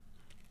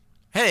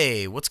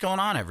Hey, what's going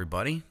on,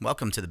 everybody?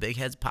 Welcome to the Big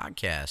Heads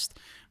Podcast.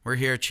 We're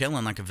here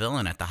chilling like a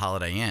villain at the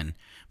Holiday Inn.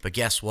 But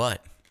guess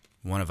what?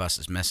 One of us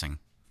is missing.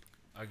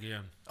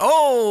 Again.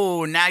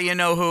 Oh, now you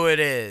know who it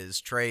is.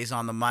 Trey's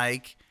on the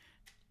mic,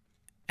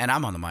 and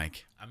I'm on the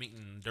mic. I'm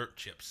eating dirt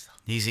chips.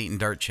 He's eating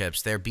dirt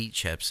chips. They're beet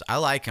chips. I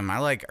like them. I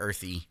like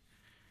earthy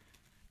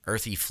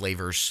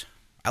flavors.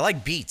 I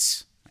like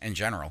beets in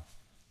general.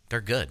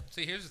 They're good.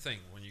 See, here's the thing.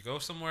 When you go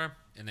somewhere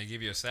and they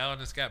give you a salad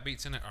that's got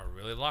beets in it, I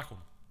really like them.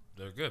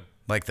 They're good.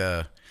 Like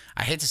I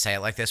hate to say it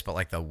like this, but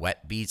like the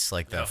wet beets,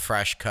 like the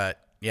fresh cut.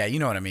 Yeah, you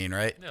know what I mean,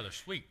 right? Yeah, they're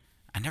sweet.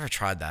 I never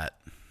tried that.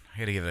 I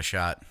gotta give it a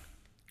shot.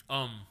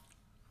 And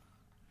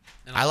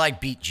I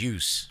like beet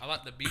juice. I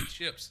like the beet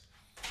chips.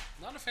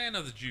 Not a fan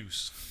of the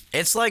juice.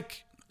 It's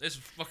like It's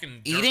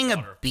fucking dirt eating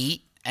water. a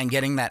beet and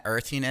getting that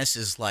earthiness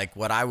is like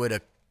what I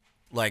would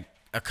like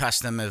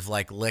accustom of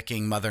like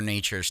licking Mother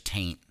Nature's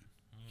taint.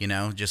 You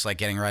know, just like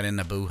getting right in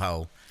the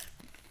boo-ho.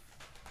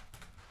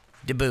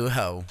 The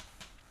boo-ho.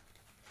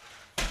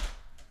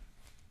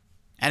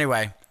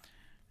 Anyway,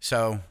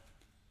 so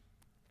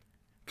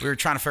we were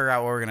trying to figure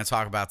out what we're going to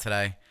talk about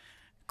today.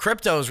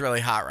 Crypto's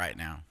really hot right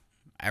now.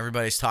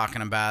 Everybody's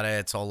talking about it.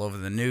 It's all over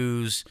the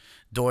news.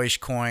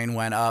 Dogecoin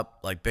went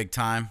up like big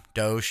time.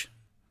 Doge.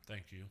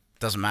 Thank you.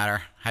 Doesn't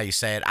matter how you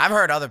say it. I've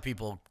heard other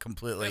people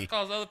completely.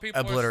 Because other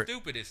people are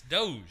stupid. It's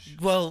Doge.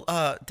 Well,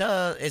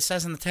 duh. It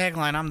says in the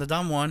tagline, I'm the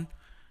dumb one.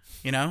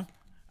 You know?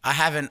 I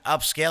haven't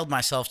upscaled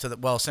myself to the.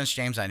 Well, since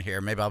James ain't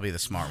here, maybe I'll be the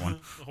smart one.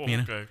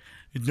 Okay.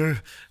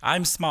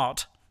 I'm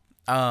smart.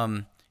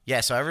 Yeah,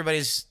 so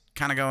everybody's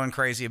kind of going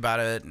crazy about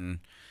it, and,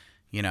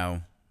 you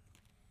know,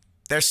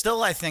 there's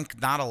still, I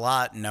think, not a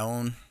lot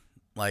known.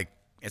 Like,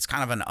 it's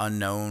kind of an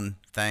unknown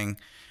thing.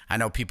 I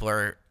know people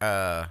are,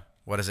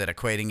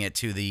 equating it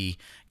to the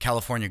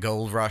California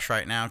gold rush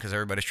right now because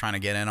everybody's trying to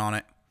get in on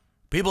it.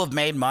 People have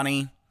made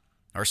money,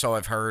 or so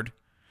I've heard.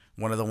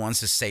 One of the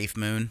ones is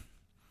SafeMoon.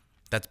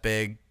 That's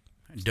big.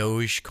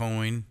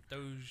 Dogecoin.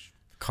 Doge.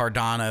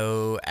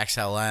 Cardano,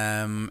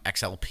 XLM,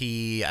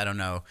 XLP, I don't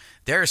know.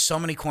 There are so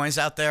many coins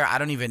out there, I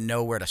don't even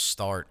know where to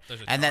start.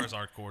 There's a and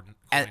Charizard coin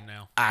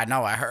now. I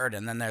know, I heard.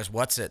 And then there's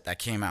What's-It that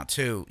came out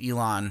too.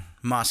 Elon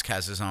Musk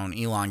has his own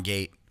Elon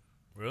Gate.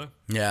 Really?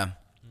 Yeah.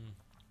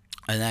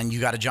 And then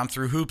you got to jump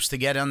through hoops to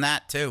get on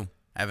that too,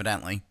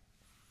 evidently.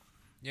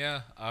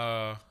 Yeah.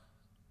 I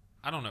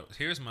don't know.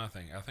 Here's my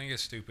thing. I think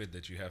it's stupid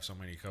that you have so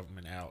many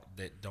coming out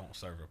that don't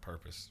serve a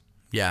purpose.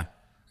 Yeah.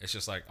 It's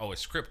just like, oh,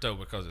 it's crypto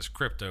because it's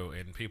crypto,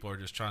 and people are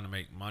just trying to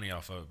make money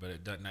off of it, but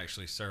it doesn't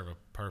actually serve a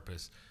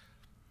purpose.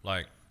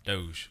 Like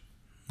Doge,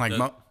 Like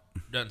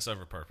doesn't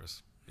serve a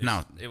purpose.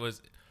 No. It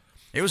was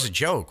a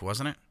joke,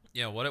 wasn't it?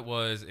 Yeah, what it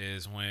was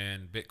is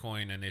when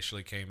Bitcoin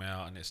initially came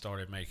out and it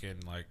started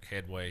making like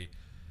headway,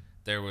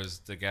 there was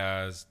the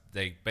guys,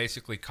 they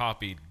basically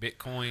copied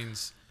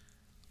Bitcoin's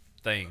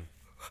thing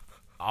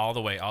all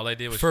the way. All they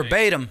did was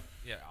Verbatim.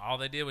 all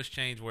they did was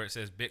change where it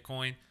says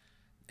Bitcoin.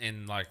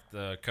 In like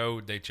the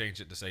code, they changed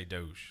it to say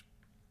Doge.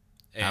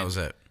 And, That was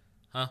it.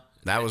 Huh?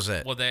 That was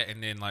it. Well, that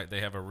and then like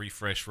they have a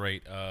refresh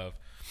rate of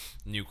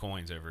new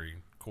coins every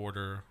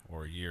quarter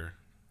or a year.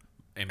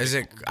 And Is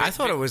it? I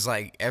thought it was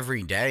like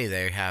every day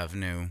they have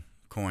new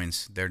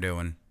coins they're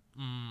doing.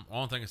 I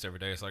don't think it's every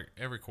day. It's like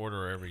every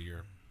quarter or every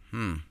year.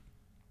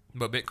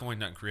 But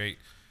Bitcoin doesn't create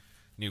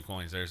new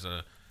coins. There's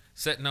a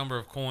set number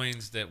of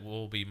coins that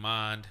will be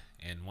mined,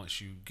 and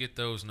once you get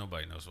those,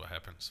 nobody knows what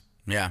happens.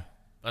 Yeah.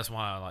 That's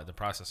why I like the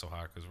price is so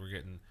high, because we're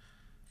getting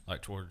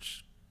like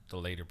towards the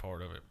later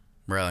part of it.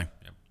 Really?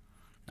 Yep.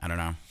 I don't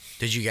know.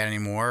 Did you get any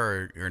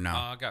more or no?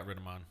 I got rid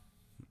of mine.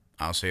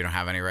 Oh, so you don't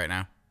have any right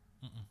now?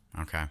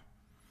 Okay.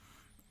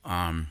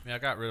 Yeah, I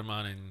got rid of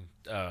mine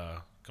and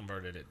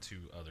converted it to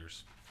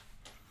others.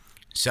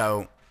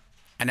 So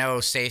I know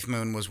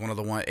SafeMoon was one of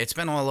the ones. It's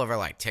been all over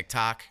like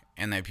TikTok,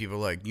 and then people are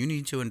like, you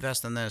need to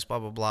invest in this, blah,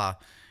 blah, blah.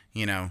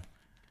 You know,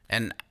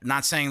 and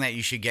not saying that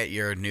you should get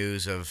your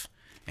news of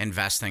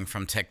investing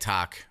from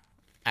TikTok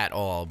at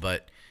all,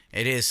 but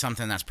it is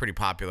something that's pretty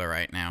popular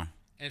right now.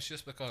 And it's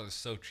just because it's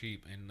so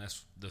cheap, and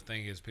that's the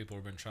thing is people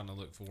have been trying to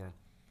look for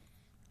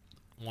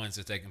ones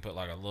that they can put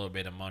like a little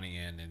bit of money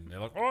in, and they're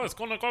like, oh, it's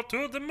gonna go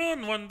to the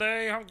moon one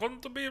day, I'm going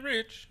to be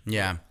rich.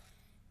 Yeah.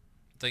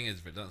 The thing is,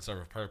 if it doesn't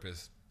serve a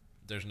purpose,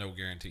 there's no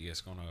guarantee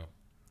it's gonna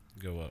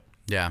go up.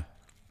 Yeah.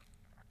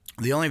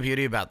 The only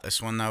beauty about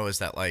this one though is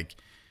that like,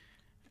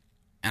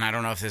 and I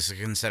don't know if this is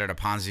considered a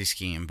Ponzi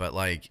scheme, but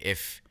like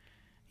if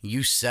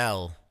you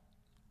sell,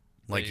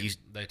 like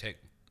they take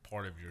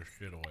part of your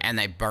shit away, and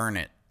they burn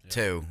it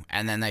too,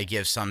 and then they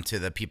give some to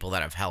the people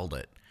that have held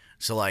it.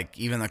 So like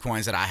even the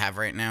coins that I have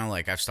right now,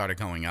 like I've started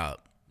going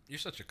up. You're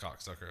such a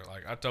cocksucker.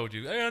 Like I told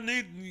you, hey, I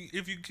need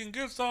if you can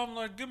get some,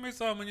 like give me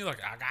some, and you're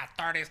like, I got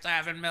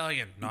 37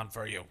 million, none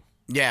for you.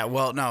 Yeah,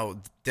 well, no,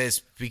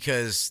 this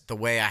because the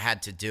way I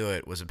had to do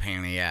it was a pain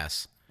in the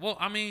ass. Well,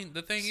 I mean,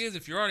 the thing is,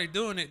 if you're already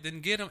doing it,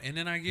 then get them, and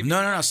then I give you.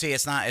 No. See,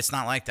 it's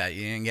not like that.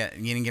 You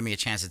didn't give me a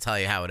chance to tell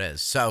you how it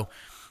is. So,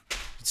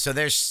 So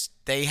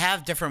they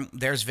have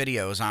there's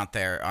videos out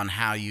there on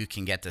how you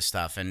can get this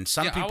stuff, and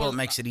some people it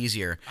makes it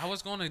easier. I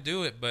was going to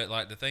do it, but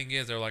like the thing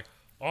is, they're like,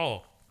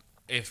 oh,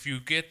 if you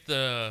get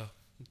the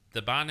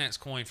Binance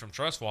coin from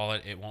Trust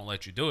Wallet, it won't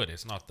let you do it.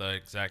 It's not the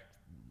exact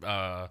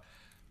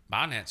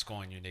Binance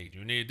coin you need.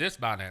 You need this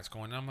Binance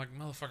coin. And I'm like,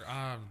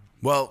 motherfucker.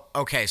 Well,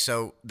 okay,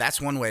 so that's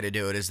one way to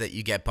do it, is that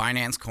you get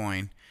Binance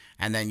coin,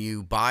 and then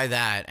you buy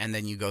that, and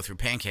then you go through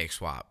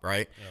PancakeSwap,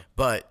 right? Yeah.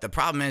 But the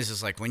problem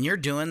is like when you're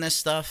doing this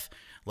stuff,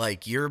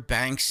 like your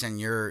banks and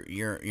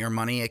your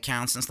money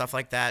accounts and stuff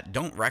like that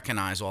don't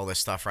recognize all this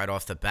stuff right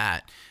off the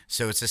bat.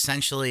 So it's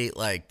essentially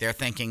like they're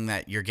thinking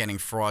that you're getting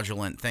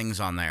fraudulent things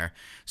on there.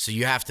 So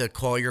you have to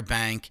call your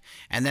bank.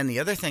 And then the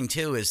other thing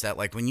too is that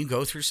like when you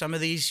go through some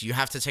of these, you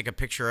have to take a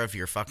picture of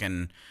your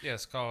fucking... Yeah,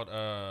 it's called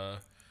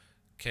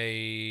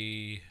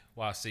KYC,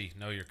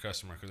 know your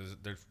customer, because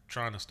they're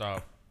trying to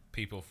stop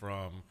people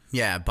from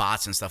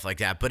bots and stuff like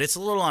that. But it's a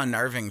little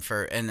unnerving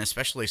and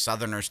especially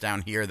Southerners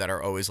down here that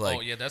are always like, oh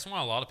yeah, that's why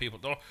a lot of people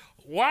don't.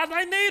 Why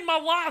they need my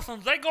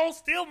license? They gonna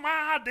steal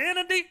my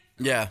identity?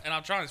 Yeah. And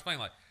I'm trying to explain,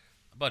 like,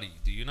 buddy,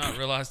 do you not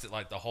realize that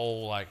like the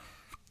whole like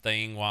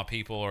thing why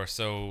people are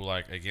so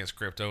like against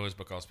crypto is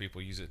because people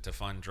use it to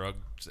fund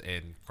drugs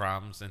and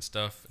crimes and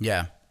stuff?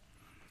 Yeah.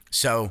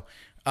 So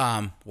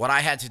what I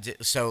had to do,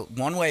 so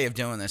one way of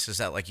doing this is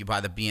that like you buy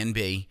the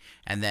BNB,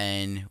 and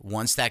then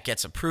once that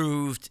gets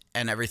approved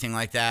and everything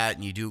like that,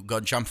 and you do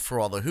go jump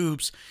through all the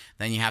hoops,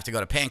 then you have to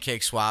go to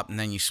PancakeSwap, and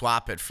then you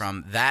swap it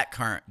from that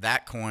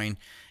coin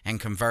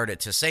and convert it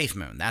to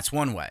SafeMoon. That's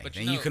one way.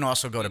 And you can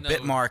also go to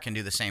Bitmark and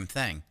do the same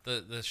thing.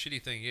 The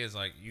shitty thing is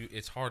like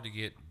it's hard to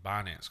get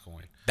Binance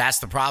coin. That's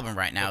the problem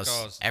right now.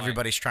 Is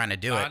everybody's trying to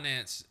do it.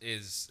 Binance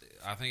is,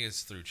 I think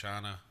it's through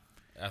China.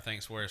 I think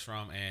it's where it's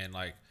from, and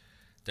like.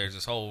 There's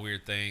this whole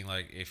weird thing,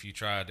 like if you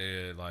try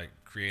to like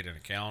create an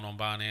account on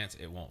Binance,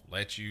 it won't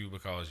let you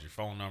because your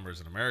phone number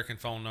is an American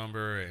phone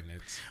number, and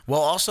it's...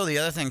 Well, also the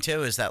other thing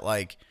too is that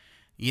like,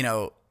 you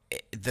know,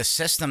 the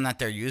system that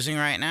they're using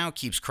right now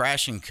keeps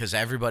crashing because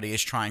everybody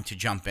is trying to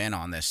jump in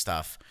on this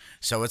stuff.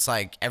 So it's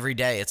like every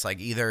day it's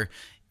like either...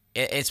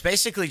 It's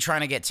basically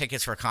trying to get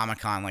tickets for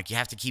Comic-Con. Like you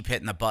have to keep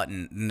hitting the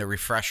button in the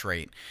refresh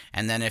rate.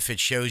 And then if it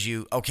shows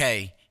you,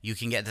 okay, you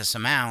can get this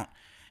amount,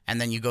 and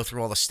then you go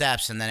through all the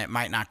steps, and then it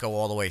might not go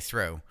all the way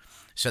through.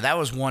 So that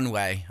was one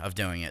way of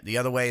doing it. The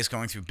other way is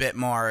going through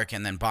Bitmark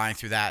and then buying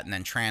through that and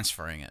then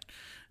transferring it.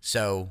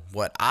 So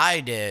what I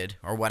did,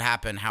 or what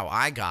happened, how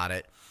I got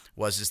it,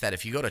 is that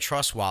if you go to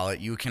Trust Wallet,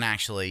 you can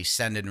actually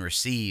send and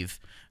receive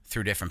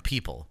through different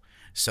people.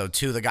 So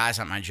to the guys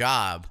at my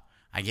job,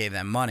 I gave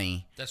them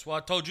money. That's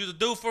what I told you to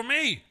do for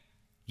me.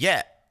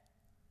 Yeah.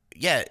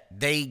 Yeah,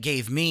 they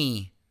gave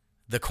me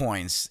the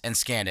coins and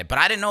scanned it, but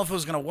I didn't know if it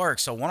was going to work.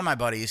 So one of my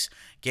buddies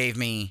gave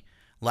me,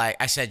 like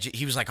I said,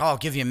 he was like, oh, I'll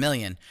give you $1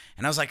 million.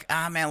 And I was like,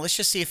 man, let's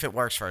just see if it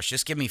works first.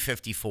 Just give me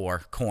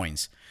 54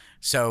 coins.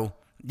 So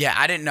yeah,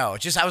 I didn't know.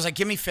 I was like,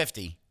 give me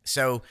 50.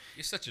 So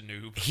you're such a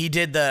noob. He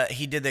did the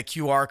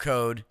QR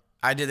code.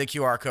 I did the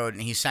QR code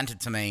and he sent it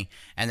to me,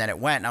 and then it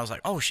went, and I was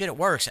like, oh shit, it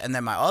works. And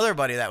then my other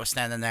buddy that was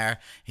standing there,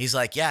 he's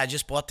like, yeah, I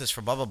just bought this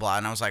for blah, blah, blah.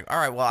 And I was like, all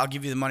right, well, I'll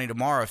give you the money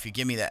tomorrow if you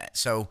give me that.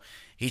 So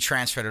he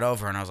transferred it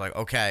over, and I was like,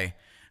 okay.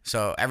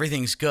 So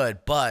everything's good,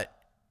 but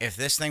if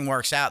this thing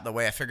works out the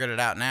way I figured it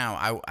out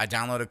now, I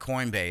downloaded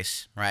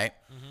Coinbase, right?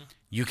 Mm-hmm.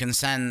 You can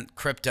send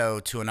crypto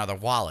to another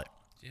wallet.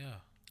 Yeah.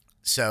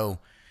 So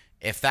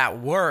if that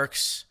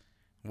works,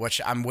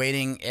 which I'm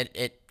waiting,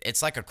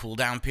 it's like a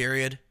cooldown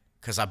period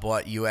because I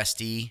bought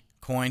USD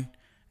coin,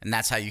 and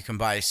that's how you can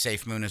buy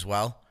SafeMoon as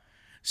well.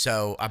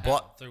 So I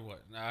bought... Through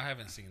what? No, I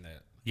haven't seen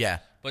that. Yeah.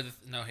 But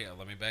no, here,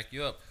 let me back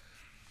you up.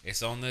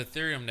 It's on the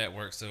Ethereum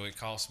network, so it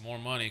costs more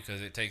money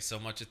because it takes so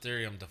much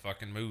Ethereum to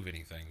fucking move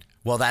anything.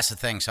 Well, that's the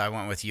thing. So I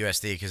went with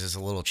USD because it's a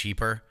little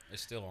cheaper.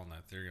 It's still on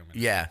that Ethereum.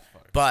 Yeah,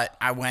 but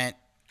I went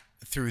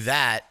through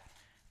that.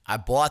 I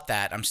bought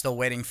that. I'm still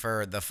waiting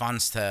for the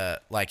funds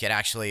to, like, it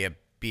actually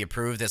be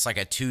approved. It's like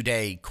a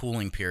 2-day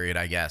cooling period,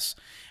 I guess.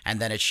 And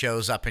then it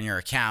shows up in your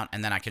account,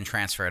 and then I can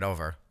transfer it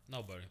over.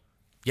 No, buddy.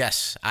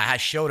 Yes, I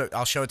showed it.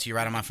 I'll show it to you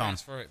right on my phone.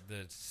 Transfer it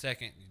the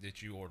second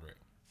that you order it.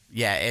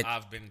 Yeah,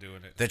 I've been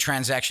doing it. The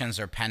transactions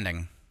are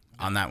pending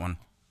on that one.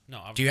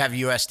 No. Do you have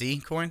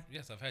USD coin?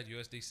 Yes, I've had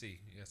USDC.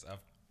 Yes,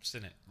 I've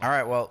sent it. All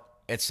right, well,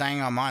 it's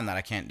saying on mine that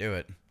I can't do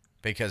it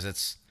because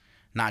it's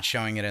not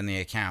showing it in the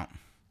account.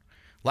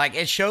 Like,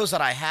 it shows that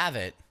I have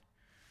it,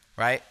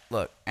 right?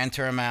 Look,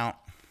 enter amount.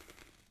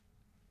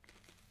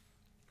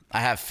 I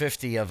have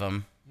 50 of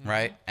them,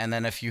 right? And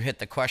then if you hit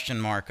the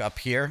question mark up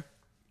here.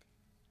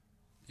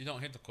 You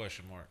don't hit the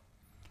question mark.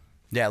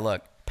 Yeah,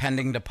 look,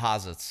 pending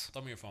deposits.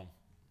 Throw me your phone.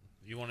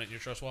 You want it in your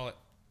Trust Wallet?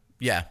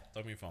 Yeah.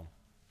 Throw me your phone.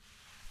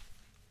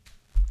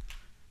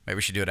 Maybe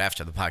we should do it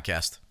after the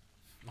podcast.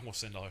 I'm going to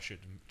send all that shit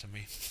to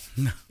me.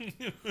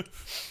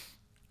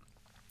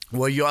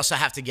 Well, you also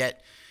have to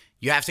get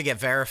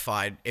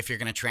verified if you're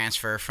going to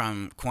transfer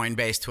from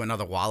Coinbase to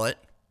another wallet.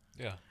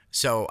 Yeah.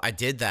 So I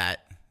did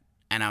that,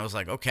 and I was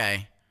like,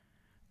 okay.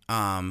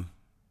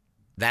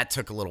 That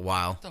took a little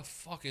while. What the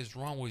fuck is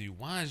wrong with you?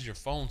 Why is your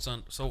phone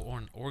so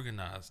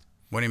unorganized?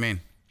 What do you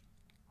mean?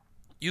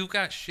 You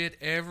got shit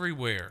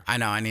everywhere. I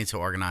know. I need to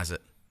organize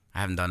it. I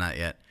haven't done that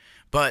yet.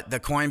 But the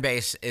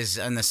Coinbase is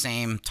in the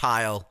same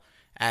tile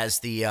as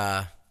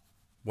the,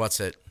 what's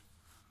it?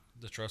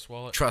 The Trust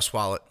Wallet? Trust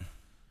Wallet.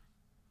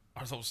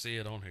 I don't see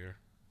it on here.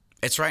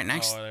 It's right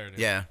next. Oh, there it is.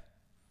 Yeah.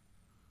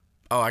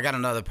 Oh, I got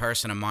another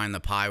person to mine the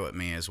pie with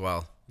me as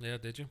well. Yeah,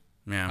 did you?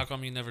 Yeah. How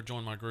come you never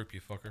joined my group,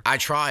 you fucker? I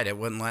tried. It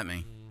wouldn't let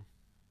me.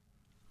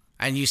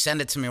 And you send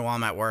it to me while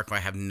I'm at work. I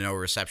have no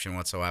reception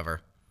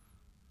whatsoever.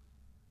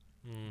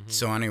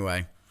 So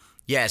anyway,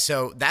 yeah.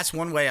 So that's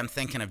one way I'm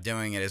thinking of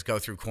doing it is go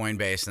through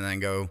Coinbase and then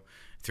go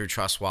through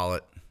Trust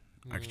Wallet.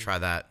 I could try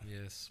that.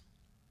 Yes.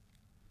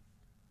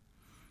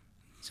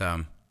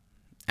 So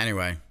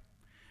anyway,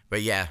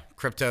 but yeah,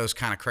 crypto's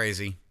kind of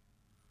crazy.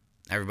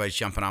 Everybody's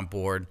jumping on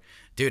board.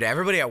 Dude,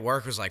 everybody at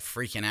work was like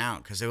freaking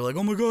out because they were like,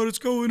 oh my God, it's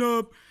going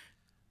up.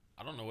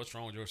 I don't know what's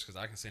wrong with yours because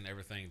I can send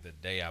everything the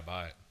day I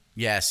buy it.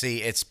 Yeah,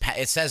 see, it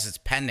says it's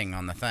pending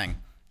on the thing.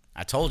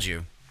 I told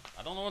you.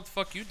 I don't know what the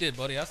fuck you did,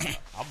 buddy. I'll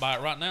buy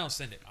it right now and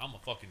send it. I'm a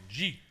fucking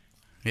G.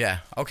 Yeah,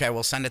 okay,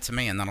 well, send it to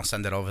me and then I'll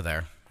send it over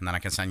there. And then I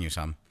can send you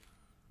some.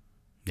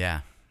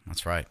 Yeah,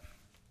 that's right.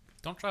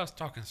 Don't try to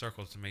talk in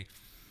circles to me.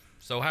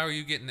 So how are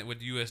you getting it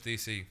with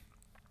USDC?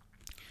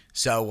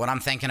 So what I'm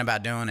thinking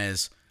about doing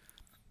is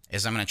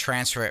I'm going to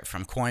transfer it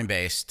from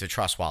Coinbase to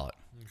Trust Wallet.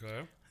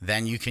 Okay.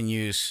 Then you can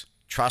use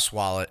Trust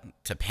Wallet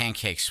to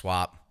Pancake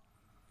Swap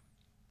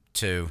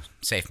to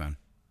SafeMoon.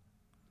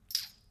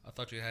 I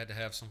thought you had to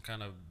have some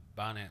kind of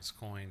Binance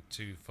coin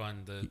to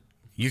fund the...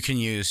 You can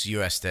use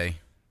USD.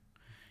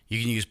 You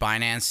can use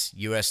Binance,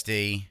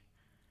 USD,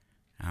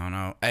 I don't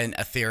know, and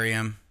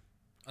Ethereum.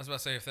 I was about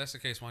to say, if that's the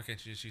case, why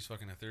can't you just use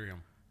fucking Ethereum?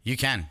 You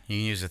can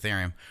use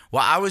Ethereum.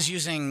 Well, I was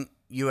using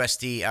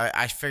USD.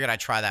 I figured I'd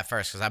try that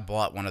first because I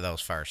bought one of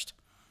those first.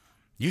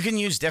 You can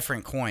use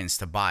different coins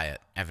to buy it,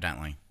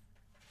 evidently.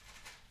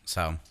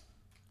 So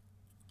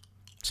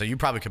you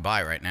probably could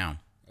buy it right now.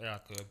 Yeah,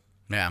 I could.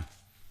 Yeah.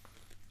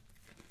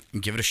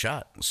 Give it a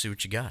shot. We'll see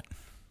what you got.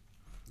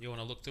 You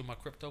want to look through my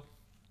crypto?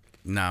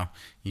 No,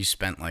 you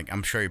spent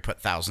I'm sure you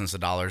put thousands of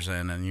dollars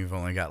in and you've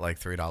only got like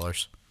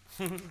 $3.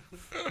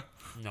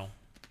 No.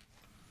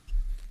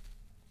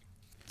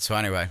 So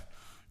anyway,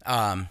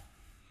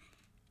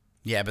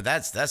 yeah, but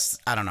that's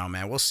I don't know,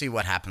 man. We'll see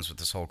what happens with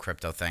this whole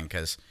crypto thing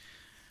because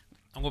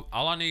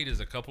all I need is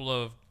a couple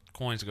of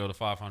coins to go to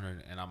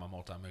 500 and I'm a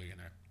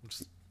multimillionaire.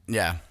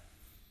 yeah,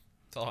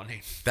 That's all I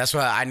need. that's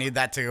what I need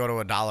that to go to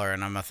 $1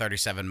 and I'm a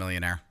 37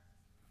 millionaire.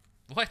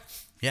 What?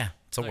 Yeah,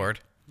 it's a word.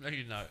 No,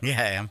 you're not. Yeah,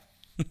 I am.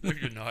 No,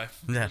 you're not.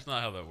 Yeah. That's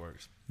not how that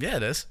works. Yeah,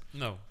 it is.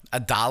 No.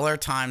 $1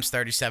 times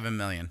 37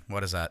 million.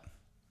 What is that?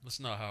 That's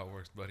not how it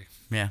works, buddy.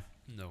 Yeah.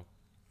 No.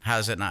 How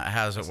does it not?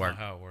 How does That's it work? not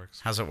how it works.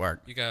 How's it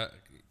work? You got...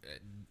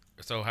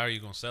 So how are you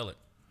going to sell it?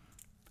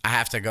 I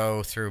have to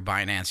go through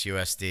Binance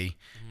USD.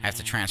 I have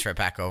to transfer it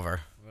back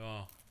over.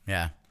 Well,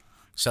 Yeah.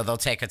 So they'll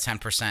take a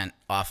 10%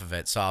 off of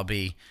it. So I'll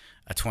be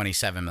a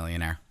 27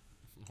 millionaire.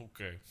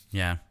 okay.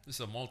 Yeah. This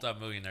is a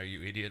multi-millionaire,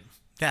 you idiot.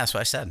 Yeah, that's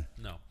what I said.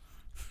 No.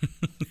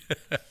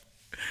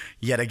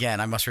 Yet again,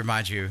 I must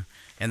remind you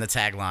in the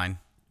tagline.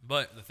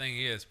 But the thing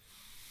is,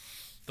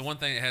 the one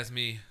thing that has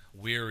me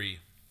weary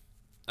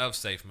of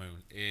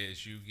SafeMoon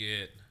is you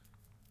get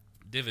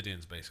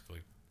dividends,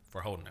 basically,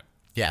 for holding it.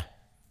 Yeah.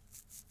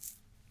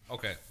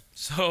 Okay.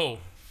 So...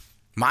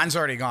 Mine's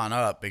already gone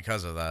up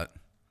because of that.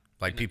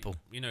 Like people,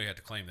 You know you have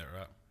to claim that,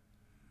 right?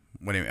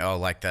 what do you mean? Oh,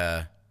 like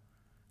the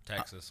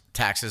Taxes.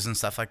 taxes and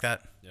stuff like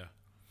that? Yeah.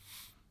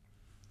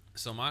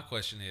 So my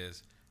question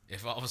is,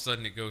 if all of a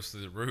sudden it goes to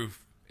the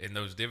roof and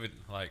those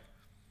dividends, like,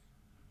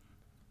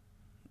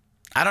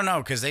 I don't know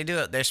because they do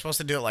it. They're supposed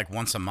to do it like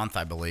once a month,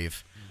 I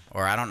believe,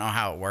 or I don't know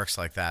how it works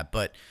like that.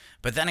 But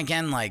then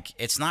again, like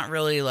it's not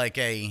really like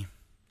a.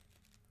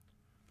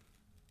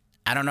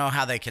 I don't know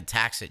how they could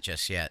tax it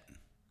just yet.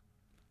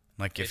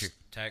 Like if you,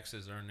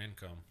 taxes earn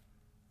income.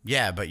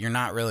 yeah, but you're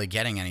not really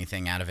getting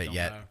anything out of it Don't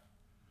yet. know.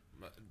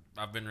 But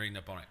I've been reading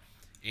up on it.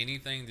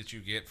 Anything that you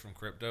get from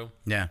crypto,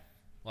 Yeah.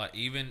 like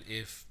even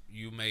if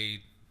you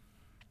made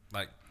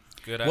like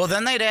good. Well,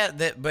 then they'd add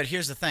that. But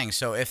here's the thing.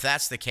 So if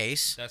that's the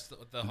case, that's the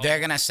whole. they're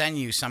gonna send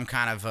you some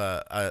kind of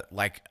a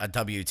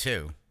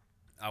W-2.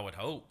 I would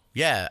hope.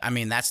 Yeah, I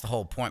mean that's the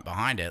whole point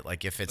behind it.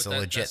 Like if it's But a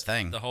legit that's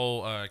thing. The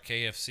whole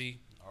KFC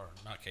or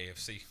not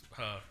KFC,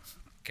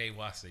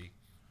 KYC.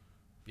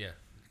 Yeah,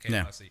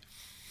 KYC.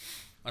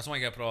 That's why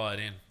you got to put all that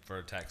in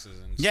for taxes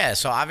and. Yeah,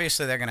 so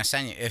obviously they're gonna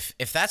send you.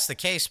 If that's the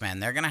case, man,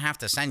 they're gonna have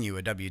to send you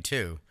a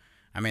W-2.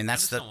 I mean I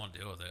that's just the. don't want to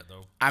deal with that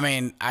though. I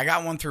mean I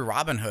got one through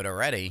Robinhood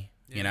already.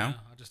 You know.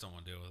 I just don't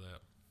want to deal with that.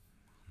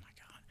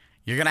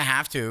 You're gonna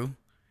have to.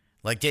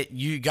 Like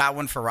you got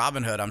one for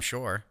Robinhood, I'm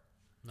sure.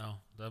 No,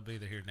 they'll be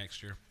here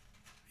next year.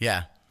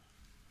 Yeah.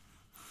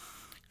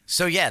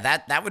 So yeah,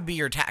 that would be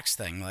your tax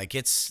thing. Like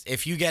it's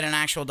if you get an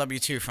actual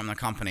W-2 from the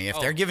company, if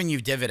they're giving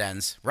you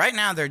dividends, right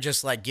now they're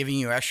just like giving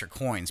you extra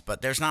coins,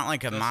 but there's not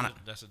like a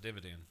That's a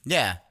dividend.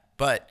 Yeah,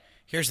 but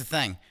here's the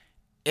thing.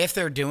 if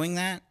they're doing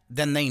that,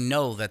 then they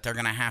know that they're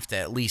going to have to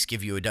at least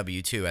give you a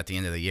W-2 at the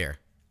end of the year.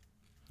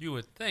 You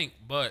would think,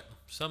 but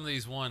some of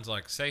these ones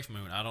like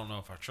SafeMoon, I don't know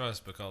if I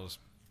trust because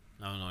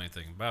I don't know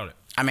anything about it.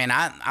 I mean,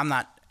 I'm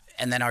not.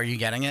 And then are you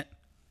getting it?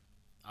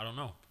 I don't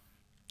know.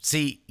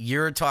 See,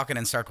 you're talking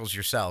in circles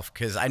yourself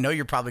because I know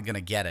you're probably going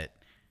to get it.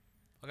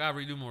 I gotta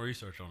redo more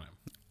research on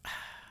it.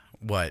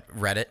 What,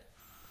 Reddit?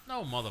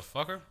 No,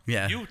 motherfucker.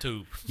 Yeah.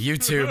 YouTube.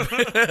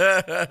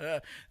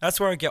 YouTube. That's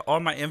where I get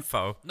all my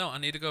info. No, I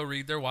need to go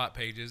read their white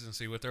pages and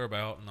see what they're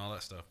about and all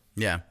that stuff.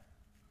 Yeah.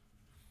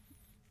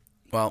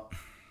 Well,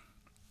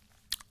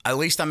 at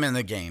least I'm in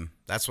the game.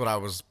 That's what I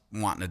was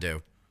wanting to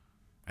do.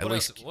 At What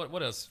least.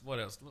 else? What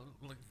else?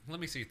 Let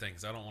me see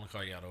things. I don't want to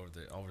call you out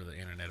over the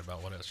internet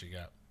about what else you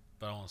got,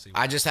 but I want to see.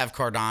 I just have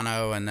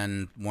Cardano and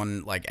then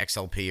one like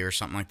XLP or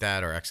something like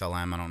that, or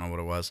XLM. I don't know what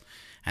it was.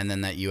 And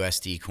then that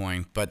USD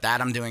coin. But that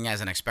I'm doing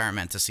as an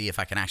experiment to see if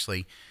I can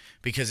actually,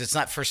 because it's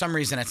not, for some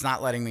reason, it's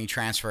not letting me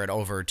transfer it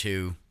over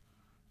to,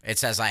 it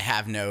says I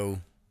have no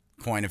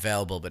coin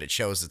available, but it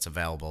shows it's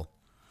available.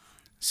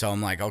 So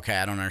I'm like, okay,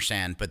 I don't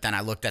understand. But then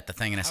I looked at the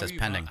thing and it says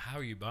pending. How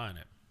are you buying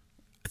it?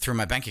 Through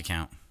my bank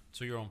account.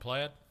 So you're on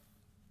Plaid?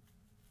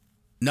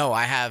 No,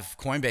 I have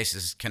Coinbase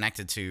is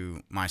connected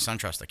to my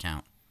SunTrust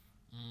account.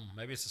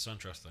 Maybe it's a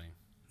SunTrust thing.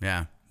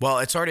 Yeah. Well,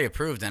 it's already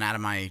approved and out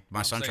of my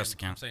I'm SunTrust saying,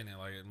 account. I'm saying that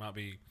like it might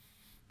be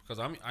because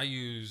I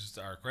used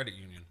our credit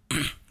union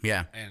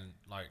Yeah. and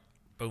like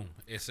boom,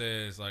 it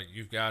says like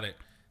you've got it.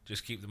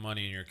 Just keep the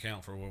money in your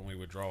account for when we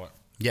withdraw it.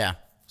 Yeah.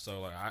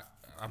 So like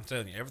I'm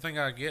telling you, everything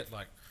I get,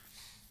 like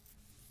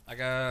I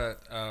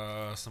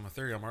got some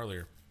Ethereum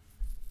earlier.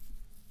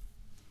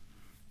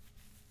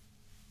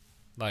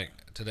 Like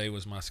today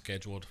was my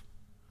scheduled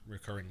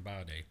recurring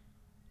buy day.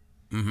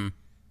 Mm-hmm.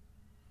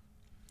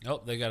 Oh,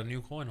 they got a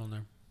new coin on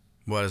there.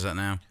 What is it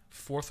now?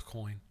 Fourth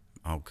coin.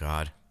 Oh,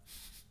 God.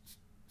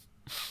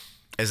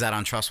 Is that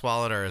on Trust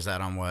Wallet or is that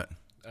on what?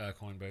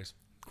 Coinbase.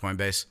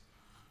 Coinbase?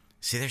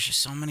 See, there's just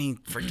so many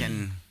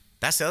freaking...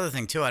 That's the other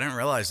thing, too. I didn't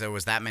realize there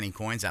was that many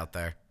coins out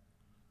there.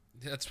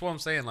 That's what I'm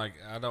saying. Like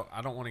I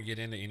don't want to get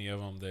into any of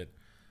them that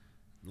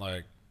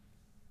like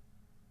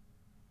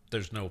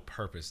there's no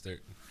purpose there.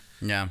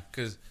 Yeah.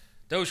 Because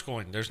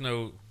Dogecoin, there's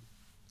no.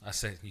 I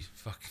said you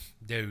fucking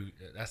Doge.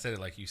 I said it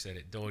like you said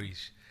it.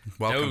 Doge.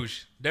 Welcome.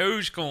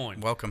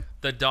 Dogecoin. Welcome.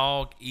 The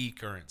dog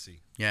currency.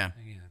 Yeah.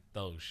 Yeah.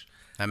 Doge.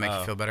 That make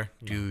you feel better?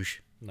 no. Douche.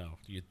 No,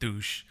 you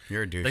douche.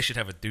 You're a douche. They should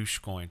have a douche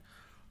coin.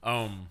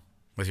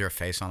 With your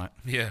face on it.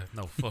 Yeah.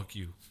 No. Fuck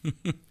you.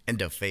 In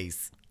the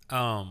face.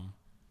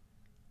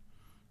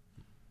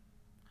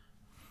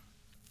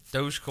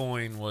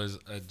 Dogecoin was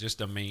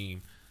just a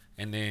meme,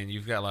 and then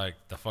you've got like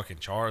the fucking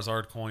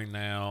Charizard coin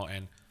now,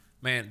 and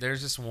man,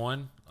 there's this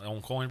one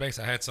on Coinbase.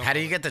 I had some. How do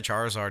you get the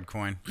Charizard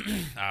coin?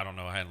 I don't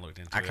know. I hadn't looked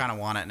into it. I kind of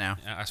want it now.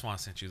 That's why I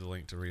sent you the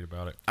link to read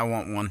about it. I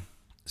want one.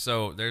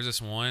 So there's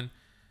this one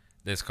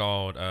that's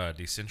called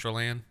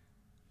Decentraland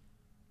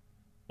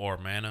or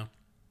Mana.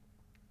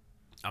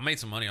 I made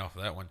some money off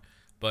of that one,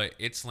 but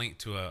it's linked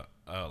to a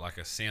like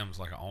a Sims,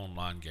 like an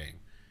online game,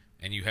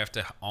 and you have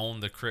to own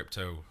the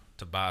crypto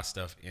to buy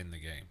stuff in the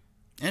game.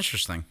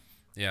 Interesting.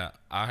 Yeah,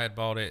 I had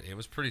bought it. It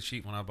was pretty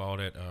cheap when I bought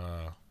it.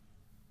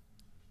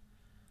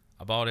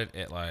 I bought it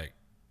at like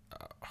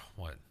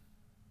what,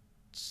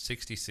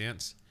 60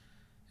 cents,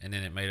 and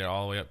then it made it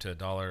all the way up to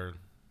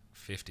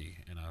 $1.50,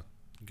 and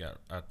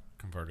I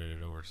converted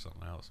it over to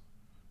something else.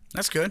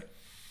 That's good.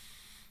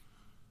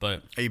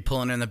 But Are you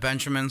pulling in the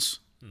Benjamins?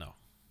 no,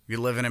 You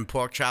living in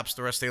pork chops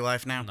the rest of your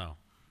life now? no.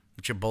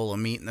 With your bowl of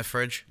meat in the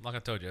fridge? Like I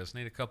told you, I just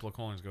need a couple of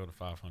coins to go to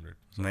 500.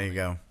 There you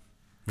go.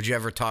 Would you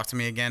ever talk to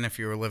me again if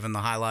you were living the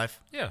high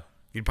life? Yeah,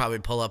 You'd probably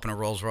pull up in a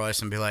Rolls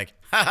Royce and be like,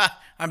 haha,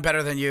 I'm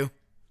better than you.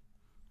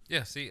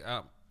 yeah. See,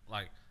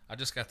 like I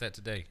just got that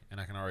today, and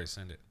I can already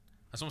send it.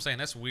 That's what I'm saying.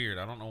 That's weird.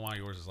 I don't know why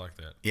yours is like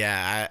that.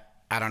 Yeah,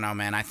 I don't know,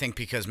 man. I think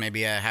because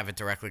maybe I have it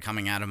directly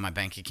coming out of my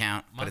bank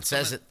account. But it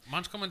says it.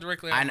 Mine's coming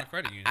directly out of my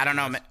credit union. I don't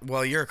know.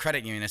 Well, you're a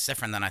credit union. It's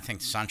different than I think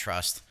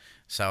SunTrust.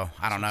 So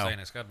I don't know. I'm saying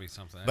it's got to be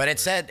something. But it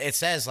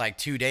says like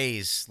 2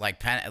 days,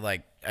 like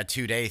a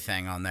 2-day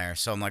thing on there.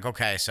 So I'm like,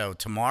 okay, so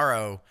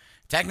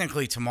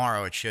technically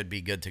tomorrow it should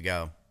be good to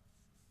go.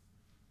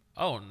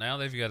 Oh, now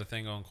they've got a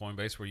thing on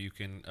Coinbase where you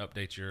can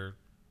update your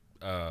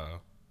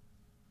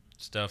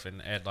stuff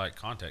and add like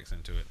context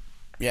into it.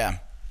 Yeah.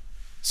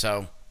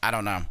 So I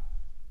don't know.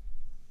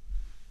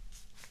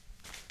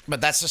 But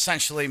that's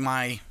essentially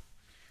my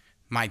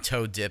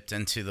toe dipped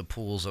into the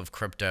pools of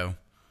crypto.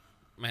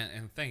 Man,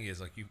 and the thing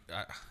is, like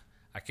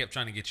I kept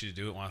trying to get you to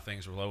do it while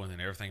things were low, and then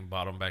everything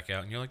bottomed back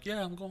out, and you're like,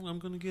 yeah, I'm going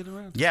to get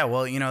around. Yeah,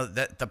 well, you know,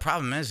 the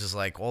problem is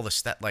like all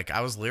the like I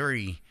was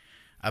leery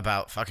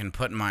about fucking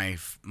putting my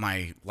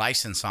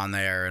license on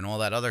there and all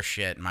that other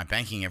shit and my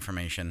banking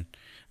information.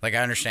 Like I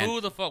understand.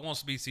 Who the fuck wants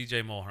to be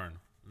CJ Mulhern?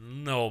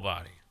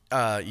 Nobody.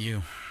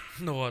 You.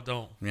 No, I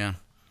don't. Yeah,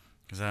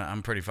 because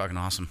I'm pretty fucking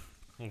awesome.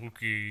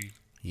 Okay.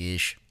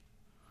 Yeesh.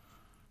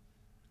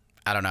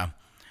 I don't know.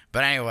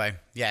 But anyway,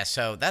 yeah,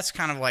 so that's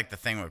kind of like the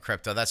thing with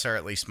crypto. That's or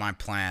at least my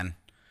plan.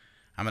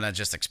 I'm gonna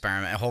just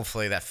experiment.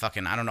 Hopefully that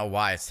fucking, I don't know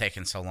why it's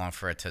taking so long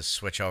for it to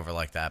switch over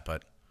like that,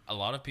 but A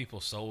lot of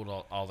people sold a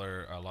lot of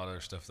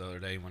their stuff the other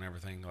day when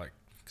everything like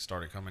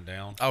started coming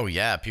down. oh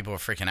yeah, people were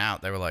freaking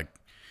out. They were like,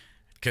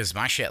 because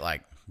my shit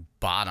like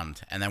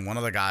bottomed, and then one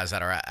of the guys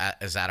that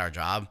is at our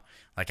job,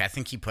 like I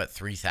think he put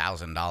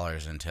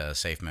 $3,000 into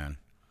SafeMoon.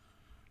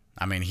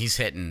 I mean, he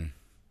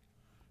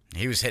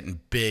was hitting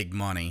big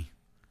money.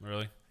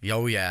 Really?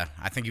 Oh yeah,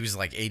 I think he was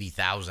like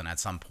 80,000 at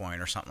some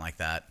point or something like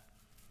that.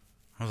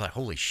 I was like,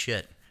 holy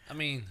shit. I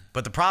mean,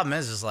 But the problem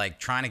is like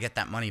trying to get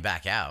that money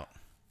back out.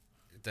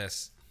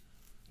 that's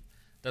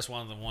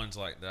one of the ones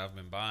like that I've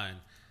been buying.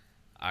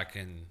 I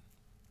can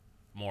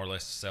more or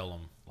less sell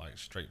them like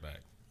straight back.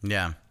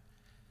 Yeah.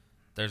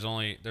 There's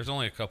only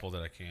a couple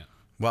that I can't.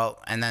 Well,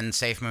 and then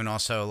SafeMoon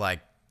also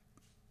like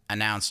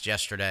announced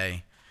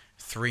yesterday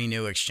 3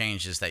 new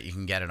exchanges that you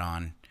can get it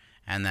on,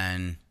 and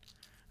then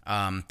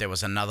there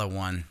was another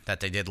one that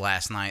they did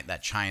last night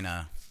that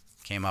China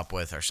came up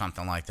with or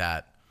something like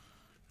that.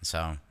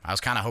 So I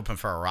was kind of hoping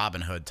for a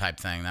Robinhood type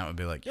thing. That would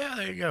be like, yeah,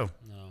 there you go.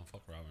 No,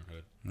 fuck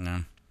Robinhood.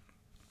 No.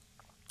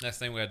 Next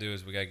thing we gotta do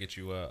is we gotta get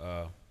you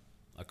a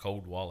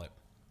cold wallet.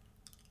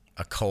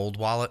 A cold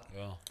wallet?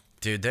 Well,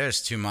 Dude,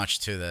 there's too much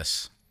to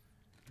this.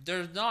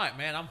 there's not,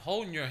 man. I'm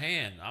holding your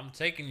hand. I'm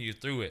taking you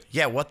through it.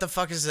 Yeah, what the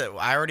fuck is it?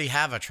 I already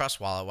have a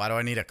Trust wallet. Why do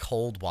I need a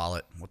cold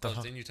wallet? What the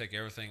Because fuck? then you take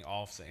everything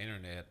off the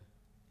internet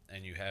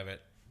and you have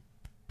it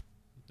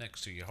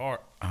next to your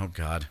heart Oh,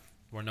 God.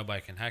 where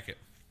nobody can hack it.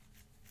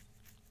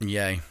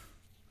 Yay.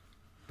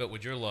 But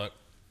with your luck,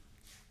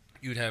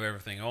 you'd have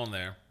everything on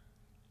there,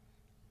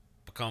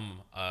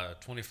 become a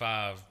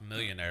 25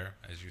 millionaire,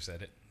 as you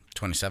said it,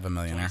 27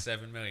 millionaire.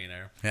 27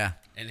 millionaire, Yeah.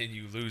 and then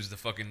you lose the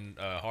fucking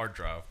hard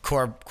drive,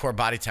 Core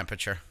body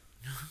temperature.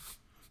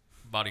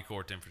 body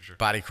core temperature.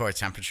 Body core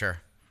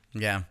temperature.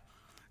 Yeah.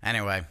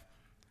 Anyway,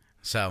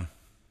 so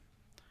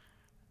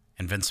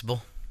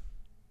Invincible.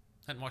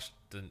 Hadn't watched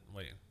the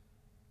wait.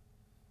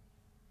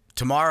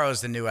 Tomorrow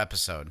is the new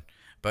episode,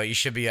 but you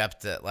should be up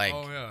to like,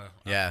 Oh yeah,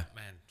 yeah.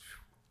 man,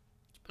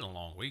 it's been a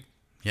long week.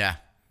 yeah,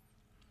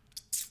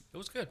 It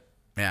was good.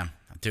 yeah,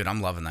 dude,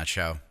 I'm loving that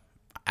show.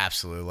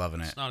 Absolutely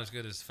loving it, It's not as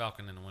good as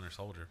Falcon and the Winter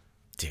Soldier.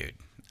 dude.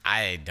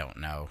 I don't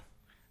know.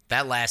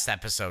 That last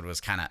episode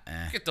was kind of,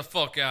 Get the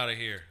fuck out of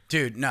here.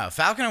 dude. No,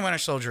 Falcon and Winter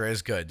Soldier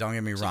is good. Don't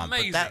get me wrong,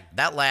 amazing. but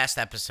that last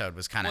episode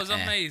was kind It of was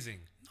amazing.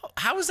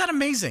 How was that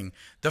amazing?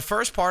 The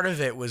first part of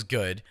it was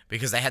good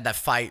because they had that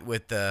fight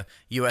with the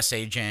U.S.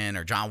 agent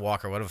or John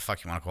Walker, whatever the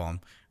fuck you want to call him,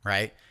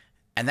 right?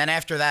 And then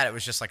after that, it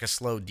was just like a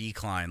slow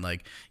decline.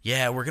 Like,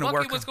 yeah, we're gonna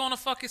Bucky work. was going to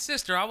fuck his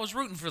sister. I was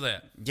rooting for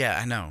that. Yeah,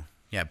 I know.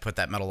 Yeah, put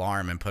that metal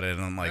arm and put it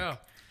in like Yeah.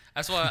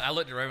 That's why I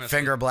looked at Raymond.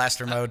 finger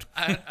blaster mode.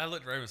 I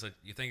looked at Raymond and said,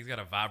 "You think he's got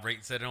a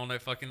vibrate setting on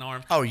that fucking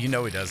arm?" Oh, you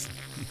know he does.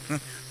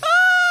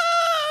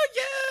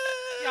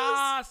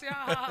 Yes,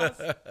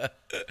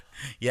 yes.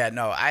 Yeah,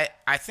 no, I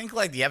think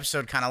like the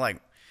episode kind of like,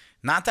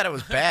 not that it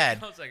was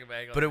bad, Don't take it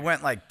back. but it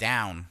went like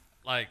down,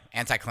 like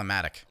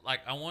anticlimactic.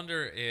 I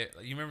wonder if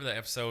you remember the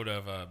episode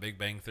of Big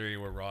Bang Theory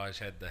where Raj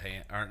had the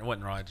hand, or it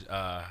wasn't Raj,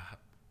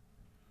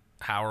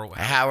 Howard.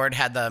 Howard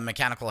had the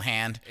mechanical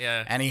hand,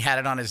 Yeah. and he had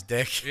it on his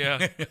dick.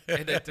 Yeah,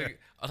 and they took,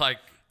 like,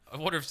 I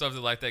wonder if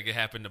something like that could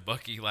happen to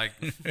Bucky. Like,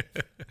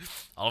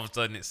 all of a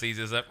sudden it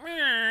seizes up.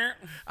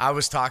 I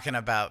was talking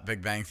about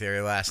Big Bang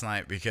Theory last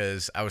night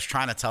because I was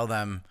trying to tell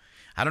them,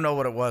 I don't know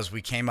what it was.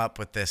 We came up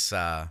with this,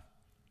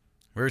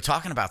 we were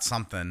talking about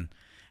something,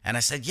 and I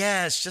said,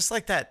 yeah, it's just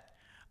like that.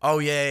 Oh,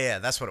 yeah,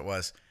 that's what it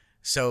was.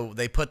 So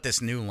they put this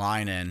new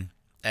line in,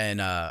 and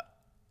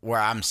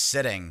where I'm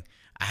sitting,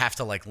 I have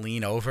to like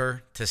lean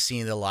over to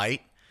see the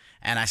light.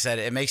 And I said,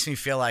 it makes me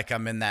feel like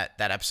I'm in that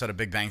episode of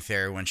Big Bang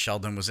Theory when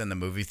Sheldon was in the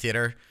movie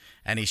theater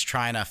and he's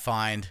trying to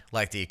find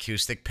like the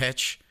acoustic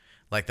pitch,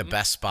 like the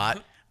best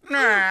spot.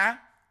 Nah.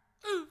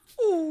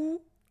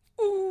 Ooh,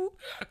 ooh.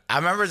 I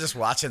remember just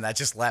watching that,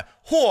 just laughing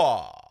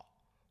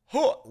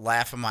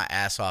my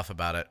ass off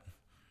about it.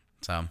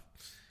 So,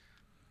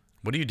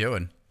 what are you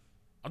doing?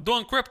 I'm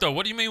doing crypto.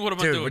 What do you mean? What am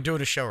I Dude, doing? we're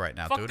doing a show right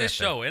now. Fuck Do this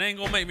that show. It ain't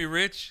gonna make me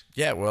rich.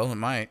 Yeah, well, it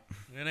might.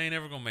 It ain't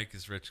ever gonna make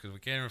us rich because we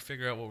can't even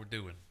figure out what we're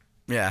doing.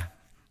 Yeah.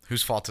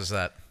 Whose fault is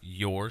that?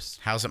 Yours,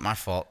 How's it my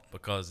fault?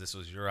 because this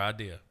was your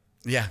idea.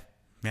 Yeah.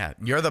 Yeah.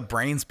 You're the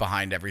brains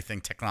behind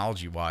everything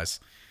technology wise.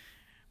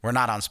 We're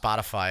not on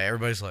Spotify.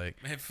 Everybody's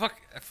like, Man, fuck.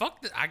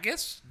 I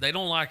guess they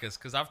don't like us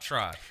because I've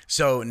tried.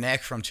 so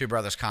Nick from Two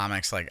Brothers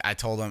Comics, like I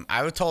told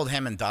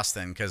him and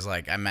Dustin, because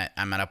like I met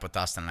up with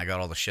Dustin and I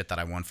got all the shit that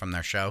I won from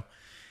their show.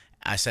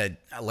 I said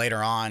later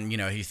on,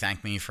 he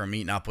thanked me for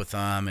meeting up with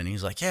them, and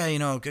he's like,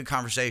 yeah, good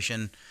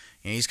conversation.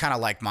 And he's kind of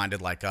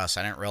like-minded like us.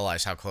 I didn't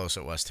realize how close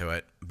it was to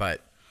it,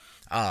 but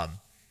I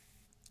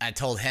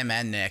told him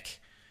and Nick,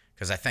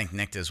 because I think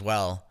Nick as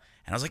well,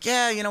 and I was like,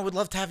 yeah, we'd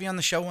love to have you on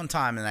the show one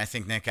time. And I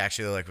think Nick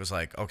actually was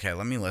like, okay,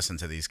 let me listen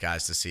to these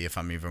guys to see if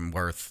I'm even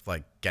worth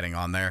like getting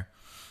on there.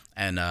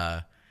 And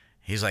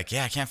he's like,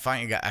 yeah, I can't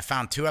find you guys. I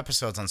found 2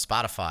 episodes on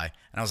Spotify,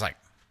 and I was like,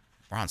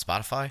 we're on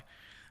Spotify.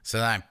 So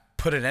then I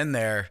put it in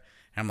there,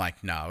 And I'm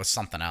like, no, it was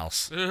something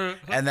else.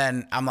 And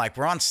then I'm like,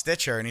 we're on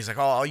Stitcher. And he's like,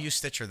 oh, I'll use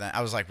Stitcher then.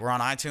 I was like, we're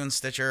on iTunes,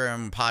 Stitcher,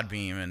 and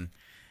Podbeam. And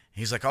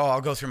he's like, oh,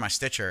 I'll go through my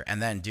Stitcher.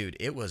 And then, dude,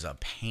 it was a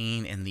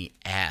pain in the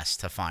ass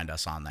to find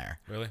us on there.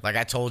 Really? Like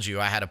I told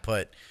you, I had to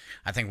put,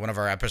 I think one of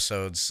our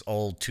episodes,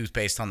 old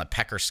toothpaste on the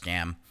pecker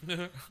scam.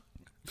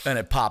 And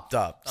it popped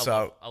up.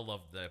 I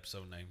love the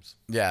episode names.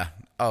 Yeah.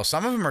 Oh,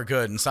 some of them are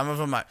good. And some of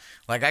them, I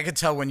could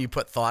tell when you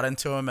put thought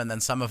into them. And then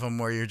some of them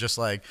where you're just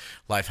like,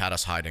 life had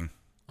us hiding.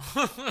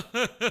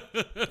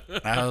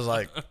 I was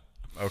like,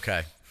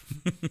 okay.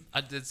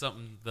 I did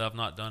something that I've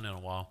not done in a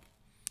while.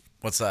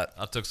 What's that?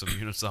 I took some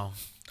Unisong.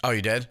 Oh,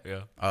 you did?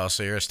 Yeah. Oh,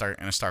 so you're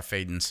gonna start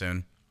fading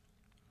soon.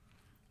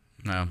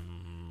 No,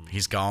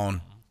 he's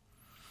gone.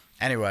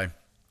 Anyway,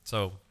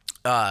 So,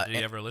 did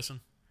he ever listen?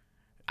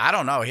 I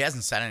don't know. He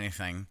hasn't said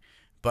anything,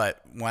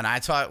 but when I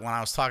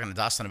was talking to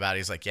Dustin about it,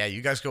 he's like, "Yeah,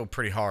 you guys go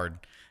pretty hard,"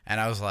 and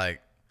I was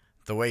like,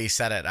 the way he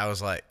said it, I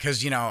was like,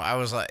 because I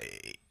was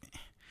like,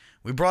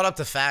 we brought up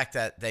the fact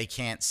that they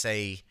can't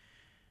say.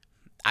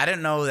 I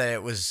didn't know that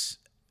it was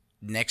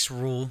Nick's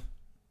rule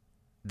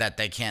that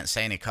they can't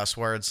say any cuss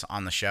words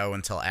on the show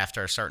until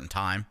after a certain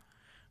time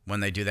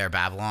when they do their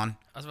Babylon.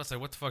 I was about to say,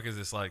 what the fuck is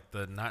this, like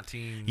the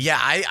 19... Yeah,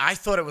 I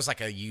thought it was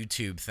like a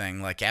YouTube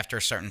thing, like after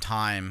a certain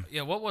time.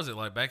 Yeah, what was it?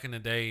 Like back in the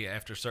day,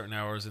 after certain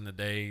hours in the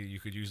day, you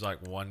could use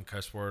like one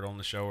cuss word on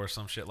the show or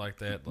some shit like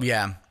that? Like,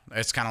 Yeah,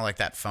 it's kind of like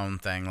that phone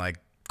thing. Like,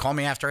 call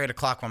me after 8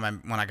 o'clock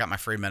when I got my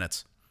free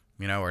minutes,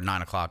 or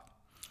 9 o'clock.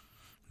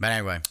 But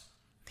anyway,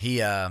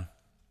 he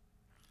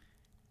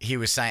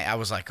was saying, I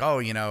was like,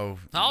 oh,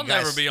 I'll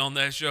never be on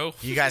that show.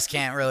 You guys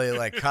can't really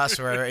like cuss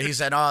or whatever. He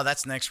said, oh,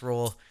 that's Nick's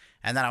rule.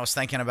 And then I was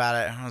thinking about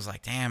it, and I was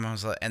like, damn.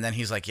 And then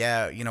he's like,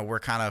 yeah, we're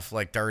kind of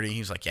like dirty.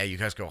 He's like, yeah, you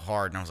guys go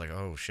hard. And I was like,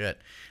 oh shit.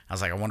 I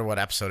was like, I wonder what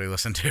episode he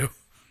listened to. And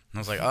I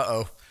was like,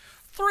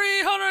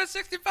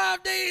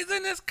 365 days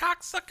in this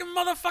cocksucking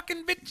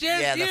motherfucking bitch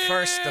ass. Yeah, the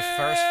first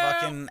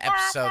fucking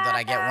episode that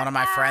I get one of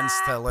my friends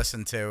to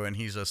listen to, and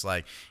he's just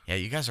like, yeah,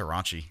 you guys are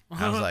raunchy.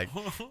 I was like,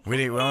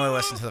 we only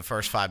listened to the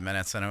first 5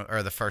 minutes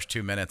or the first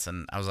 2 minutes,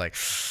 and I was like,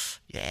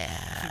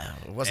 yeah,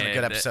 it wasn't a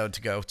good episode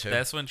to go to.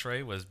 That's when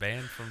Trey was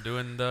banned from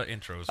doing the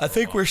intros. I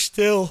think we're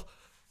still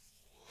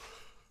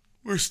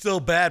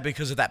bad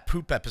because of that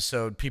poop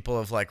episode. People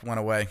have like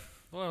went away.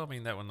 Well, I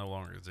mean, that one no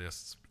longer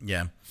exists.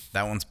 Yeah,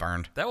 that one's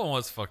burned. That one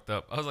was fucked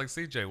up. I was like,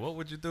 CJ, what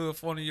would you do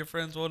if one of your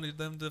friends wanted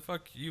them to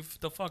fuck you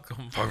to fuck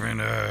them?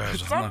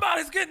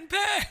 Somebody's getting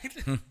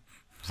paid.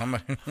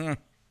 Somebody.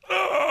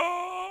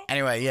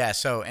 Anyway, yeah,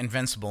 so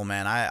Invincible,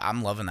 man.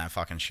 I'm loving that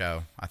fucking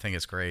show. I think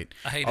it's great.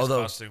 I hate his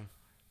costume.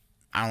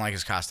 I don't like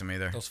his costume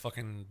either. Those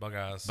fucking bug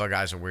eyes. Bug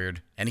eyes are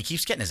weird. And he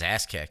keeps getting his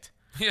ass kicked.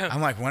 Yeah.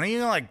 I'm like, when are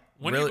you like...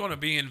 When are you going to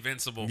be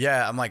invincible?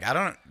 Yeah, I'm like,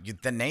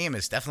 the name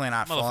is definitely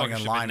not falling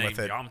in line with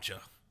it. Yamcha.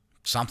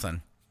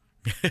 Something.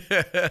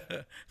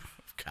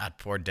 God,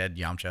 poor dead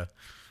Yamcha.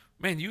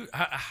 Man,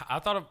 I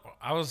thought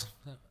I was...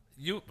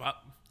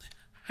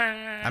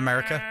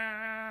 America?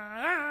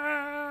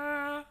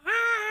 I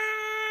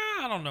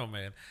don't know,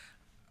 man.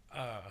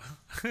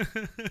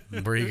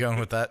 Where are you going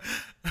with that?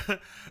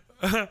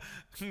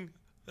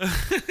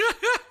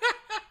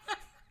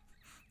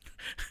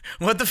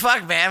 What the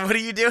fuck, man? What are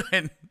you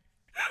doing?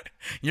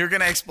 You're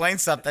going to explain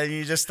something and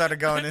you just started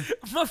going in.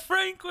 My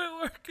brain quit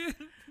working.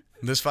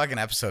 This fucking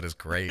episode is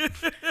great.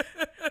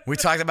 We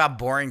talked about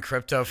boring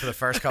crypto for the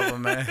first couple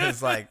of minutes.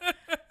 It's like,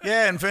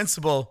 yeah,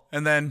 Invincible.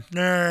 And then,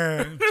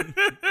 I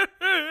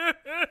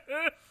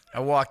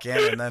walk in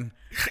and then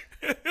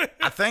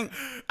I think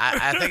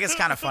it's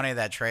kind of funny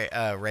that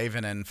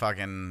Raven and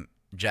fucking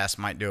Jess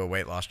might do a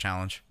weight loss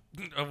challenge.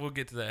 We'll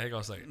get to that. Hang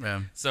on a second.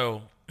 Yeah.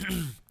 So,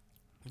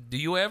 do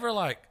you ever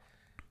like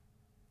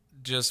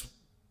just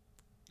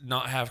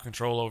not have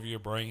control over your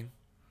brain?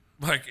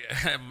 Like,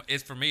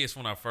 it's for me. It's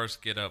when I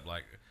first get up.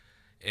 Like,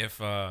 if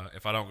I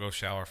don't go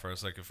shower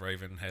first, like if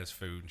Raven has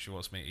food and she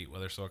wants me to eat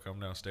with her, so I come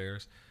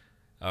downstairs.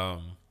 Like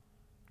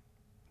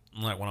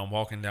when I'm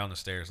walking down the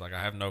stairs, like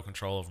I have no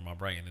control over my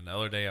brain. And the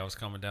other day I was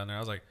coming down there, I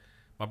was like,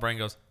 my brain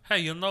goes, hey,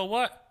 you know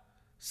what?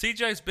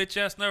 CJ's bitch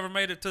ass never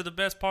made it to the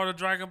best part of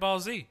Dragon Ball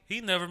Z. He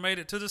never made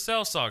it to the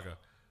Cell Saga.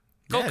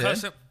 Go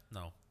cuss him.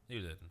 No,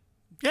 you didn't.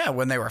 Yeah,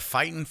 when they were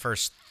fighting for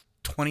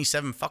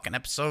 27 fucking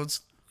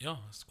episodes. Yeah,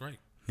 that's great.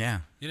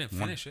 Yeah. You didn't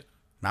finish it.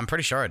 I'm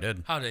pretty sure I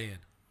did. How'd they end?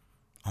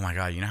 Oh my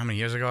God, you know how many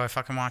years ago I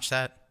fucking watched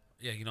that?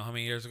 Yeah, you know how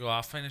many years ago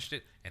I finished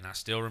it, and I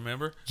still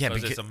remember? Yeah,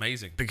 because it's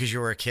amazing. Because you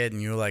were a kid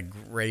and you were like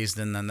raised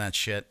in that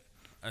shit.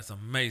 That's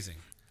amazing.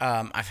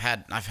 I've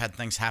had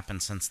things happen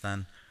since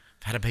then.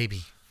 I've had a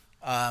baby.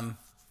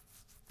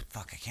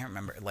 Fuck, I can't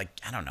remember. Like,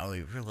 I don't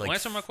know. Well,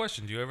 answer my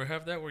question. Do you ever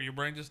have that where your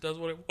brain just does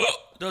what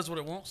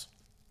it wants?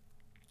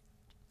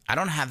 I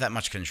don't have that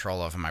much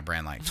control over my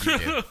brain like you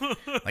do.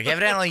 Like,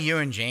 evidently you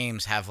and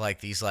James have like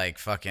these like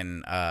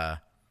fucking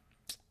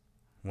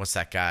what's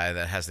that guy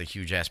that has the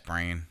huge ass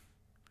brain?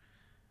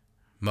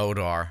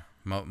 MODOK.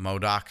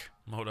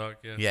 MODOK,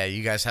 yeah. Yeah,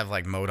 you guys have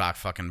like MODOK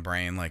fucking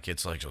brain. Like,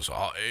 it's like just,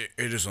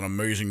 it is an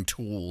amazing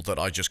tool that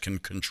I just can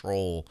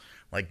control.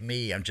 Like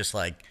me, I'm just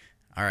like,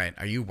 all right,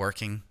 are you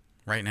working?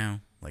 right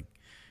now. Like,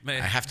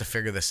 Man. I have to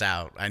figure this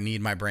out. I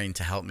need my brain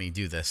to help me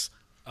do this.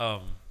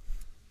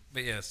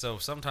 But yeah, so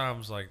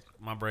sometimes like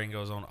my brain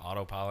goes on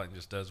autopilot and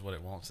just does what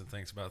it wants and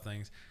thinks about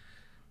things.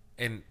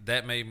 And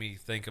that made me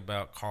think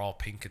about Carl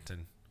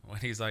Pilkington when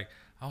he's like,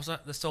 I was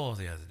at the store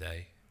the other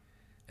day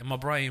and my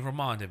brain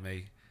reminded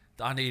me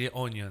that I needed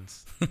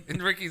onions. And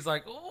Ricky's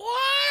like,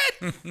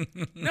 what?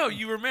 No,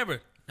 you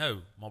remember. No,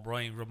 my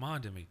brain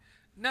reminded me.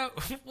 No,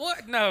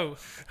 what? No.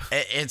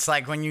 It's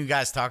like when you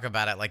guys talk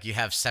about it, like you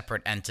have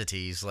separate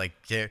entities. Like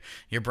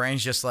your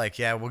brain's just like,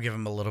 yeah, we'll give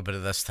him a little bit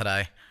of this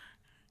today.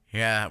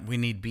 Yeah, we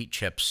need beet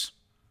chips.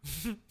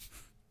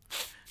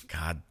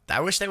 God, I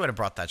wish they would have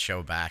brought that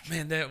show back.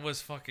 Man, that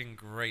was fucking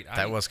great.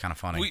 That was kind of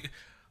funny.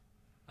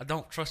 I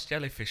don't trust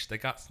jellyfish. They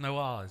got no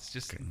eyes.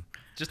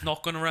 Just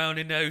knocking around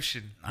in the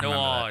ocean. No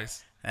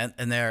eyes. That.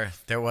 And they're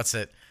what's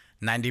it?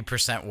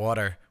 90%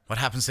 water. What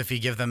happens if you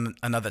give them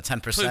another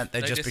 10%?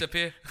 They just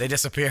disappear. They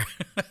disappear.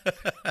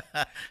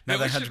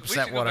 Another 100% we should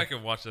water. go back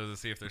and watch those and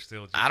see if they're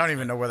still. I don't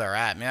even know where they're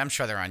at. I mean, I'm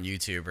sure they're on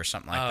YouTube or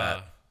something like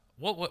that.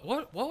 What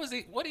was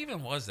it? What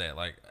even was that?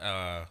 Like,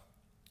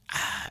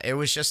 it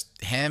was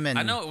just him and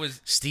I know it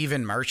was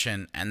Stephen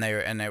Merchant, and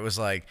it was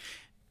like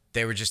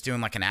they were just doing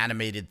like an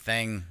animated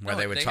thing where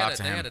they would talk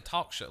to him. They had a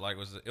talk show, like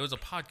it was a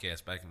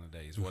podcast back in the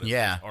days. What it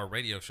yeah, was, or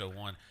radio show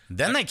one.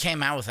 Then they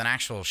came out with an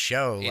actual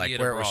show, like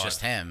where it was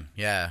just him.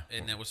 Yeah,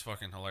 and it was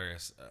fucking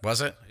hilarious. Was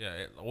it?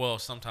 Yeah. Well,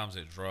 sometimes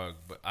it drug,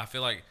 but I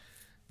feel like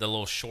the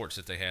little shorts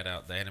that they had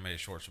out, the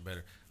animated shorts, were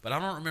better. But I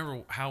don't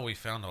remember how we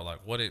found out, like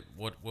what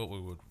we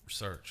would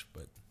search,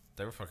 but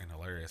they were fucking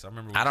hilarious. I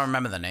don't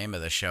remember the name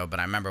of the show,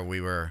 but I remember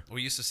we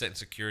used to sit in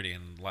security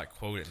and like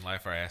quote it and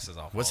laugh our asses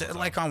off. Was it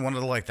like on one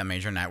of the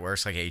major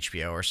networks, like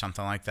HBO or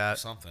something like that?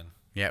 Something.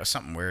 Yeah, it was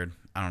something weird.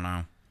 I don't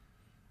know.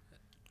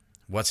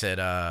 What's it?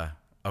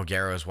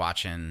 O'Gara's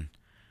watching.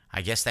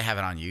 I guess they have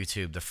it on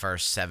YouTube. The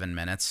first 7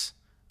 minutes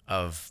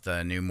of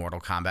the new Mortal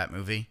Kombat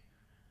movie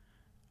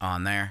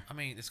on there. I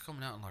mean, it's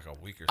coming out in like a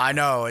week or something. I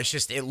know. It's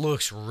just, it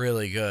looks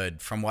really good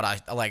from what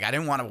I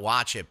didn't want to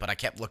watch it, but I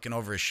kept looking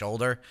over his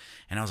shoulder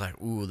and I was like,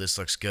 ooh, this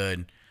looks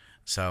good.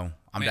 So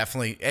I'm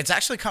definitely, it's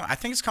actually coming. I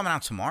think it's coming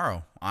out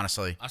tomorrow,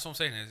 honestly. That's what I'm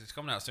saying. It's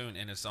coming out soon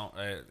and it's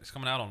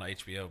coming out on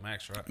HBO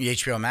Max, right? The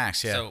HBO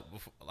Max, yeah. So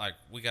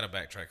we got to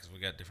backtrack because we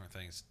got different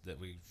things that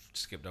we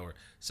skipped over.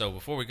 So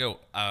before we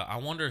go, I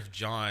wonder if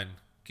John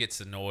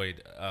gets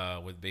annoyed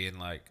with being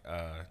like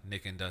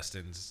Nick and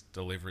Dustin's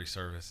delivery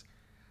service.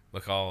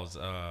 Because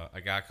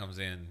a guy comes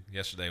in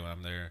yesterday when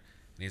I'm there,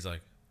 and he's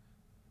like,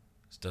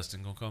 "Is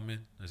Dustin gonna come in?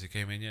 Has he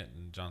came in yet?"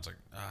 And John's like,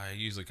 "He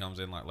usually comes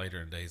in like later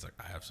in the day." He's like,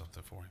 "I have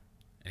something for him,"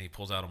 and he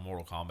pulls out a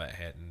Mortal Kombat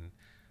hat, and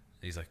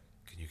he's like,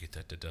 "Can you get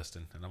that to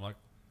Dustin?" And I'm like,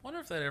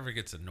 "Wonder if that ever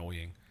gets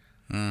annoying."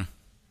 I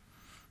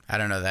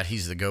don't know that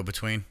he's the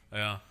go-between.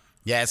 Yeah.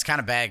 Yeah, it's kind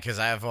of bad because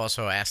I've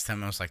also asked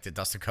him. I was like, "Did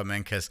Dustin come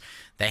in?" Because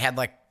they had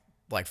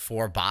like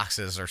 4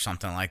 boxes or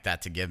something like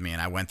that to give me,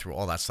 and I went through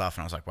all that stuff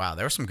and I was like, wow,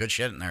 there was some good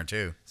shit in there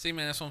too. See,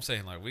 man, that's what I'm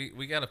saying. Like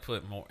we got to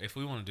put more, if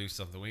we want to do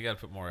something, we got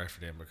to put more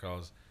effort in,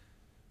 because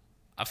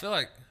I feel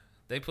like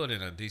they put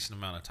in a decent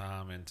amount of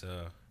time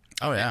into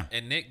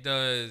and Nick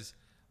does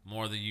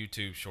more of the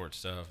YouTube short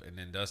stuff, and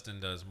then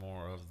Dustin does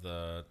more of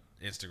the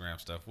Instagram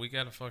stuff. We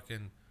got to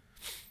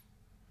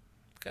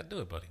do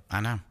it, buddy. I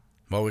know.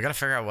 Well, we got to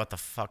figure out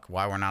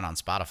why we're not on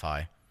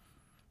Spotify.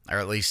 Or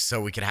at least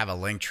so we could have a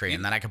link tree,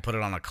 and then I could put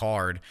it on a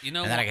card, and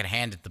then I could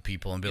hand it to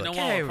people and be like,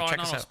 "Hey, check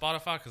us out." On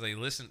Spotify because they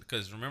listened.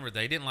 Because remember,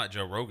 they didn't like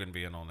Joe Rogan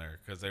being on there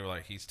because they were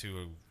like, he's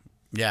too,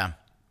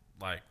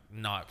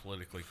 not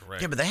politically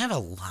correct. Yeah, but they have a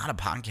lot of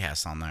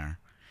podcasts on there.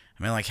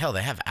 I mean, like hell,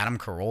 they have Adam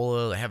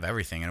Carolla, they have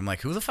everything, and I'm like,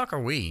 who the fuck are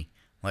we?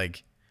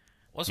 Like,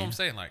 what's what I'm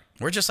saying? Like,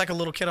 we're just like a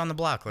little kid on the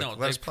block. Like, no,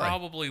 they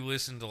probably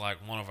listened to like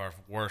one of our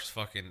worst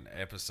fucking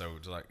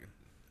episodes, like.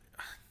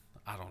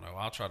 I don't know.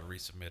 I'll try to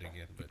resubmit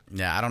again, but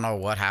yeah, I don't know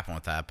what happened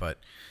with that, but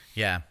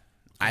yeah,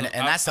 and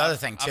that's the other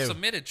thing too. I've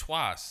submitted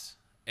twice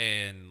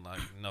and like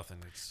nothing.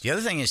 The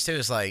other thing is too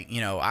is like,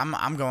 you know,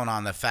 I'm going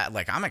on the fact,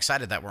 like, I'm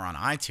excited that we're on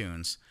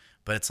iTunes,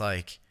 but it's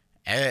like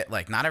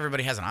not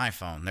everybody has an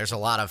iPhone. There's a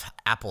lot of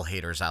Apple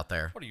haters out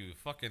there. What are you,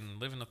 fucking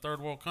live in a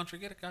third world country?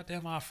 Get a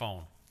goddamn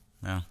iPhone.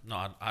 Yeah.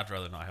 No, I'd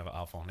rather not have an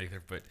iPhone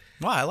either. But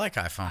well, I like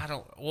iPhone. I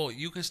don't. Well,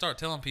 you can start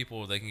telling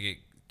people they can get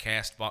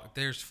Castbox.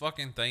 There's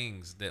fucking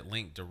things that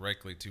link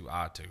directly to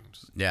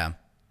iTunes. Yeah,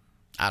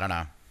 I don't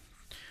know,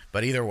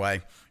 but either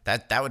way,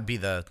 that would be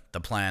the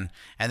plan.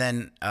 And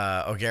then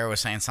O'Gara was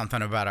saying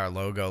something about our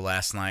logo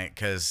last night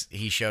because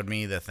he showed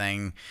me the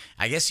thing.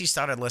 I guess he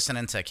started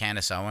listening to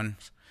Candace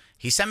Owens.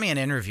 He sent me an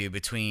interview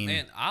between.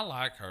 Man, I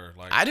like her.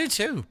 Like I do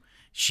too.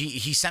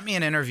 He sent me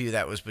an interview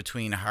that was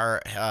between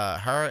her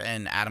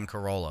and Adam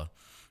Carolla,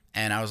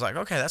 and I was like,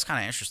 okay, that's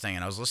kind of interesting.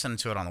 And I was listening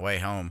to it on the way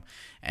home,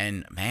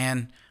 and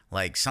man.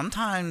 Like,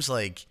 sometimes,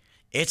 like,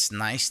 it's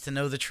nice to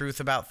know the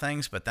truth about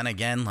things, but then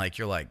again, like,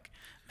 you're like,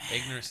 man.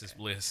 Ignorance is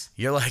bliss.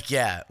 You're like,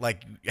 yeah,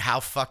 like, how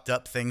fucked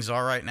up things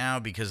are right now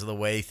because of the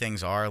way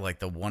things are, like,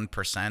 the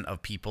 1%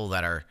 of people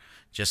that are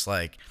just,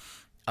 like,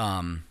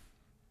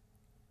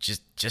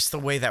 just the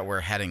way that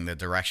we're heading, the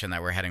direction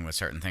that we're heading with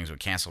certain things with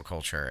cancel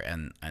culture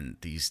and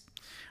these,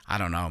 I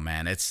don't know,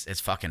 man. It's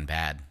fucking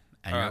bad.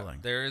 And you're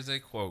like, there is a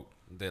quote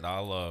that I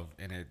love,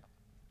 and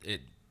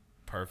it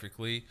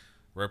perfectly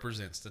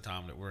represents the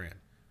time that we're in.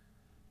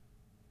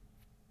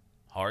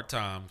 Hard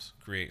times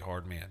create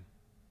hard men.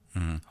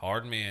 Mm-hmm.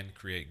 Hard men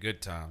create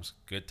good times.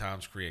 Good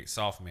times create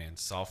soft men.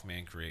 Soft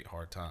men create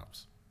hard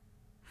times.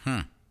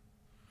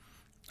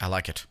 I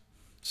like it.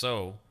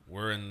 So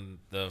we're in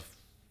the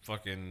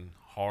fucking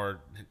hard,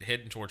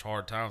 heading towards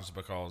hard times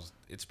because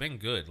it's been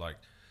good. Like,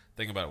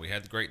 think about it. We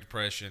had the Great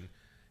Depression.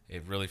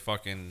 It really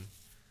fucking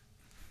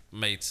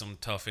made some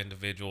tough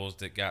individuals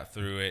that got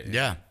through it. And,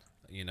 Yeah.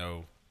 you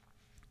know,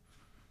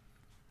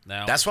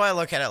 now That's why I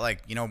look at it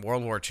like, you know,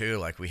 World War II,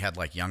 like we had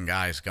like young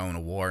guys going to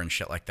war and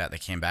shit like that. They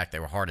came back, they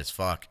were hard as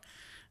fuck.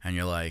 And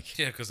you're like,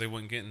 yeah, because they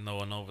weren't getting no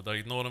one over there.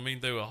 You know what I mean?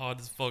 They were hard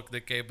as fuck. They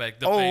came back.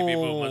 The baby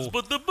boomers.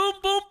 But the boom,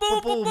 boom,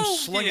 boom, boom, boom.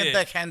 slinging Yeah.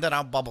 dick, handing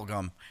out bubble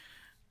gum.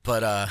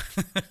 But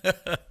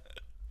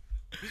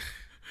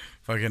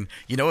fucking,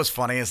 you know what's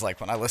funny is like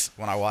when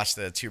I watch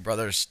the Two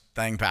Brothers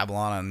thing,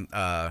 Babylon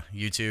on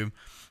YouTube,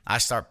 I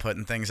start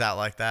putting things out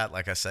like that.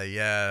 Like I say,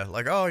 yeah,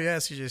 like, oh yeah,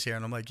 CJ's here,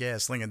 and I'm like, yeah,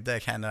 slinging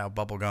dick, handing out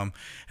bubble gum,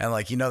 and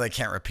like, you know, they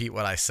can't repeat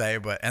what I say,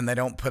 and they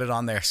don't put it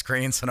on their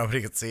screen so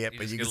nobody can see it,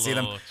 but just you get can a see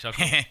them, little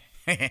chuckle.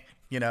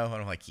 you know, and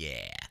I'm like,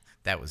 yeah,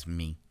 that was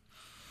me.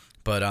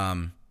 But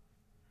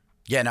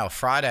yeah, no,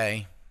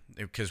 Friday,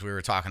 because we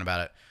were talking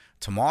about it.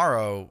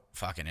 Tomorrow,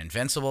 fucking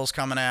Invincible's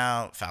coming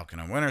out, Falcon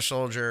and Winter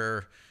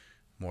Soldier,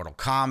 Mortal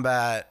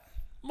Kombat.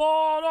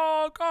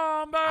 Mortal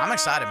Kombat. I'm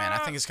excited, man. I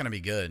think it's gonna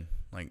be good.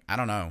 Like, I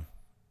don't know.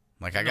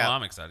 Like,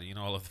 I'm excited. You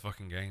know, I love the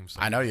fucking game. So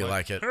I know you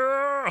like it.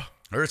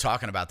 We were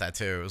talking about that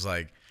too. It was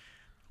like,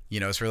 you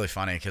know, it's really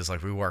funny because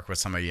like we work with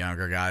some of the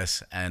younger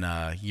guys, and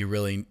you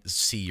really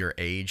see your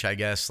age. I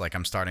guess like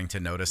I'm starting to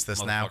notice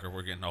this now. Motherfucker,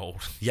 we're getting old.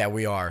 Yeah,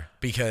 we are,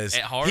 because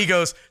At heart? he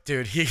goes,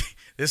 dude.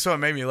 This is what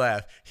made me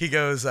laugh. He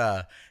goes,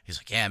 he's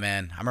like, yeah,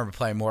 man. I remember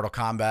playing Mortal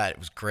Kombat. It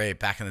was great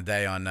back in the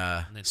day on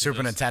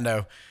Super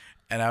Nintendo,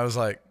 and I was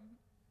like,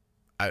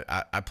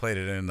 I played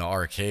it in the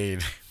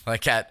arcade,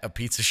 like at a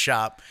pizza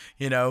shop,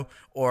 you know,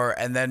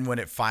 and then when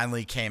it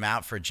finally came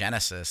out for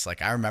Genesis,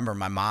 like I remember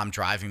my mom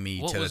driving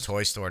me to the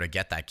toy store to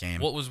get that game.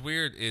 What was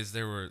weird is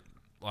there were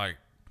like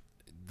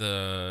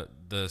the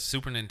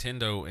Super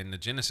Nintendo and the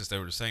Genesis, they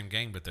were the same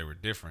game, but they were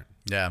different.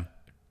 Yeah.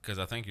 Because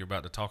I think you're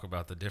about to talk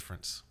about the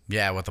difference.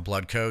 Yeah, with the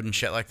blood code and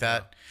shit like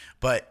that. Yeah.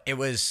 But it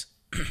was,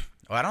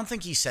 well, I don't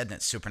think he said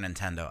it's Super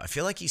Nintendo. I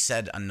feel like he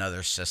said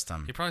another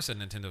system. He probably said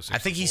Nintendo 64. I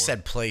think he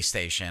said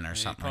PlayStation or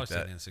something like that.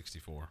 He probably said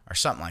N64. Or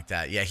something like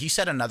that. Yeah, he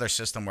said another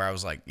system where I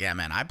was like, yeah,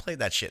 man, I played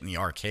that shit in the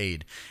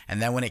arcade.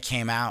 And then when it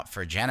came out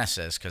for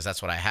Genesis, because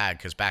that's what I had,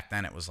 because back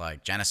then it was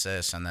like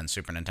Genesis and then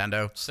Super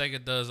Nintendo.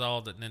 Sega does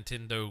all the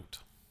Nintendo.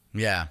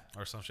 Yeah.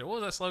 Or some shit.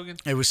 What was that slogan?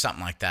 It was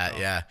something like that,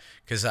 yeah.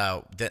 Because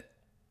I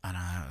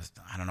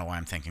don't know why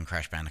I'm thinking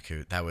Crash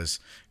Bandicoot. That was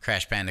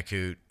Crash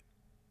Bandicoot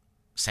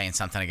saying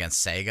something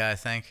against Sega, I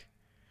think.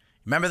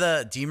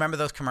 Do you remember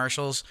those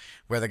commercials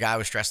where the guy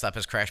was dressed up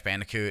as Crash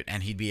Bandicoot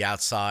and he'd be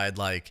outside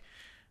like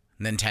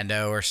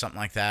Nintendo or something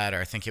like that,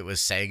 or I think it was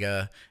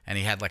Sega, and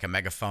he had like a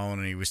megaphone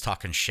and he was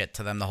talking shit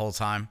to them the whole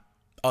time?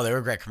 Oh, they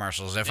were great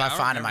commercials. If I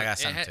find them, I got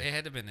something to. It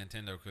had to be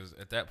Nintendo because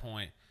at that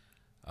point,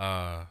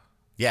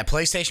 yeah,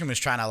 PlayStation was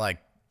trying to like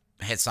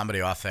hit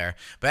somebody off there.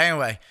 But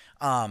anyway,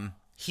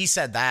 he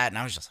said that, and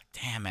I was just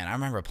like, damn, man, I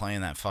remember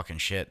playing that fucking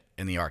shit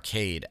in the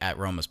arcade at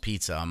Roma's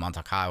Pizza on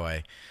Montauk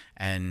Highway.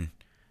 And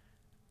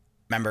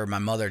remember my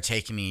mother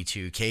taking me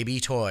to KB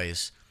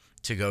Toys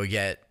to go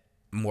get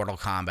Mortal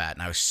Kombat,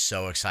 and I was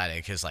so excited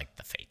because like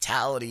the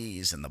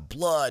fatalities and the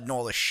blood and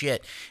all the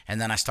shit. And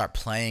then I start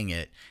playing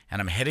it,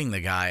 and I'm hitting the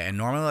guy, and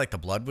normally like the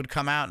blood would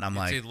come out, and I'm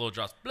like, see the little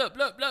drops, blah,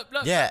 blah, blah,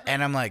 blah, yeah, blah, blah.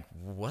 and I'm like,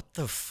 what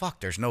the fuck?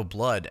 There's no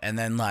blood. And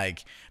then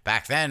like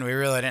back then we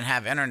really didn't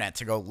have internet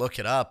to go look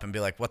it up and be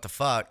like, what the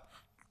fuck?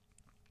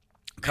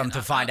 Come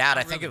to find out,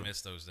 I think really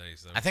missed those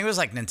days, though. I think it was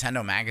like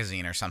Nintendo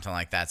Magazine or something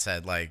like that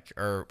said like,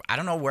 or I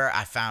don't know where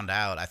I found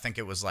out. I think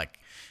it was like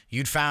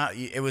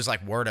it was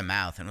like word of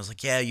mouth, and it was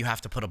like, yeah, you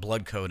have to put a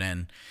blood code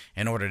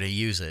in order to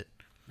use it.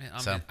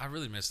 Man, I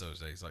really miss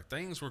those days. Like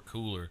things were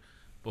cooler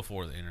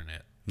before the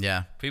internet.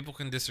 Yeah, people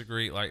can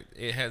disagree. Like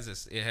it has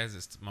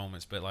its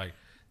moments, but like,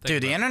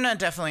 dude, the internet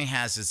definitely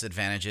has its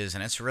advantages,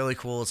 and it's really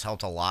cool. It's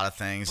helped a lot of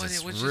things. But it's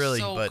it was really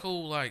just so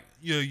cool. Like,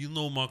 yeah, you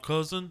know my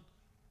cousin.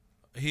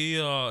 He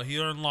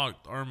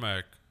unlocked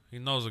Ermac. He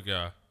knows a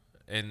guy.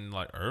 And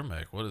like,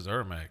 Ermac? What is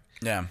Ermac?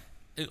 Yeah.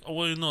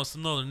 Well, you know, it's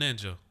another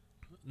ninja.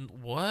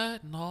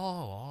 What?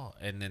 No.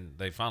 And then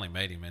they finally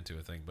made him into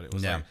a thing, but it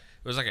was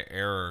like an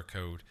error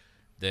code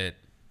that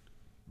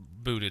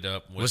booted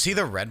up. Was he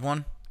the red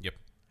one? Yep.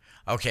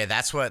 Okay,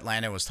 that's what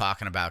Landon was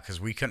talking about,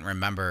 because we couldn't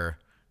remember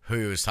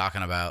who he was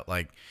talking about.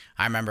 Like,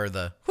 I remember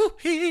the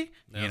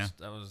that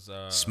was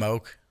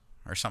Smoke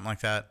or something like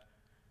that.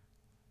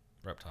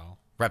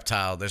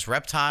 Reptile. There's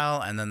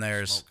Reptile, and then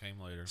there's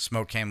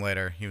Smoke came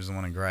later. He was the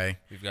one in gray.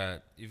 You've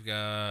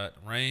got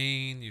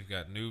Rain. You've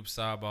got Noob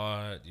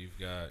Saibot. You've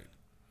got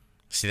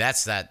See,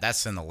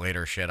 that's in the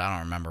later shit. I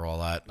don't remember all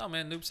that. No,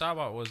 man, Noob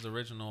Saibot was the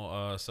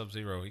original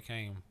Sub-Zero. He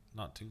came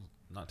not too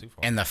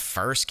far. In the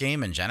first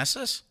game in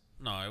Genesis?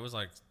 No, it was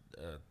like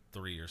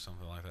 3 or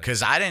something like that.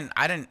 Because I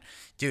didn't,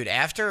 dude,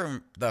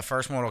 after the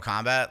first Mortal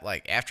Kombat,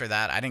 like, after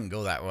that, I didn't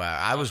go that way.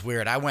 I was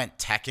weird. I went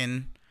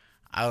Tekken.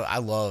 I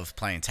love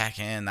playing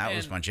Tekken. That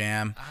was my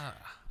jam.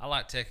 I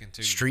like Tekken,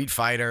 too. Street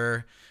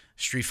Fighter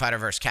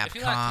versus Capcom. If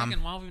you like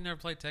Tekken, why have we never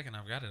played Tekken?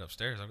 I've got it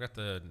upstairs. I've got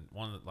the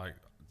one that, like,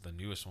 the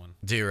newest one.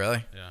 Do you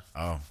really? Yeah.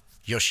 Oh,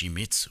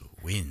 Yoshimitsu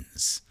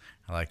wins.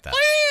 I like that.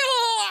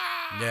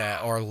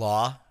 Yeah, or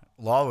Law.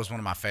 Law was one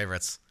of my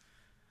favorites.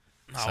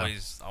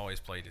 Always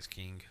played as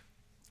King.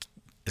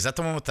 Is that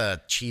the one with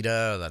the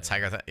cheetah, the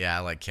tiger? Yeah,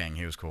 I like King.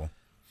 He was cool.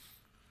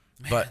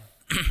 Man. But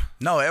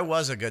no, it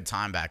was a good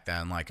time back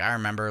then. Like, I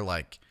remember,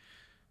 like,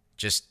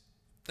 just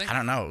I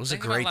don't know. It was a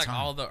great about, like, time.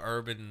 all the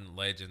urban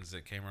legends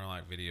that came around,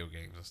 like video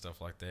games and stuff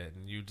like that,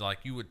 and you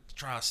would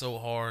try so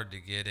hard to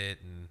get it,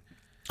 and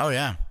oh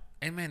yeah.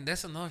 And man,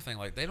 that's another thing.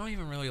 Like, they don't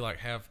even really like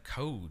have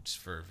codes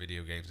for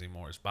video games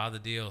anymore. It's buy the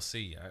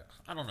DLC.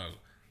 I don't know.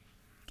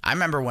 I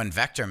remember when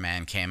Vector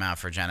Man came out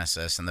for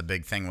Genesis, and the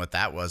big thing with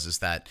that is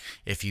that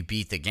if you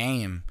beat the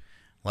game,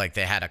 like,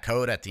 they had a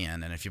code at the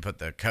end, and if you put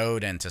the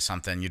code into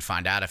something, you'd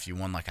find out if you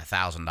won like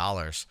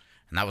 $1,000,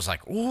 and that was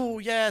like, ooh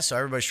yeah. So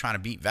everybody's trying to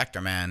beat Vector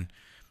Man.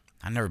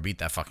 I never beat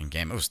that fucking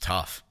game. It was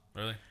tough.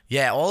 Really?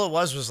 Yeah. All it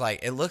was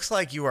like, it looks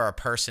like you are a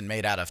person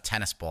made out of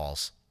tennis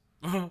balls.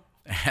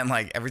 And,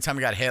 like, every time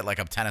you got hit, like,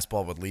 a tennis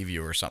ball would leave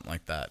you or something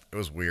like that. It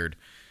was weird.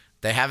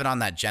 They have it on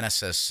that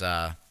Genesis,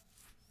 that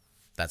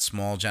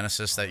small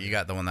Genesis that you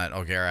got, the one that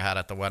O'Gara had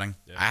at the wedding.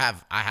 Yeah.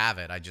 I have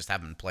it. I just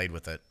haven't played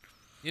with it.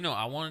 You know,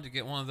 I wanted to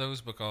get one of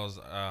those because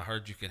I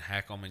heard you can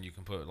hack them and you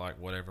can put, like,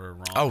 whatever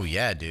ROM oh,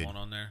 yeah, dude.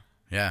 on there.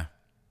 Yeah.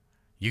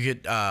 You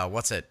could,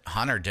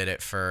 Hunter did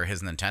it for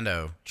his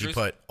Nintendo. He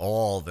put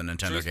all the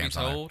Nintendo games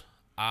on it.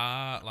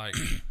 I, like...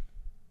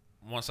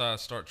 Once I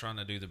start trying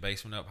to do the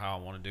basement up how I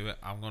want to do it,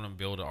 I'm going to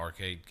build an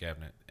arcade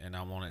cabinet, and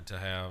I want it to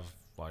have,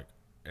 like,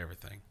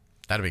 everything.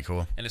 That'd be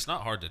cool. And it's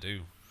not hard to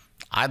do.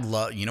 I'd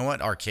love, you know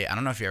what, arcade, I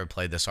don't know if you ever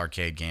played this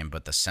arcade game,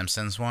 but the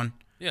Simpsons one.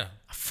 Yeah.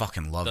 I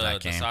fucking love that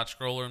game. The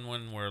side-scrolling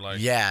one where, like...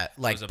 Yeah,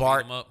 like,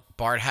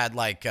 Bart had,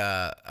 like,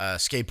 a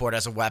skateboard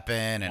as a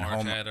weapon, and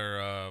Homer had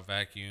her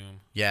vacuum.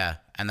 Yeah,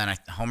 and then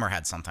Homer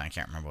had something, I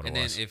can't remember what it was.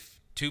 And then if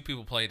two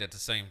people played at the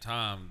same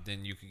time,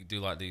 then you could do,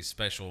 like, these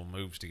special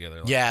moves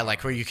together. Like,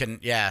 like where you can,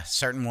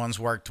 certain ones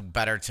worked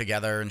better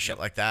together and shit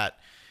like that.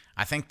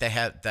 I think they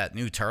had that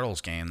new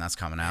Turtles game that's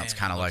coming out. Man, it's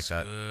kind of like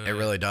that. Good. It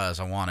really does.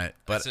 I want it.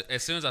 But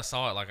as soon as I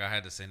saw it, like, I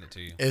had to send it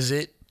to you. Is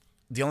it?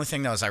 The only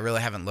thing, though, is I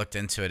really haven't looked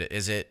into it.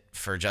 Is it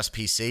for just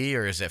PC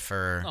or is it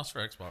for... No, it's for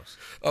Xbox.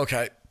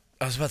 Okay.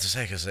 I was about to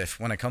say, because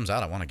when it comes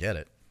out, I want to get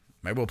it.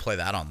 Maybe we'll play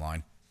that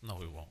online. No,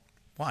 we won't.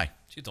 Why?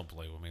 You don't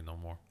play with me no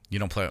more. You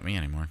don't play with me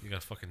anymore. You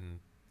got fucking...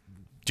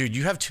 Dude,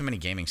 you have too many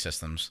gaming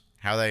systems.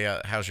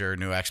 How's your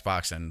new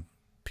Xbox and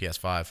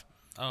PS5?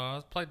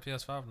 I played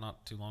PS5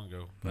 not too long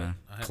ago. But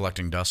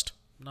collecting dust?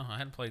 No, I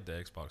hadn't played the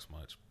Xbox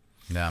much.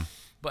 Yeah.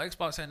 But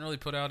Xbox hadn't really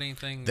put out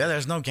anything. Yeah,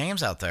 there's no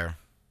games out there.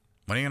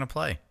 What are you going to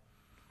play?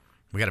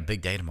 We got a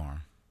big day tomorrow.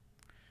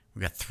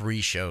 We got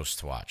 3 shows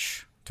to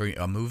watch.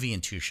 A movie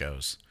and 2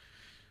 shows.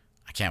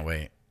 I can't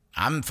wait.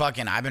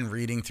 I've been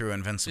reading through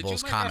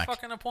Invincible's comic. Did you make a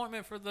fucking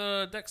appointment for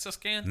the DEXA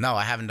scan? No,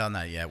 I haven't done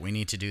that yet. We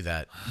need to do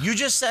that. You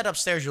just said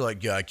upstairs, you're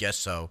like, yeah, I guess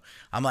so.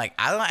 I'm like,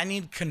 I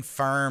need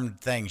confirmed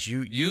things.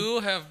 You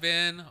have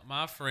been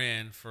my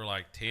friend for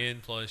like 10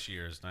 plus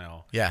years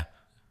now. Yeah.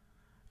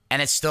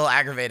 And it's still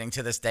aggravating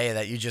to this day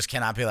that you just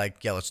cannot be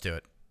like, yeah, let's do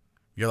it.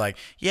 You're like,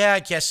 yeah,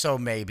 I guess so,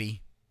 maybe.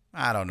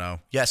 I don't know.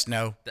 Yes,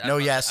 no. No,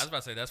 yes. I was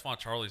about to say, that's why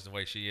Charlie's the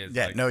way she is.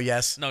 Yeah, like, no,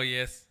 yes. No,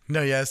 yes.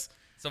 No, yes.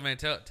 So, man,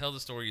 tell the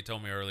story you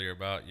told me earlier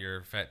about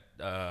your fat,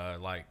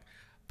 like,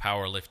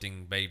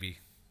 powerlifting baby.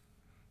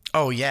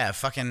 Oh, yeah.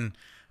 Fucking,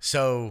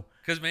 so...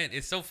 Because, man,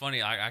 it's so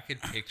funny. I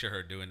could picture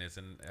her doing this.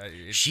 And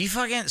she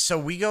fucking... So,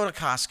 we go to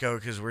Costco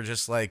because we're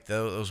just like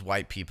those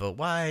white people.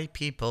 White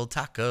people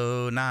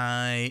taco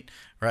night.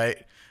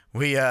 Right?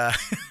 We, have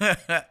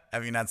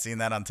you not seen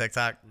that on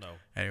TikTok? No.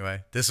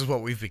 Anyway, this is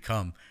what we've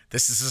become.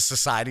 This is the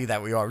society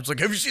that we are. It's like,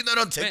 have you seen that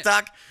on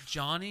TikTok? Man,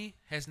 Johnny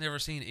has never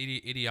seen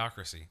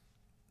Idiocracy.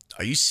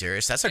 Are you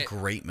serious? That's a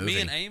great movie.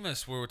 Me and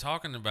Amos were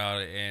talking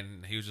about it,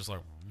 and he was just like...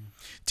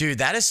 Dude,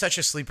 that is such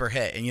a sleeper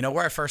hit. And you know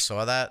where I first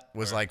saw that?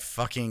 Was like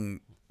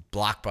fucking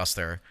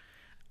Blockbuster.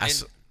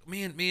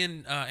 Me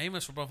and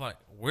Amos were both like,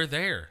 we're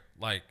there.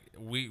 Like,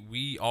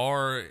 we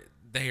are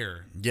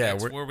there. Yeah.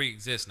 That's where we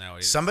exist now.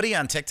 Somebody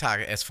on TikTok,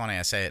 it's funny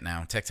I say it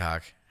now,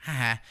 TikTok,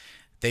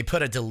 they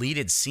put a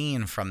deleted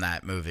scene from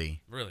that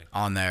movie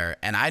on there.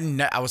 And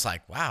I was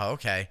like, wow,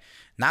 okay.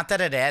 Not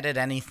that it added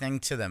anything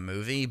to the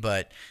movie,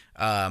 but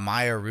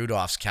Maya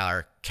Rudolph's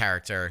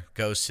character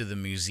goes to the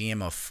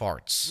Museum of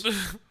Farts.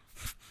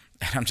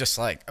 And I'm just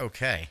like,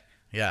 okay,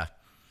 yeah.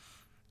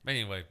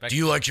 Anyway, do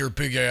you like your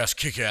big ass,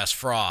 kick ass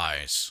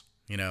fries?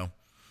 You know?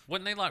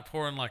 Wouldn't they like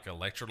pouring like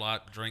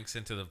electrolyte drinks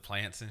into the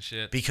plants and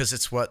shit? Because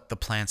it's what the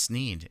plants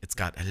need. It's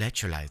got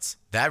electrolytes.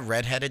 That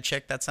redheaded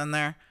chick that's in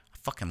there, I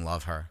fucking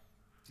love her.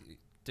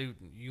 Dude,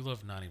 you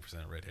love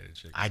 90% of redheaded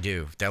chicks. I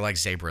do. They're like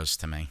zebras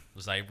to me.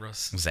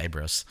 Zebras.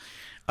 Zebras.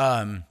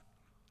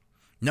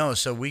 No,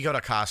 so we go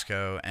to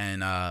Costco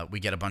and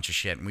we get a bunch of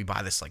shit and we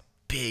buy this like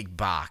big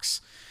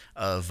box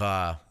of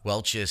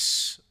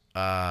Welch's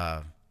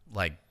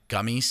like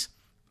gummies.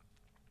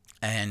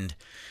 And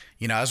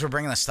you know, as we're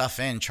bringing the stuff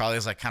in,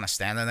 Charlie's like kind of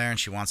standing there and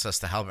she wants us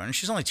to help her. And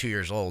she's only 2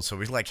 years old. So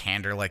we like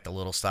hand her like the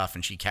little stuff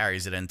and she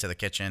carries it into the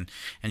kitchen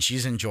and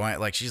she's enjoying it.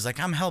 Like, she's like,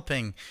 I'm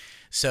helping.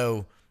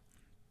 So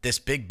this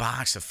big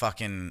box of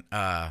fucking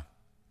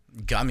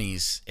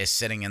gummies is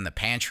sitting in the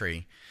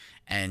pantry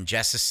and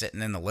Jess is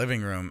sitting in the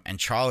living room and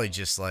Charlie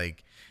just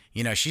like,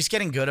 you know, she's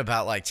getting good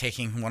about like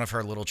taking one of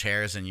her little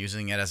chairs and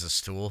using it as a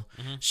stool.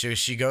 Mm-hmm.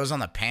 She goes on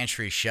the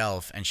pantry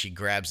shelf and she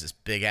grabs this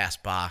big ass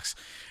box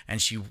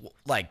and she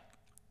like,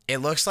 it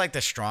looks like the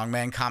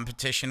strongman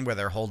competition where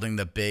they're holding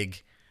the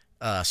big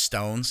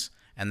stones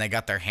and they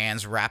got their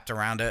hands wrapped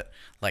around it,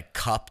 like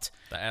cupped.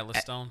 The Atlas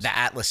stones? The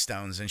Atlas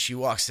stones. And she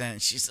walks in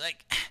and she's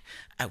like,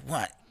 I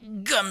want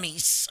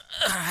gummies.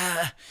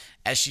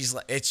 As she's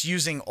like, it's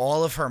using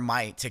all of her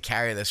might to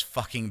carry this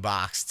fucking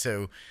box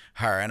to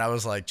her. And I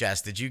was like,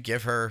 Jess, did you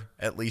give her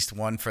at least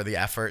one for the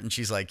effort? And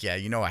she's like, yeah,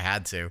 you know I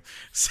had to.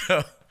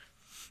 So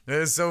it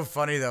was so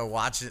funny though.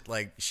 Watch it.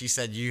 Like, she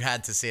said you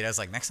had to see it. I was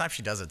like, next time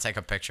she does it, take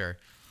a picture.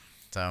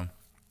 So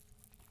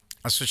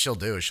that's what she'll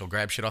do. She'll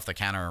grab shit off the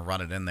counter and run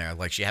it in there.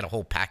 Like, she had a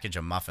whole package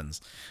of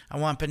muffins. I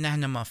want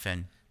banana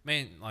muffin.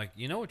 Man, like,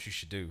 you know what you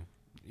should do?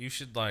 You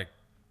should like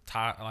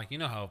tie, like, you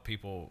know how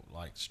people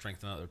like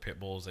strengthen up their pit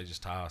bulls? They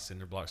just tie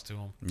cinder blocks to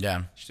them. Yeah.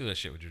 You should do that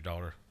shit with your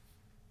daughter.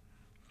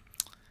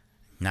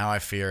 Now I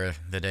fear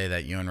the day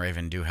that you and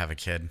Raven do have a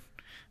kid.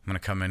 I'm gonna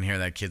come in here.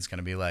 That kid's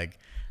gonna be like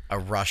a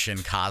Russian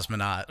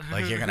cosmonaut.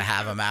 Like, you're gonna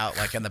have him out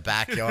like in the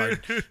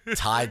backyard,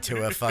 tied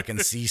to a fucking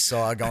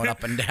seesaw, going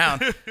up and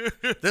down.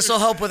 This will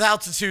help with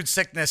altitude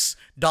sickness,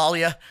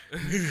 Dahlia.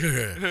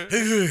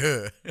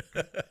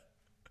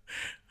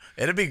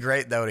 It'd be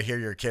great though to hear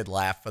your kid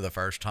laugh for the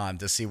first time,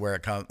 to see where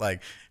it comes.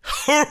 Like,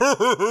 there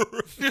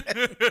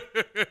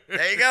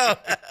you go.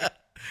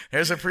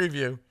 Here's a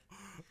preview.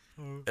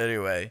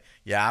 Anyway,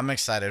 yeah, I'm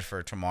excited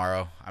for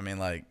tomorrow. I mean,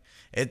 like,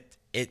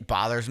 it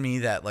bothers me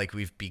that like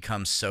we've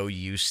become so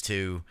used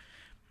to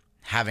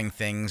having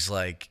things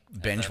like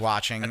binge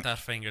watching at our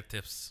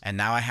fingertips, and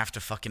now I have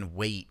to fucking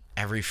wait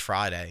every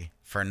Friday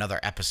for another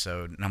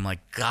episode, and I'm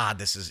like, God,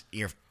 this is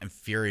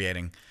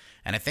infuriating.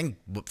 And I think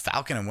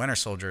Falcon and Winter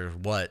Soldier,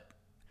 what,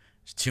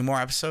 2 more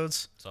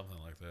episodes? Something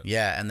like that.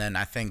 Yeah, and then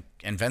I think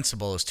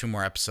Invincible is 2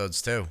 more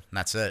episodes too, and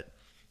that's it.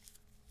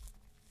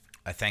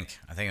 I think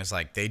it was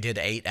like they did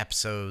 8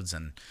 episodes,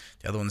 and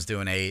the other one's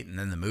doing 8, and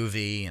then the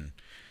movie, and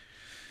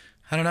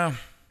I don't know.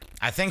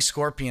 I think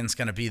Scorpion's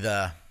gonna be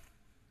the,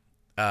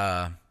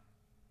 I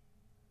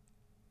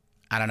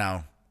don't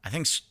know. I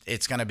think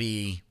it's gonna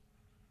be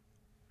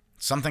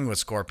something with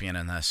Scorpion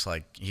in this.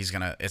 Like, it's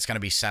gonna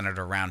be centered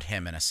around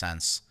him in a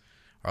sense,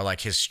 or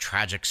like his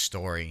tragic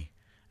story,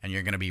 and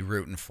you're gonna be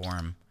rooting for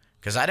him.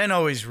 Because I didn't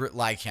always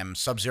like him.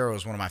 Sub-Zero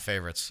is one of my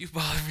favorites. You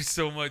bother me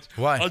so much.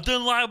 Why? I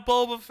didn't like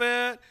Boba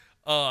Fett.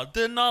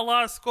 Did not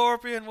like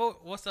Scorpion.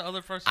 What's the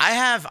other person? I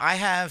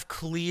have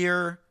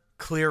clear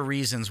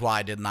reasons why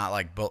I did not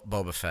like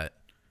Boba Fett.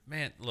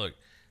 Man, look.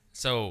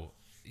 So,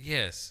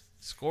 yes,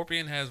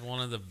 Scorpion has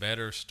one of the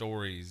better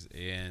stories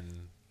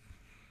in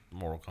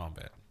Mortal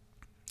Kombat.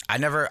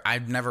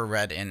 I've never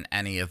read in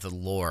any of the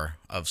lore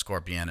of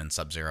Scorpion and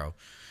Sub-Zero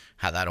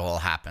how that all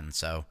happened.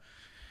 So,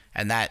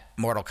 and that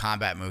Mortal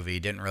Kombat movie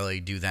didn't really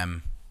do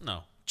them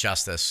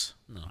justice,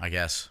 I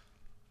guess.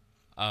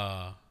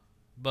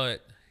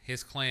 But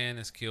his clan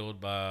is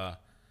killed by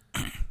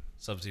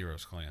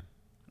Sub-Zero's clan.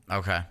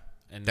 Okay.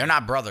 And they're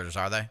not brothers,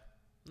 are they?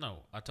 No,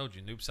 I told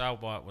you, Noob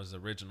Saibot was the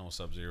original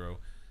Sub-Zero.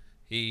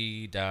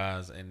 He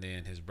dies, and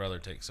then his brother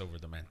takes over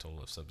the mantle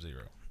of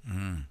Sub-Zero.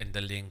 And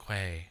the Lin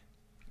Kuei.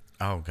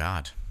 Oh,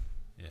 God.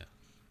 Yeah.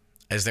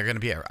 Is there going to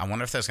be I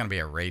wonder if there's going to be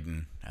a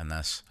Raiden in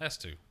this. Has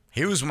to.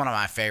 He was one of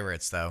my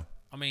favorites, though.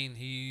 I mean,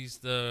 he's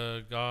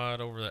the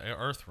god over the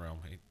Earth realm.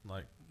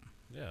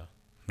 Yeah.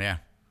 Yeah.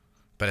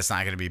 But it's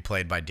not going to be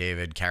played by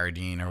David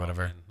Carradine or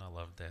whatever. Man, I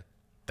love that.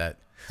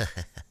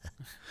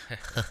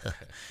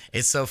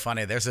 It's so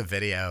funny. There's a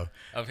video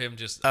of him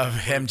just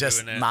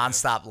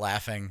nonstop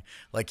laughing.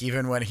 Like,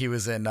 even when he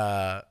was in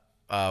oh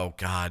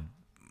God,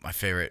 my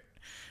favorite,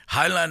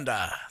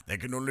 Highlander. There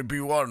can only be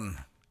one.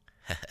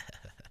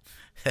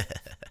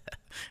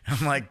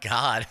 I'm like,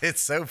 God, it's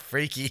so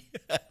freaky.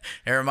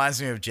 It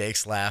reminds me of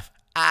Jake's laugh.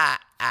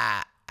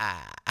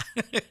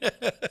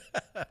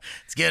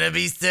 It's gonna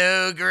be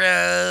so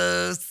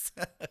gross.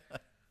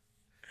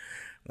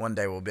 One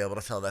day we'll be able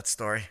to tell that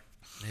story.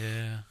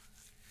 Yeah.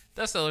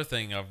 That's the other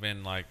thing I've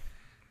been like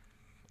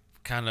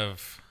kind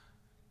of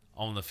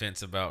on the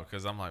fence about,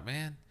 because I'm like,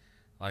 man,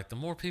 like the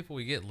more people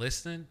we get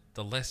listening,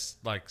 the less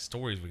like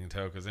stories we can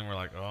tell. Because then we're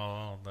like,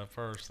 oh, that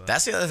person.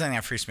 That's the other thing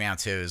that freaks me out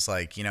too is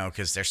like,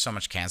 because there's so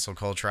much cancel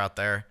culture out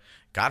there.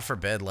 God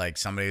forbid, like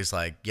somebody's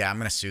like, yeah, I'm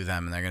gonna sue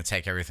them and they're gonna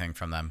take everything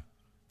from them.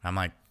 I'm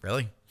like,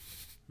 really?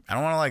 I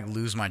don't want to like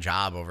lose my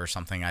job over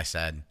something I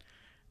said.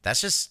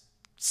 That's just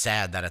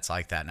sad that it's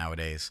like that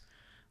nowadays.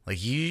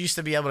 Like you used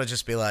to be able to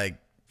just be like,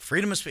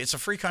 freedom of speech. It's a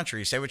free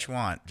country. Say what you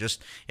want.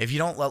 Just if you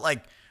don't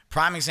like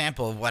prime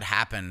example of what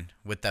happened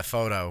with that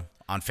photo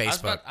on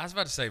Facebook. I was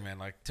about to say, man,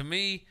 like to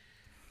me,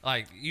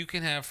 like you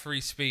can have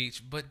free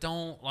speech, but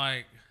don't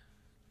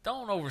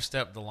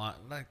overstep the line.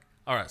 Like,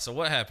 all right, so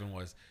what happened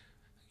was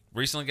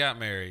recently got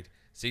married.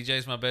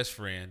 CJ's my best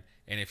friend,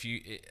 and if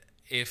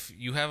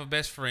you have a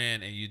best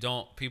friend and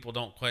people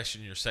don't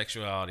question your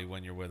sexuality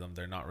when you're with them,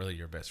 they're not really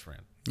your best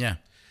friend. Yeah.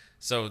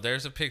 So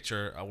there's a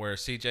picture where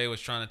CJ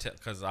was trying to tell,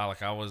 because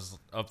I was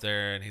up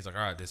there and he's like,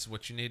 all right, this is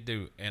what you need to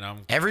do, and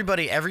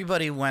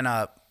everybody went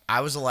up. I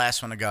was the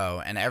last one to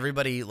go, and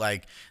everybody,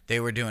 like, they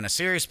were doing a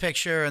serious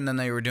picture, and then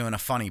they were doing a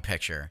funny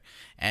picture.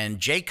 And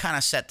Jake kind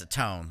of set the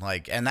tone.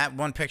 Like, and that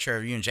one picture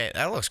of you and Jake,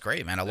 that looks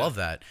great, man. I love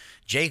that.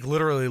 Jake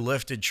literally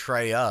lifted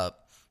Trey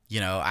up.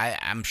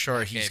 I'm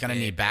sure he's going to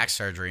need back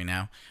surgery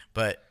now,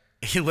 but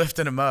he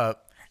lifted him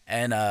up,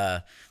 and,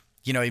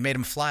 he made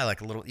him fly like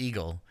a little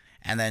eagle.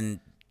 And then,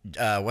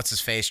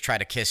 what's-his-face tried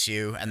to kiss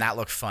you, and that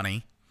looked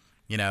funny,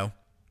 No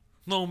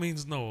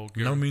means no.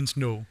 Girl. No means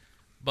no.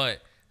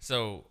 But,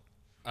 so...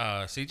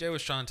 CJ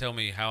was trying to tell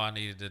me how I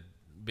needed to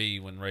be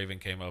when Raven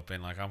came up,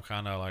 and like I'm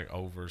kind of like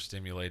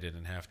overstimulated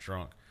and half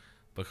drunk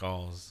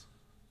because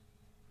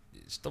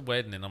it's the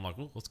wedding, and I'm like,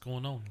 what's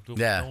going on?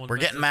 We're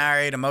getting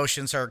married.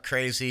 Emotions are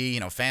crazy.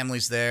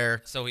 Family's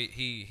there. So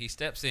he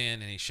steps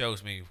in and he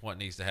shows me what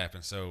needs to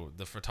happen. So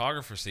the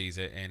photographer sees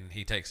it and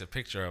he takes a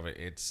picture of it.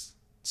 It's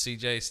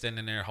CJ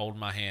standing there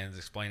holding my hands,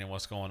 explaining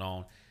what's going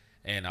on.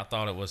 And I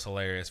thought it was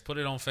hilarious. Put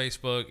it on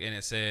Facebook, and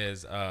it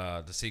says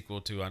the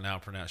sequel to I Now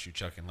Pronounce You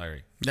Chuck and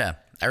Larry. Yeah.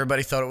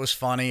 Everybody thought it was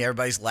funny.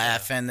 Everybody's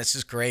laughing. This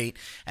is great.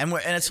 And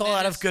it's all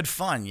out of good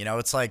fun.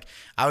 It's like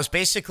I was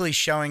basically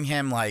showing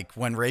him, like,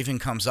 when Raven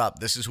comes up,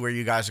 this is where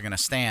you guys are going to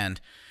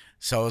stand.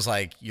 So it was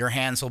like, your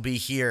hands will be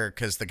here,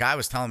 because the guy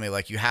was telling me,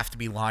 like, you have to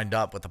be lined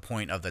up with the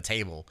point of the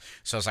table.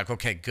 So I was like,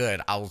 okay, good.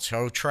 I'll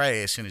show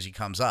Trey as soon as he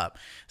comes up.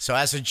 So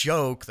as a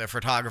joke, the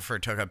photographer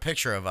took a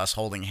picture of us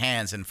holding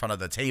hands in front of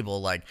the table,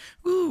 like,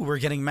 ooh, we're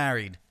getting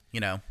married,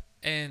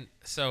 And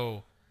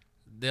so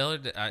the other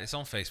day, it's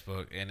on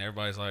Facebook, and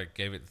everybody's like,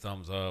 gave it the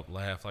thumbs up,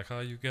 laugh, like,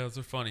 oh, you guys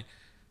are funny.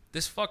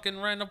 This fucking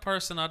random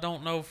person I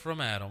don't know from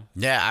Adam.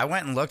 Yeah, I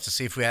went and looked to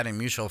see if we had any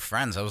mutual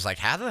friends. I was like,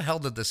 how the hell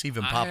did this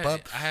even pop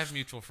up? I have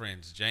mutual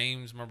friends.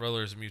 James, my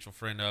brother, is a mutual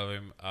friend of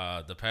him.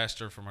 The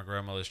pastor from my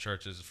grandmother's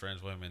church is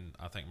friends with him, and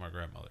I think my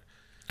grandmother.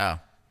 Oh.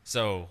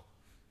 So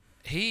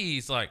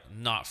he's like,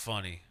 not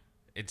funny.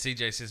 And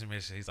CJ says to me,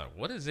 he's like,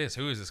 what is this?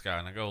 Who is this guy?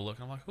 And I go look,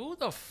 and I'm like, who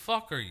the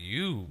fuck are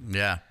you?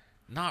 Yeah.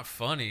 Not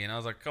funny. And I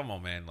was like, come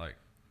on, man. Like,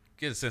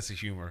 get a sense of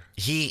humor.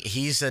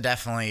 He's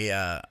definitely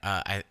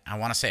I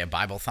want to say a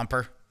Bible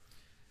thumper.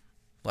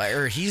 Like,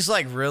 or he's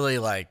like really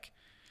like,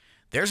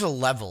 there's a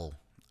level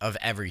of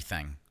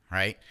everything,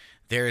 right?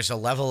 There's a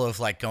level of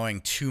like going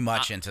too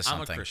much into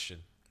something. I'm a Christian.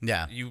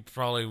 Yeah. You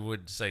probably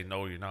would say,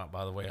 no, you're not,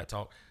 by the way I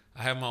talk.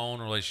 I have my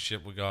own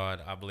relationship with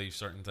God. I believe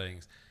certain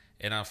things.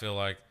 And I feel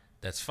like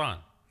that's fine.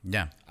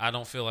 Yeah. I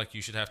don't feel like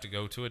you should have to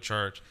go to a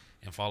church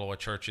and follow a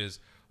church's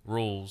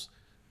rules,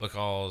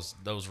 because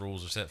those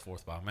rules are set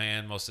forth by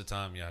man most of the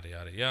time, yada,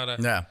 yada, yada.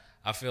 Yeah.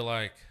 I feel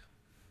like,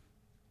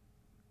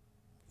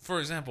 for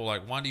example,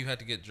 like, why do you have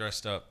to get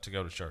dressed up to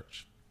go to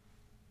church?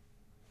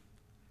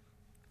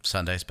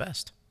 Sunday's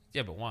best.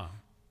 Yeah, but why?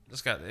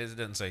 It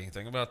doesn't say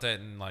anything about that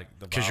in, like,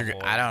 the Bible.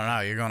 Because I don't know.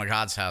 You're going to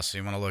God's house, so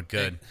you want to look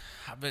good.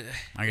 But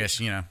I guess,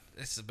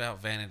 It's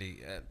about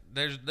vanity.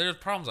 There's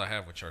problems I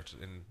have with church,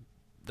 and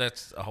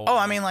that's a whole... Oh,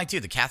 I mean, like,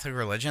 dude, the Catholic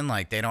religion,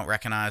 like, they don't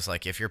recognize,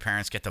 like, if your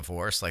parents get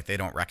divorced, like, they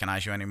don't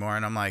recognize you anymore.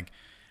 And I'm like,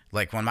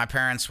 when my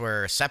parents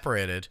were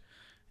separated,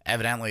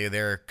 evidently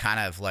they're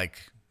kind of,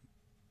 like,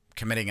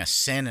 committing a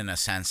sin in a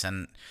sense.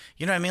 And,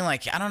 you know what I mean?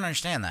 Like, I don't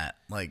understand that.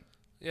 Like,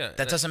 yeah,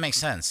 that doesn't make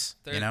sense,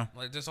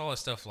 Like, there's all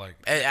this stuff, like...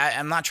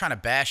 I'm not trying to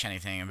bash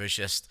anything. It was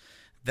just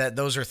that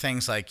those are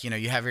things, like,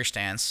 you have your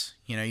stance.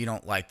 You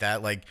don't like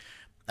that. Like,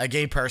 a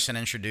gay person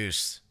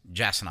introduced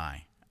Jess and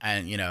I.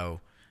 And,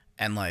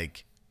 and,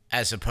 like...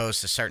 as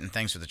opposed to certain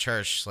things with the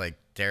church, like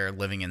they're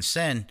living in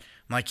sin.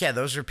 I'm like, yeah,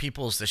 those are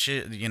people's,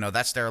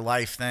 that's their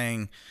life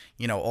thing,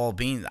 all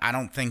being, I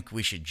don't think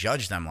we should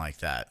judge them like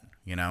that,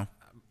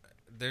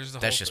 There's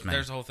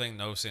the whole thing,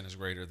 no sin is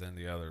greater than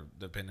the other,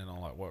 depending on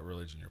like what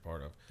religion you're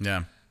part of.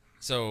 Yeah.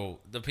 So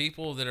the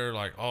people that are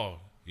like, oh,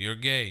 you're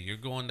gay, you're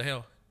going to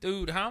hell.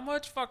 Dude, how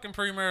much fucking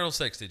premarital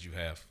sex did you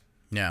have?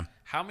 Yeah.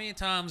 How many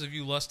times have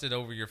you lusted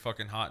over your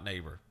fucking hot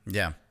neighbor?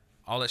 Yeah.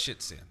 All that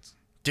shit sins.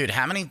 Dude,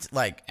 how many,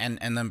 like, and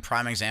then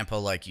prime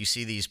example, like, you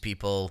see these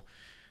people,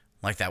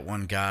 like that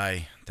one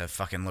guy that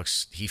fucking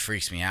he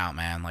freaks me out,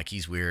 man. Like,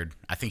 he's weird.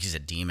 I think he's a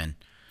demon.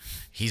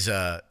 He's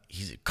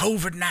he's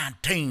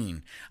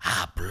COVID-19.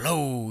 I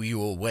blow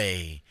you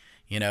away.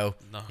 You know,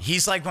 No.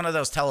 he's like one of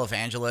those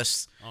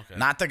televangelists. Okay.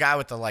 Not the guy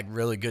with the like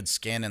really good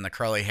skin and the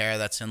curly hair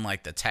that's in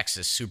like the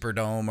Texas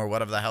Superdome or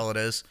whatever the hell it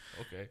is.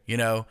 Okay. You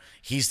know,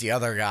 he's the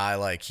other guy.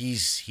 Like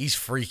he's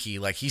freaky.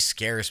 Like he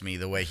scares me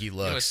the way he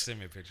Let's looks.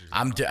 send me pictures.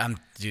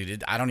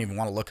 Dude. I don't even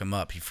want to look him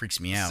up. He freaks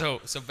me out.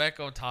 So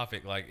back on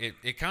topic, like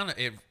it kind of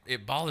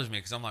it bothers me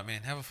because I'm like,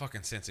 man, have a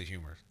fucking sense of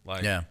humor.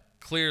 Like, Yeah.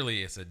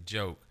 clearly it's a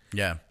joke.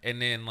 Yeah. And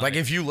then Like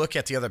if you look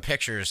at the other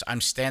pictures, I'm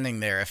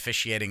standing there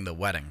officiating the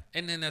wedding.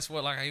 and then that's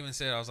what, like I even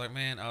said, I was like,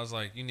 man,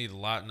 you need to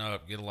lighten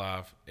up, get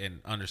alive,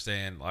 and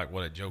understand like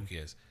what a joke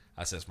is.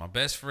 I said, it's my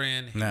best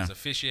friend. He Yeah. was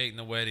officiating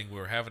the wedding.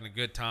 We were having a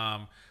good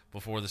time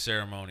before the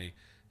ceremony,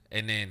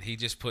 and then he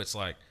just puts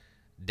like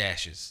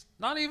dashes,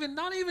 not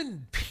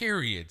even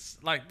periods,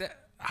 like that.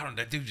 I don't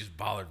know. That dude just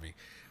bothered me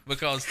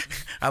because,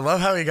 I love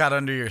how he got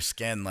under your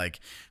skin. Like,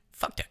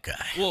 fuck that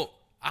guy. well,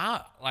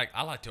 I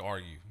like to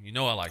argue. You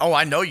know, I like. Oh,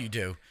 I know you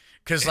do.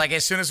 Because, like,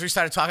 as soon as we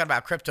started talking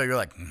about crypto, you're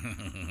like,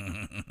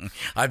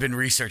 I've been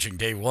researching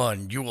day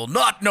one. You will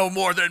not know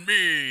more than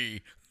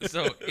me.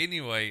 So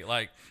anyway,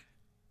 like,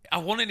 I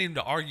wanted him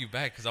to argue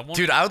back because I wanted.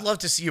 Dude, I would love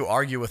to see you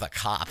argue with a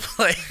cop.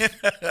 Like,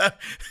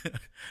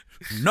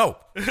 no.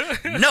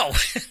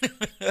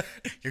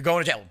 You're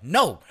going to jail.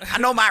 No. I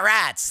know my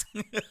rights.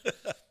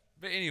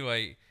 But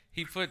anyway,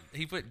 he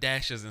put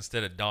dashes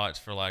instead of dots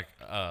for like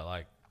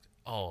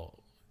oh,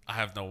 I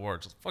have no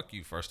words. Fuck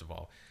you, first of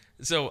all.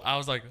 So I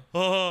was like,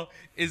 oh,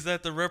 is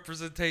that the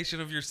representation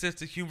of your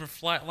sense of humor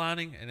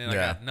flatlining? And then I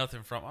Yeah. got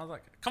nothing from. I was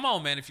like, come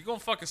on, man, if you're gonna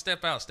fucking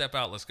step out.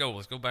 Let's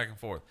go back and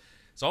forth.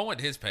 So I went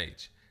to his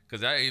page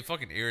because it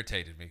fucking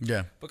irritated me.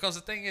 Yeah. Because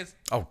the thing is,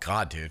 Oh,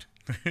 God, dude.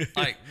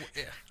 like,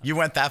 You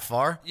went that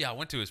far? yeah, I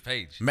went to his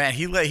page. Man,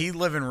 he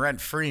living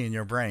rent-free in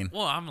your brain.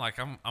 Well, I'm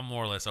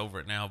more or less over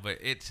it now, but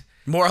it's.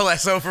 More or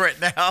less over it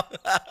now.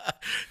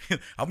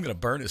 I'm gonna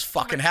burn his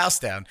fucking house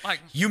down. Like-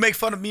 You make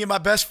fun of me and my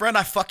best friend,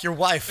 I fuck your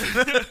wife.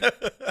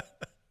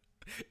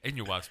 And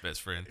your wife's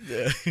best friend.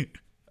 Yeah.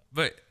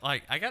 But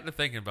like, I got to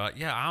thinking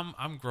about,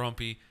 I'm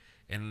grumpy,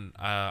 and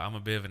I'm a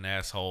bit of an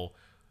asshole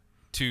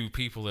to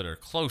people that are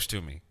close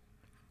to me.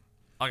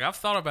 Like, I've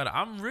thought about it.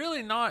 I'm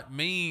really not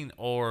mean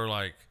or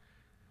like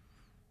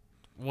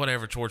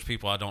whatever towards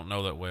people I don't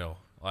know that well.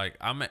 Like,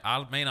 I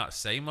may not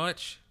say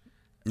much,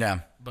 Yeah.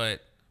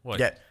 but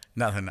what? Yeah.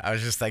 Nothing. I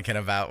was just thinking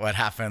about what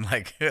happened,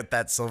 like with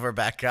that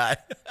Silverback guy.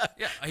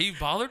 Yeah, he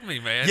bothered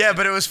me, man. Yeah,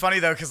 but it was funny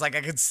though, because like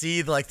I could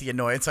see like the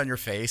annoyance on your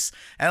face,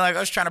 and like I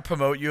was trying to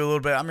promote you a little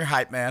bit. I'm your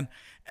hype man,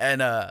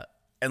 and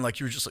like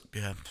you were just like,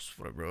 yeah, that's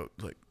what I wrote.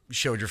 Like you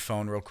showed your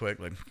phone real quick,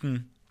 like,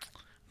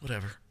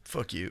 whatever,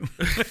 fuck you.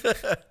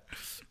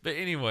 But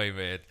anyway,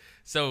 man.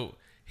 So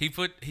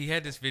he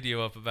had this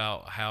video up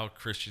about how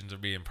Christians are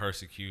being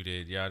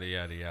persecuted, yada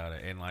yada yada,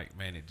 and like,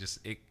 man,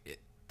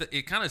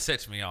 it kind of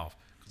sets me off.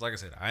 Like I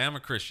said, I am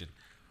a Christian,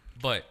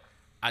 but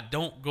I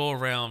don't go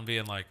around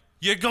being like,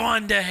 you're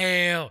going to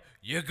hell,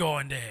 you're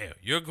going to hell,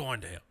 you're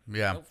going to hell.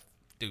 Yeah. No,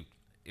 dude,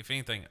 if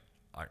anything,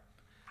 like,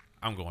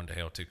 I'm going to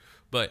hell too.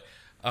 But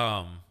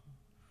I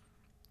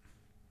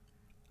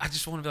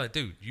just want to be like,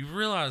 dude, you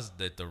realize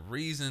that the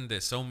reason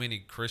that so many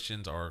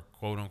Christians are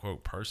quote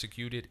unquote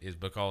persecuted is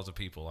because of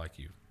people like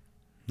you.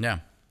 Yeah.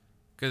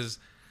 Because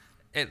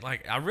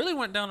I really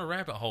went down a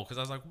rabbit hole because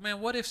I was like, man,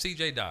 what if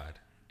CJ died?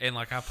 And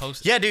like I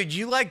posted, Yeah, dude,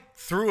 you like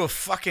threw a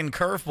fucking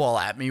curveball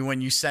at me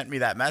when you sent me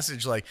that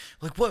message. Like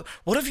what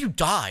if you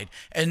died?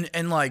 And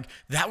like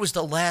that was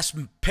the last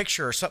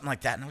picture or something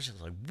like that. And I was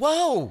just like,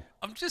 whoa.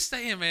 I'm just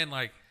saying, man,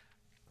 like,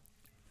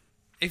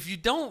 if you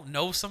don't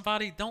know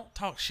somebody, don't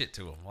talk shit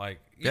to them. Like,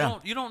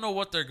 you don't know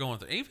what they're going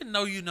through. Even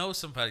though you know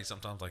somebody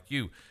sometimes, like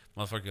you,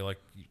 motherfucker, like,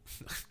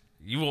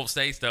 you won't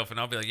say stuff, and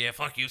I'll be like, yeah,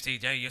 fuck you,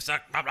 CJ, you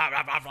suck, blah, blah,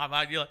 blah, blah, blah,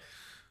 blah. And you're like,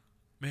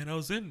 man, I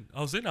was in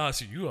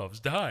ICU, I was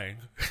dying.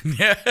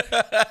 Yeah.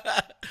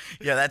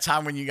 Yeah, that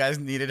time when you guys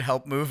needed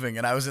help moving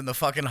and I was in the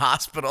fucking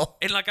hospital.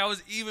 And, like, I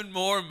was even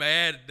more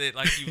mad that,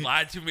 like, you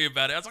lied to me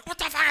about it. I was like, what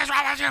the fuck is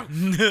wrong with you?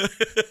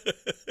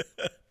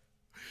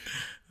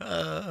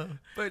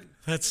 But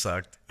That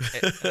sucked.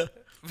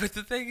 But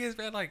the thing is,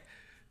 man, like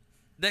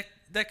that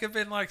could have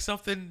been like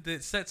something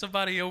that set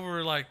somebody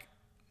over, like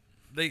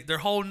they're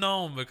holding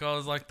on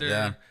because like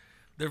their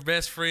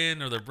best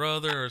friend or their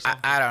brother or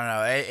something. I don't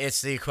know.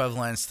 It's the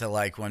equivalence to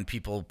like when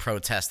people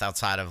protest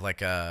outside of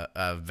like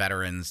a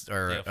veterans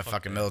or a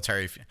fucking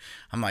military.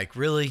 I'm like,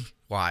 really?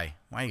 Why?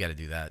 Why you got to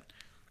do that?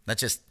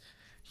 That's just,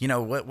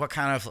 what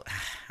kind of,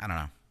 I don't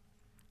know,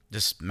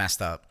 just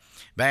messed up.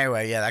 But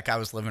anyway, yeah, that guy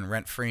was living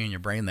rent free in your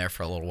brain there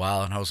for a little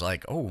while, and I was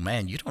like, oh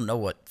man, you don't know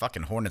what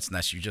fucking hornet's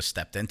nest you just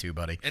stepped into,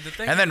 buddy.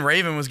 And then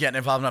Raven was getting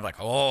involved, and I'm like,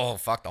 oh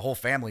fuck, the whole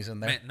family's in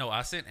there. Man, no,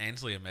 I sent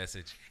Ansley a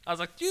message. I was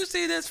like, do you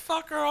see this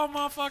fucker on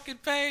my fucking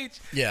page?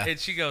 Yeah. And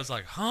she goes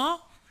like, huh?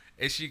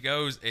 And she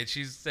goes, and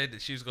she said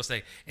that she was going to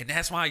say, and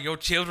that's why your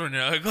children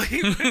are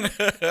ugly.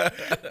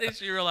 Then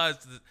she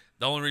realized that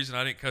the only reason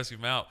I didn't cuss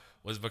him out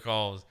was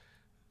because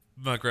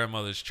my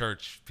grandmother's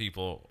church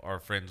people are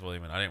friends with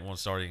him, and I didn't want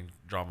to start any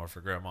drama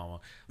for grandmama.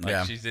 Like,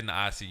 Yeah. she's in the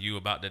ICU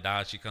about to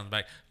die. She comes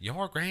back,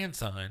 your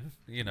grandson.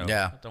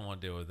 Yeah. I don't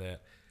want to deal with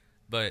that.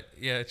 But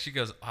yeah, she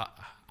goes,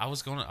 I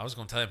was gonna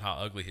tell him how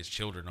ugly his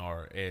children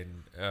are,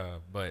 and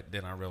but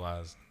then I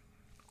realized,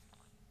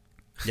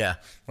 Yeah.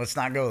 Let's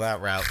not go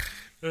that route.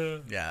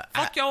 Yeah.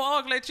 fuck your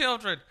ugly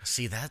children.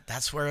 See,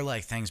 that's where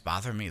like things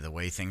bother me, the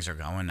way things are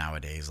going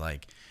nowadays.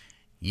 Like,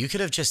 you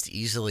could have just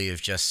easily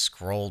have just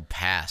scrolled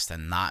past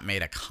and not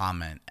made a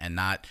comment and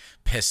not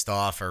pissed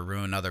off or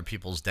ruined other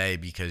people's day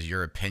because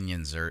your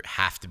opinions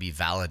have to be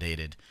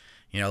validated.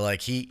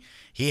 Like he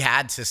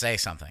had to say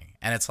something,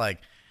 and it's like,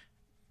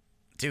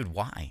 dude,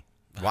 why?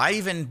 Why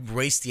even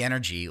waste the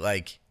energy?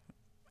 Like,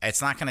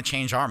 it's not going to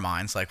change our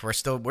minds. Like, we're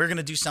going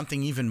to do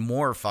something even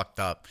more fucked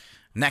up.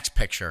 Next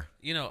picture.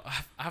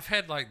 I've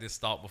had like this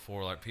thought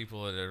before, like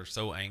people that are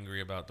so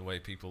angry about the way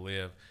people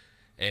live,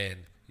 and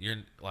you're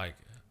like,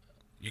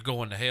 you're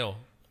going to hell.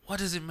 What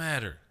does it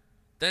matter?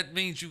 That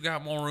means you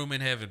got more room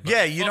in heaven.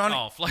 Yeah, you don't.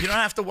 Like, you don't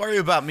have to worry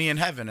about me in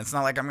heaven. It's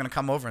not like I'm going to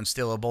come over and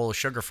steal a bowl of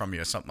sugar from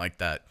you or something like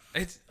that.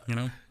 I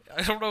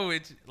don't know.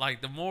 It's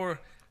like the more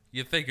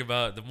you think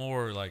about it, the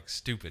more like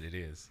stupid it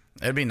is.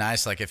 It'd be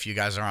nice, like, if you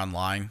guys are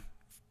online,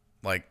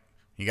 like,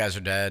 you guys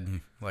are dead,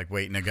 and, like,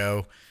 waiting to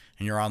go,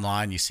 and you're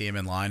online, you see him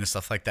in line and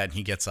stuff like that, and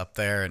he gets up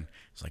there, and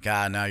he's like,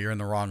 no, you're in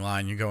the wrong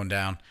line, you're going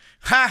down.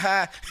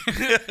 Ha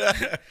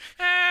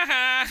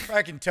ha!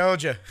 Fucking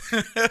told you.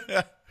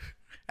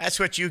 That's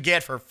what you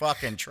get for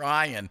fucking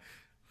trying.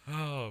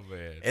 Oh,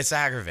 man. It's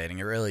aggravating,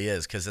 it really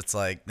is, because it's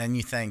like, then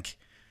you think,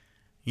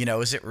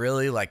 is it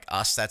really like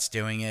us that's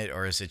doing it,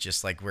 or is it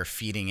just like we're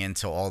feeding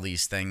into all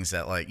these things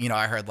that, like,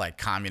 I heard like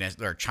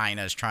communist or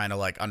China is trying to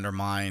like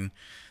undermine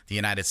the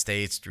United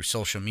States through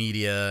social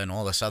media and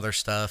all this other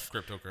stuff.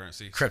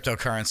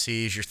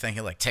 Cryptocurrencies. You're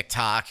thinking like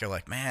TikTok. You're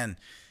like, man,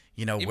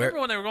 you remember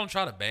when they were going to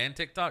try to ban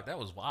TikTok? That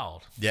was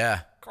wild.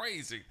 Yeah.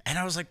 Crazy. And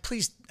I was like,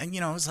 please. And,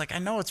 I was like, I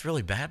know it's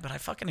really bad, but I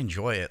fucking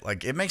enjoy it.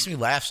 Like, it makes me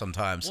laugh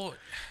sometimes. Well,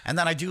 and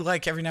then I do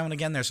like every now and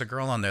again, there's a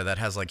girl on there that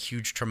has like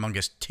huge,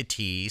 tremendous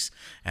titties.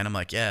 And I'm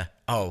like, yeah.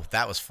 Oh,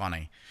 that was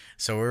funny.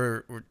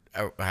 So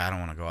I don't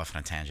want to go off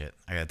on a tangent.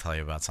 I got to tell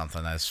you about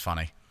something that's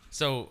funny.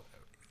 So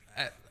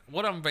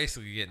what I'm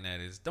basically getting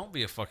at is, don't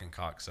be a fucking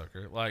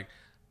cocksucker. Like,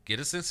 get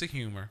a sense of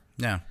humor.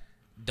 Yeah.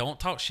 Don't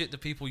talk shit to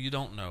people you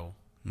don't know.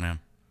 Yeah.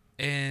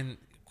 And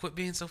quit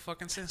being so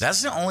fucking sensitive.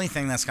 That's the only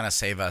thing that's going to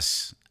save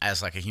us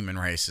as like a human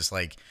race, is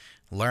like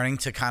learning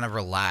to kind of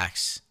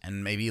relax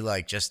and maybe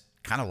like just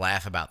kind of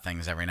laugh about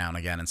things every now and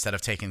again instead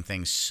of taking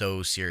things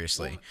so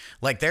seriously.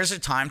 Like, there's a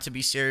time to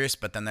be serious,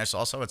 but then there's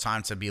also a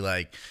time to be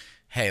like,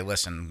 hey,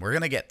 listen, we're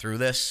going to get through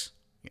this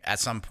at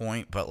some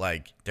point, but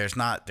like there's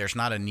not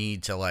a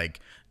need to like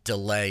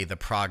delay the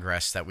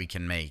progress that we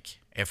can make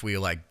if we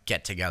like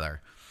get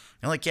together.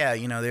 And like, yeah,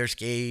 there's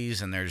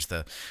gays and there's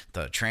the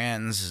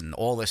trans and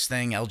all this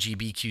thing,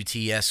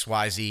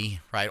 LGBTQTSYZ,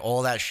 right?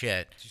 All that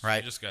shit, right?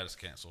 You just got us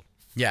canceled.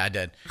 Yeah, I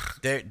did.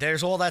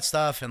 There's all that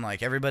stuff, and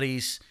like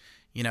everybody's,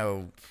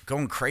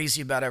 going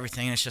crazy about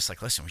everything. And it's just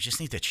like, listen, we just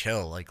need to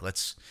chill. Like,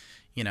 let's,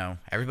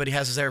 everybody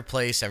has their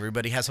place.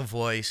 Everybody has a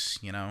voice,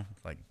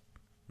 like,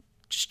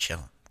 just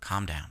chill.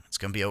 Calm down. It's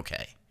going to be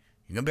okay.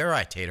 You're going to be all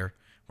right, Tater.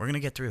 We're going to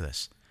get through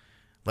this.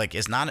 Like,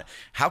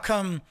 how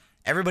come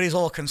everybody's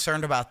all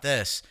concerned about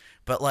this,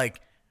 but like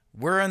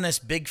we're in this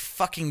big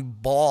fucking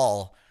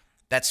ball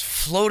that's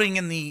floating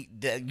in the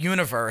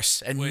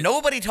universe and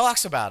nobody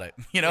talks about it,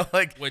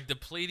 like with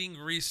depleting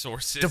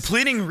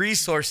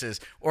resources,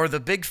 or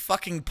the big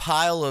fucking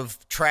pile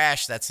of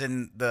trash that's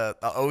in the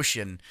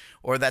ocean,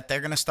 or that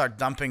they're going to start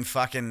dumping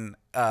fucking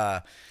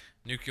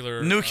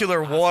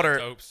nuclear water.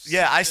 Isotopes.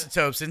 Yeah,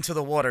 isotopes into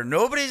the water.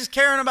 Nobody's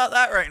caring about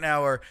that right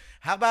now. Or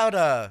how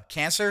about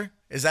cancer?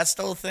 Is that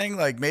still a thing?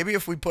 Like, maybe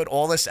if we put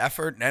all this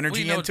effort and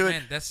energy into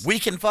it, we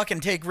can fucking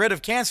take rid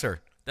of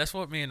cancer. That's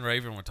what me and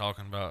Raven were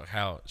talking about,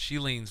 how she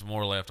leans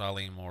more left, I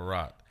lean more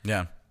right.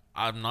 Yeah.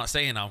 I'm not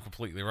saying I'm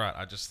completely right.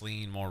 I just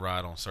lean more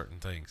right on certain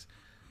things.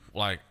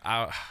 Like,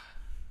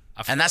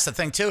 and that's the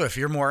thing, too. If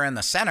you're more in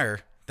the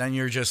center, then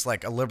you're just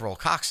like a liberal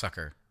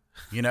cocksucker.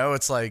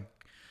 It's like,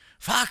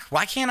 fuck,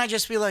 why can't I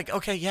just be like,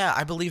 okay, yeah,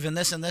 I believe in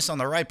this and this on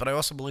the right, but I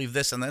also believe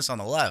this and this on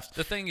the left.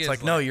 The thing is, it's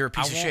like, no, you're a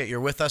piece of shit. You're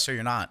with us or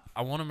you're not.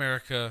 I want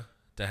America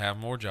to have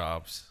more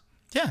jobs.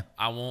 Yeah.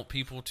 I want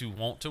people to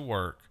want to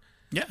work.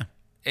 Yeah.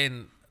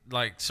 And,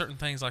 like, certain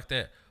things like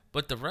that.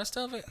 But the rest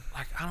of it,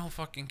 like, I don't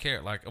fucking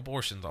care. Like,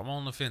 abortions, I'm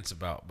on the fence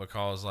about,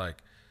 because, like,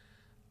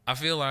 I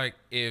feel like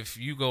if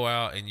you go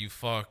out and you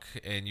fuck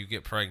and you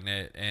get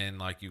pregnant and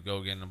like you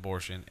go get an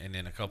abortion and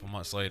then a couple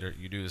months later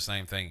you do the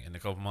same thing and a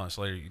couple months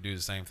later you do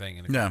the same thing,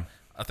 and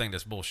I think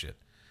that's bullshit.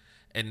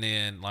 And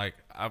then like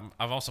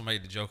I've also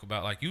made the joke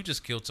about like, you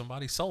just killed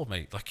somebody's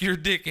soulmate, like you're a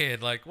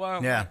dickhead, like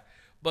wow. Yeah.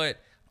 But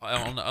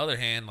on the other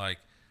hand, like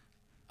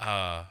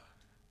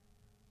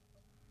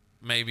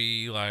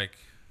maybe like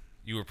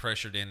you were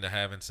pressured into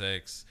having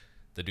sex.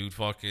 The dude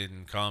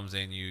fucking comes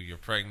in you're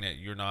pregnant,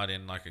 you're not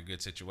in like a good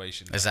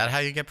situation. Is that how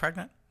you get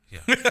pregnant?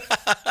 Yeah.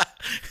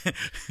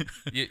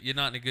 you're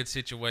not in a good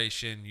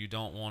situation. You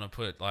don't want to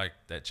put like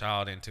that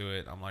child into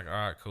it. I'm like, all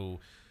right,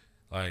 cool.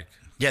 Like,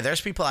 Yeah,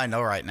 there's people I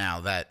know right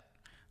now that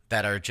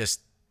are just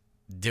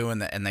doing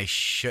that, and they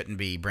shouldn't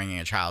be bringing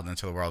a child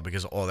into the world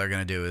because all they're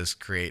going to do is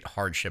create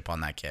hardship on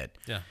that kid.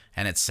 yeah.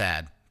 And it's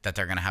sad that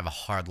they're going to have a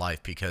hard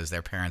life because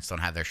their parents don't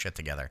have their shit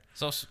together,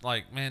 So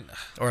like, man,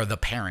 or the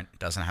parent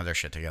doesn't have their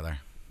shit together.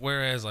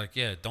 whereas like,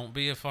 yeah, don't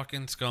be a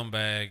fucking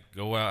scumbag.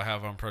 Go out,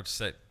 have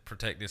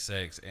unprotected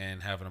sex,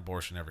 and have an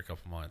abortion every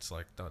couple months.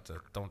 Like, don't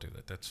do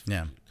that. That's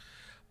Yeah.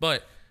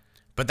 But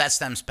But that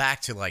stems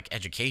back to like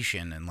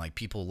education and like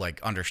people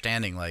like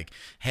understanding like,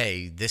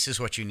 hey, this is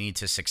what you need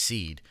to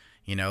succeed,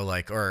 you know,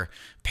 like, or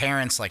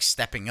parents like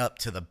stepping up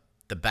to the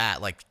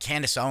bat. Like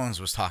Candace Owens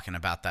was talking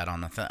about that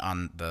on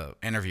the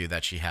interview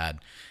that she had,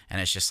 and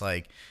it's just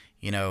like,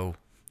 you know,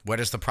 where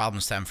does the problem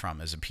stem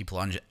from? Is it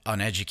people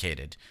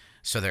uneducated,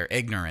 so they're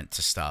ignorant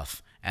to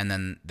stuff, and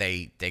then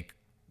they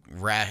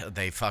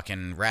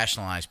fucking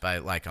rationalize by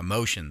like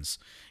emotions,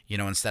 you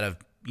know, instead of,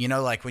 you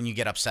know, like when you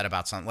get upset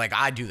about something, like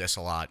I do this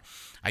a lot.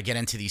 I get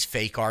into these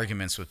fake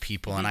arguments with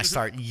people and I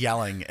start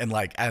yelling and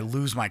like I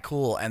lose my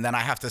cool. And then I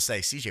have to say,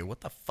 CJ,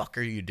 what the fuck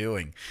are you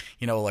doing?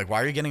 You know, like,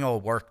 why are you getting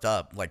all worked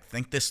up? Like,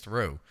 think this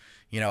through.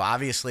 You know,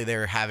 obviously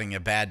they're having a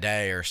bad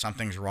day or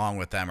something's wrong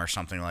with them or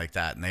something like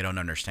that. And they don't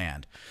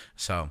understand.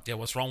 So, yeah,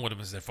 what's wrong with them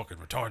is they're fucking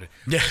retarded.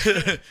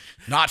 yeah,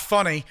 not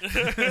funny.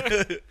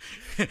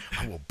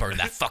 I will burn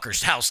that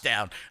fucker's house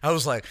down. I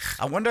was like,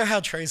 I wonder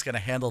how Trey's going to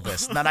handle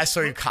this. And then I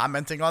saw you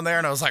commenting on there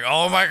and I was like,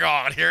 oh my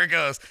God, here it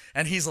goes.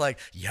 And he's like,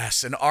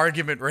 yes, an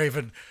argument,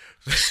 Raven.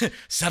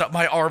 Set up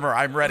my armor.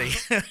 I'm ready.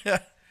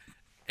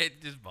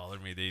 It just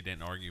bothered me that he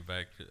didn't argue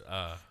back.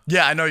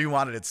 Yeah, I know you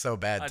wanted it so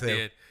bad I too.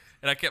 did.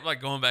 And I kept like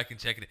going back and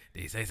checking it.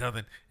 Did he say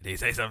something? Did he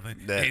say something?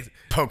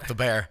 Poke the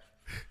bear.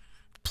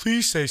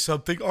 Please say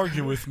something.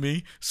 Argue with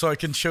me so I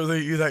can show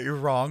you that you're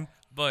wrong.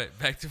 But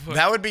back to what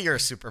That would be your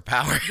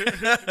superpower.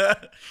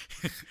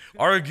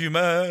 Argue,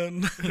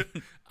 man.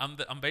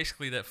 I'm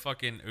basically that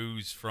fucking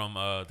ooze from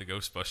the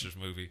Ghostbusters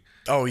movie.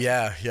 Oh,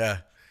 yeah, yeah.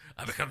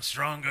 I become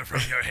stronger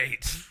from your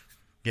hate.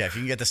 Yeah, if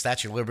you can get the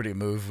Statue of Liberty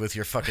move with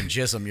your fucking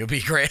jism, you'll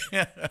be great.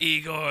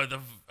 Igor the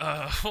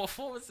what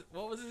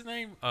was his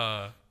name?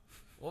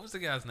 What was the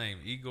guy's name?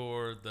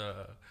 Igor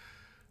the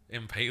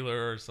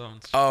Impaler or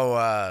something.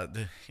 Oh,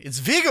 it's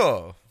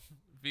Vigo.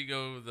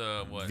 Vigo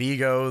the what?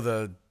 Vigo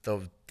the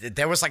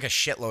there was like a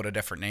shitload of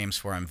different names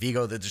for him.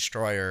 Vigo the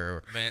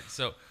Destroyer. Man,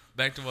 so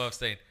back to what I was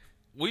saying.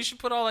 We should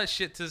put all that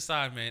shit to the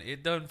side, man.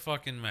 It doesn't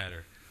fucking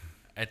matter.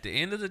 At the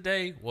end of the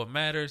day, what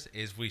matters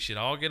is we should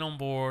all get on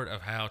board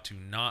of how to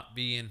not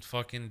be in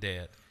fucking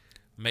debt.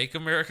 Make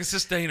America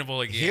sustainable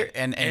again. Here,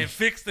 and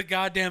fix the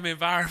goddamn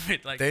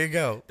environment. Like, there you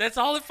go. That's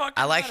all it fucking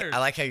matters. I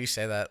like how you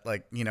say that.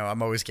 Like, you know,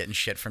 I'm always getting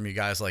shit from you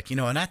guys. Like, you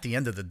know, and at the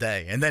end of the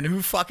day, and then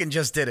who fucking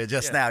just did it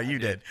just now? You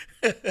did.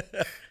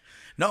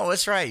 No,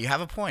 that's right. You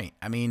have a point.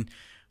 I mean,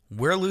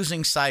 we're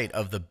losing sight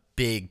of the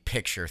big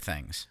picture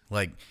things.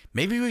 Like,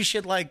 maybe we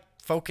should like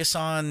focus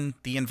on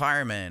the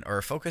environment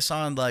or focus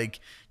on like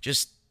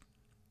just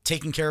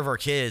taking care of our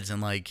kids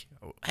and like,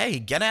 hey,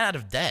 get out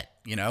of debt,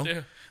 you know?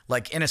 Yeah.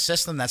 Like in a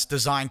system that's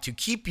designed to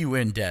keep you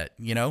in debt,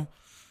 you know?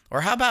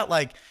 Or how about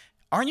like,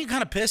 aren't you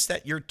kind of pissed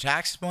that your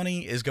tax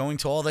money is going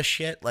to all this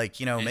shit? Like,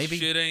 you know, And maybe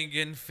shit ain't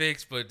getting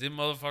fixed, but them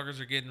motherfuckers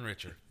are getting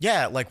richer.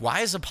 yeah, like why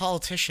is a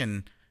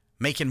politician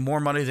making more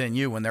money than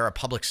you when they're a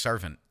public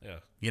servant? Yeah.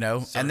 You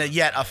know, and then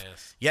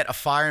Yes. yet a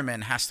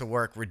fireman has to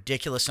work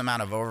ridiculous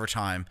amount of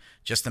overtime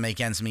just to make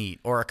ends meet,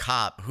 or a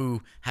cop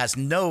who has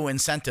no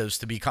incentives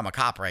to become a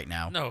cop right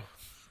now. No.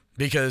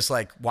 Because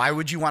like, why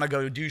would you want to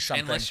go do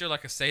something? Unless you're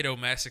like a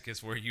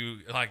sadomasochist where you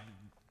like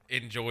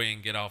enjoy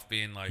and get off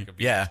being like abused.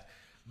 Yeah.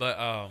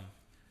 But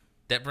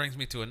that brings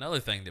me to another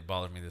thing that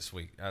bothered me this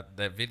week.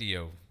 That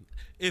video.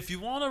 If you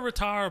want to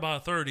retire by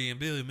 30 and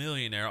be a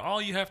millionaire,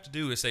 all you have to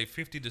do is save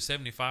 50 to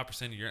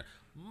 75% of your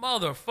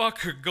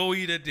motherfucker. Go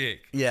eat a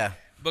dick. Yeah.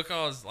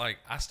 Because like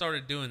I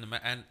started doing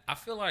and I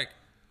feel like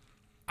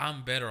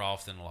I'm better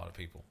off than a lot of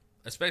people,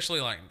 especially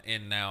like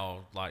in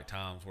now like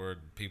times where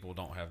people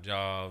don't have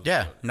jobs.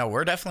 Yeah. No,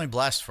 we're definitely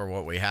blessed for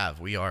what we have.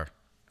 We are.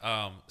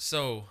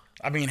 So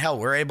I mean, hell,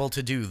 we're able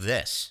to do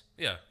this.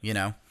 yeah, You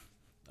know,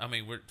 I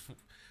mean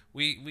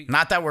we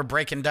not that we're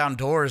breaking down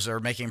doors or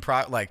making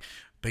like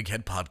Big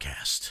Head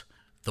Podcast,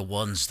 the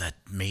ones that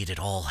made it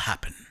all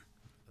happen.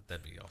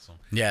 that'd be awesome.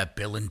 Yeah,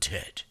 Bill and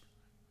Ted,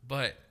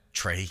 But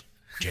Trey,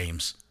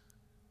 James,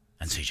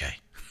 and CJ.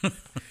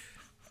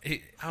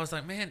 I was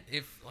like, man,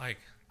 if like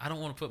I don't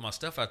want to put my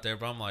stuff out there,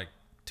 but I'm like,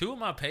 2 of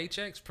my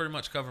paychecks pretty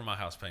much cover my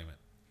house payment.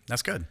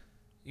 That's good.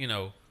 You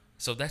know,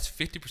 so that's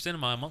 50% of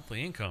my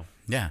monthly income.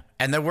 Yeah,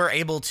 and then we're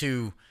able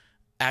to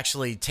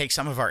actually take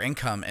some of our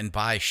income and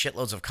buy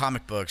shitloads of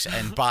comic books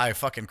and buy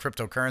fucking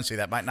cryptocurrency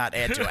that might not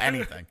add to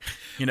anything.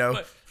 You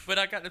know. But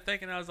I got to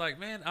thinking, I was like,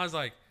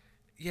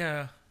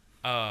 yeah,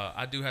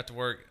 I do have to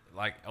work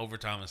like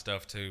overtime and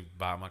stuff to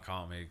buy my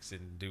comics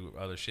and do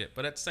other shit.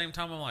 But at the same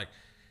time, I'm like,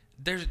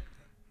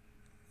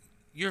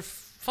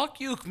 fuck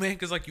you, man,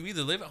 because like you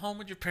either live at home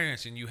with your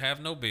parents and you have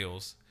no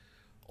bills,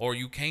 or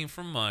you came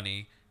from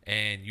money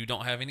and you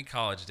don't have any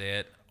college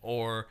debt,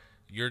 or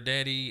your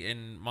daddy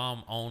and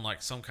mom own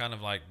like some kind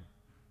of like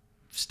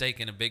stake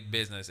in a big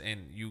business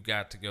and you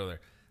got to go there.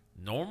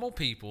 Normal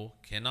people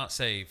cannot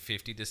save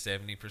 50 to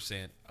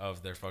 70%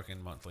 of their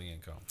fucking monthly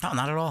income. No,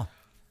 not at all.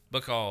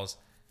 Because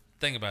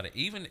think about it,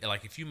 even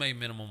like if you made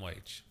minimum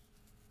wage,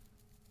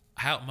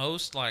 how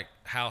most like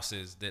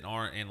houses that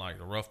aren't in like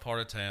the rough part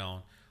of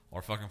town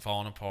or fucking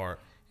falling apart,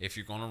 if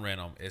you're going to rent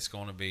them, it's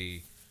going to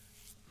be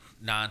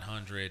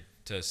 $900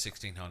 to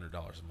 $1,600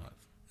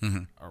 a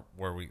month, or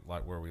where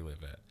we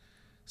live at.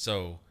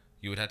 So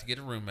you would have to get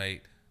a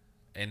roommate,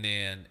 and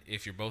then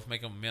if you're both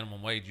making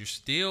minimum wage, you're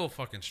still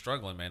fucking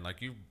struggling, man.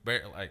 Like you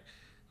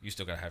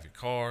still gotta have your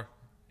car,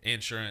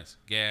 insurance,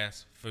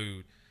 gas,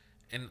 food,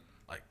 and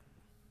like,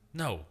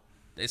 no,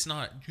 it's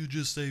not. You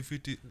just say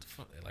 50.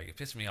 Like it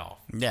pisses me off.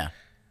 Yeah.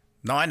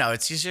 No, I know.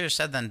 It's easier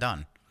said than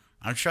done.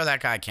 I'm sure that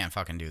guy can't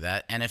fucking do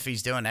that. And if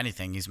he's doing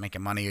anything, he's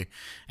making money,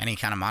 any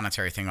kind of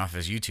monetary thing off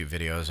his YouTube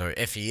videos, or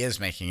if he is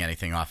making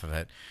anything off of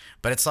it.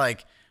 But it's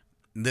like,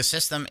 the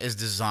system is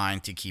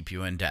designed to keep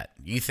you in debt.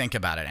 You think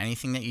about it.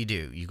 Anything that you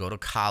do, you go to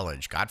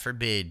college, God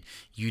forbid,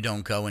 you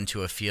don't go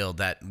into a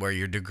field where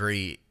your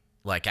degree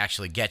like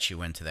actually gets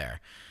you into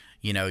there.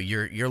 You know,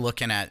 you're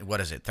looking at,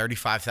 what is it,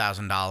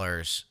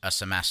 $35,000 a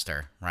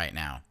semester right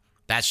now.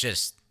 That's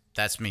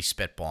me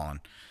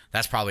spitballing.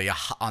 That's probably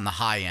on the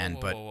high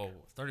end, whoa.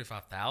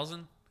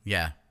 35,000?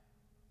 Yeah,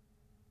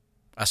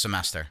 a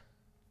semester.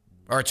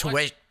 Or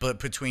tuition, but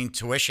between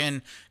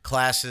tuition,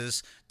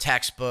 classes,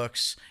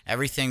 textbooks,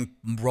 everything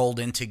rolled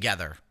in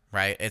together,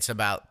 right? It's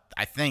about,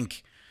 I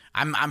think,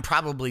 I'm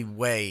probably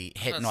way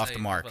hitting off the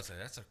mark.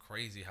 That's a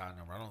crazy high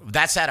number.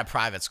 That's at a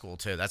private school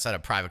too. That's at a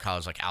private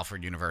college like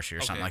Alfred University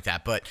or something like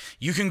that. But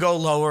you can go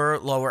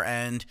lower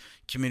end,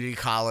 community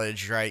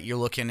college, right? You're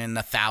looking in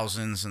the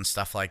thousands and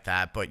stuff like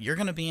that. But you're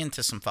gonna be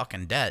into some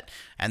fucking debt,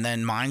 and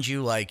then mind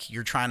you, like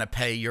you're trying to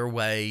pay your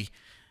way.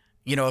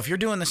 You know, if you're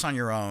doing this on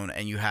your own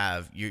and you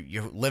have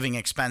your living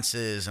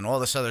expenses and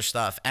all this other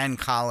stuff and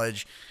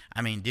college,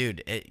 I mean,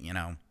 dude,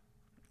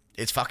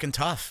 it's fucking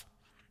tough.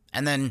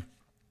 And then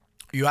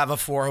you have a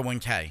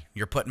 401k,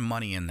 you're putting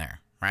money in there,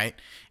 right?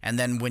 And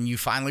then when you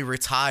finally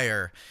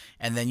retire,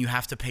 and then you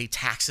have to pay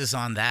taxes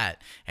on that,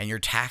 and you're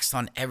taxed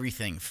on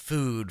everything,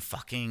 food,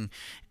 fucking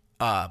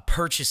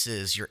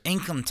purchases, your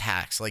income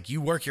tax. Like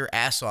you work your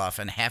ass off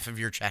and half of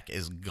your check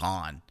is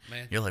gone.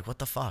 Man, you're like, what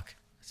the fuck?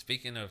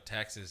 Speaking of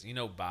taxes,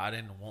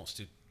 Biden wants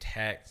to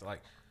tax like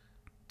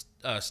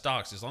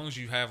stocks. As long as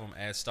you have them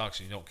as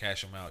stocks and you don't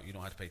cash them out, you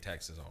don't have to pay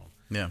taxes on them.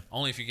 Yeah.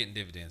 Only if you're getting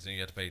dividends, then you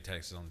have to pay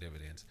taxes on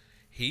dividends.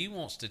 He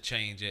wants to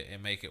change it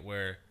and make it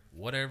where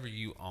whatever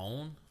you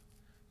own,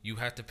 you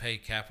have to pay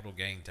capital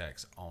gain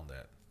tax on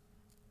that.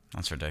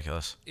 That's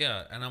ridiculous.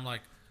 Yeah, and I'm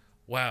like,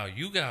 wow,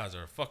 you guys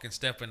are fucking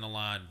stepping the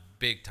line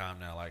big time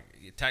now. Like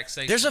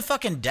taxation. There's a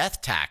fucking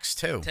death tax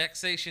too.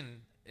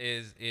 Taxation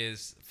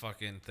is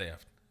fucking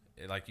theft.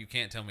 Like you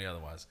can't tell me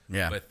otherwise.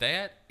 Yeah. But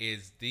that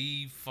is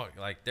the fuck.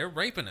 Like they're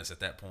raping us at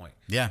that point.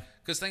 Yeah.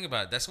 Because think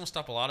about it. That's gonna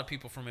stop a lot of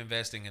people from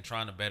investing and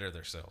trying to better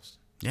themselves.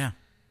 Yeah.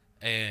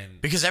 And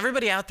because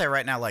everybody out there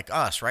right now, like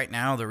us right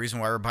now, the reason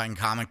why we're buying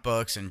comic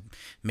books, and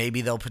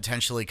maybe they'll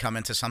potentially come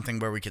into something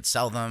where we could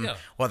sell them,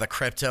 or the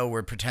crypto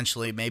where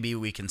potentially maybe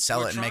we can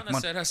sell it and make money. We're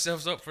trying to set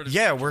ourselves up for the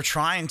future. We're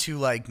trying to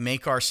like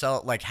make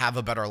ourselves like have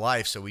a better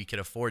life so we could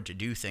afford to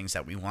do things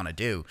that we want to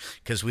do,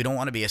 because we don't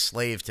want to be a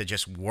slave to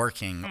just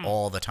working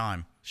all the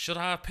time. Should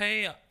I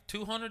pay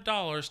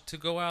 $200 to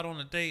go out on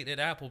a date at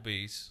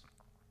Applebee's,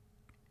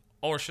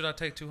 or should I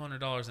take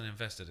 $200 and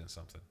invest it in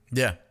something?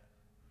 Yeah.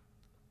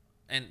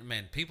 And,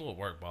 man, people at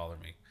work bother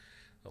me.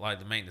 Like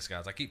the maintenance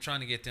guys. I keep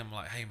trying to get them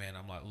like, hey, man,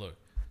 I'm like, look,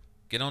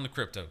 get on the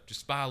crypto.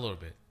 Just buy a little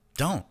bit.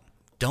 Don't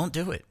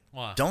do it.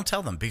 Why? Don't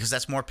tell them, because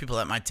that's more people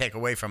that might take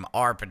away from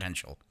our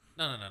potential.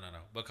 No.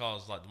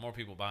 Because, like, the more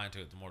people buy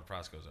into it, the more the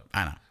price goes up.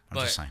 I know. I'm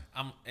just saying.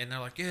 And they're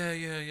like,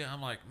 yeah.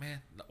 I'm like, man,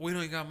 we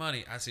don't even got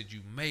money. I said,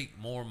 you make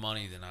more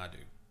money than I do.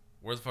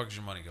 Where the fuck is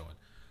your money going?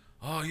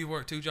 Oh, you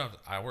work 2 jobs.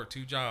 I work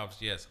 2 jobs,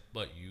 yes,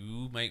 but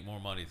you make more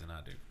money than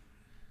I do.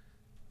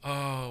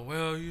 Oh,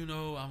 well,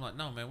 I'm like,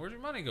 no, man, where's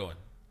your money going?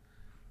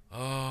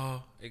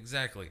 Oh,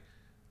 exactly.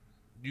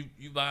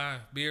 You buy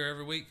beer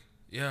every week?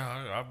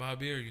 Yeah, I buy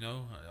beer,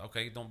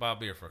 Okay, don't buy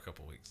beer for a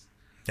couple weeks.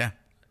 Yeah.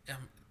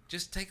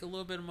 Just take a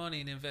little bit of money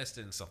and invest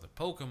it in something.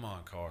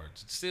 Pokemon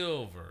cards,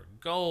 silver,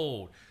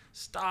 gold,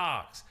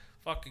 stocks,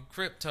 fucking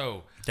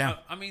crypto. Yeah.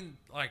 I mean,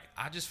 like,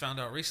 I just found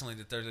out recently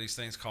that there's these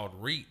things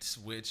called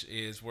REITs, which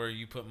is where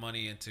you put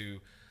money into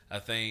a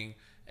thing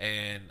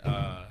and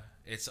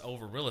it's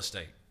over real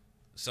estate.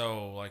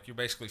 So, like, you're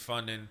basically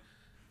funding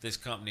this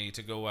company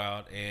to go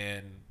out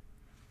and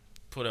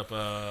put up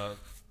a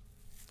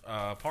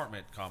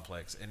apartment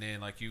complex, and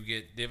then, like, you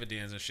get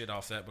dividends and shit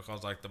off that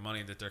because, like, the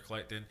money that they're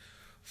collecting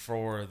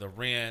for the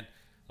rent,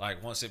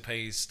 like, once it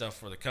pays stuff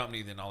for the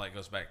company, then all that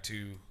goes back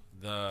to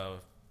the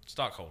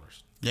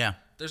stockholders. Yeah.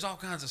 There's all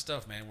kinds of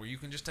stuff, man, where you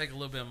can just take a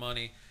little bit of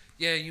money.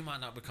 Yeah, you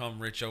might not become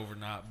rich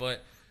overnight,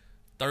 but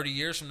 30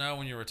 years from now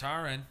when you're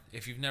retiring,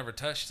 if you've never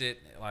touched it,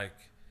 like,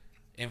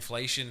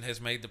 inflation has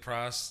made the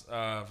price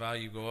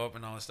value go up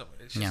and all that stuff.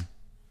 It's just, Yeah.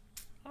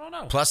 I don't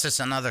know. Plus, it's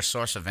another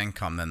source of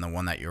income than the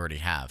one that you already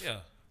have. Yeah.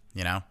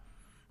 You know?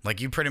 Like,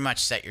 you pretty much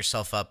set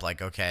yourself up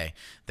like, okay,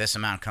 this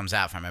amount comes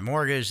out for my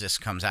mortgage, this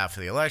comes out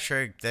for the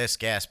electric, this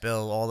gas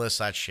bill, all this,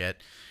 that shit.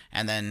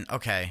 And then,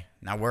 okay,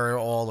 now where are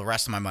all the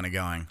rest of my money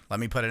going?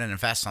 Let me put it in and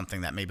invest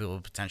something that maybe will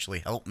potentially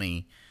help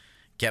me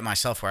get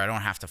myself where I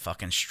don't have to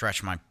fucking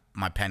stretch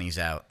my pennies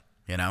out,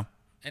 you know?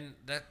 And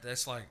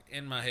that's like,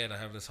 in my head, I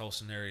have this whole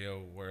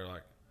scenario where,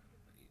 like,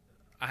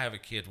 I have a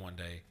kid one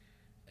day,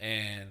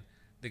 and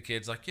the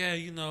kid's like, yeah,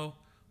 you know,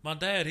 my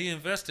dad, he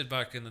invested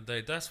back in the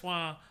day. That's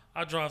why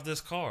I drive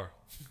this car.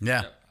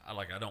 Yeah.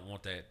 I don't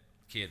want that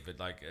kid, but,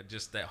 like,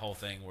 just that whole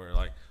thing where,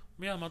 like,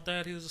 yeah, my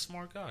dad, he was a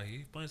smart guy.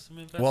 He played some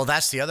investment. Well,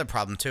 that's the other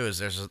problem, too, is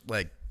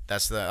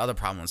that's the other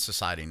problem with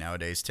society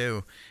nowadays,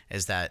 too,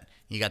 is that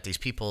you got these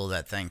people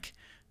that think,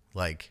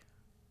 like,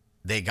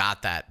 they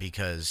got that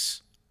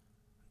because,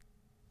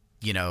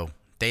 you know,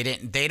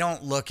 they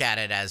don't look at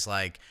it as,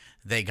 like,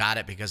 they got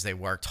it because they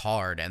worked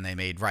hard and they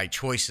made right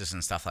choices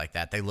and stuff like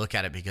that. They look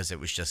at it because it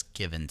was just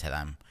given to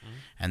them. Mm-hmm.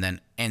 And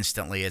then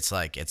instantly it's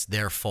like, it's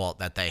their fault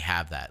that they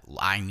have that.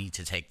 I need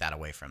to take that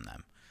away from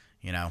them.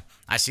 You know,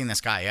 I seen this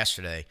guy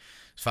yesterday.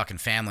 His fucking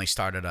family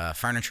started a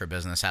furniture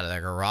business out of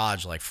their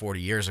garage like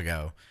 40 years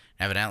ago.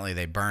 Evidently,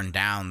 they burned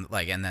down,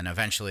 like, and then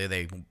eventually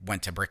they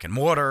went to brick and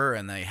mortar,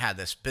 and they had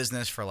this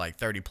business for like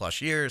 30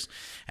 plus years,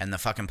 and the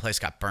fucking place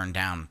got burned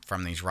down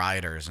from these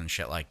rioters and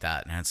shit like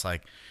that. And it's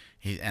like,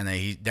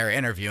 they're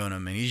interviewing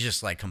him, and he's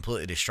just like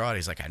completely distraught.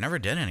 He's like, I never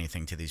did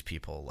anything to these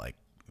people. Like,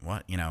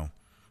 what, you know,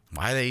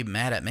 why are they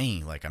mad at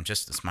me? Like,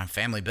 it's my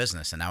family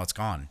business, and now it's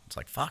gone. It's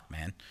like, fuck,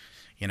 man,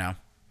 you know.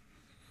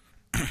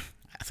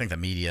 I think the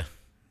media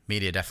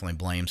definitely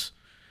blames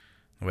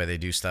the way they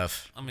do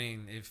stuff. I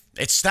mean, if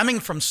it's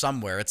stemming from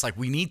somewhere, it's like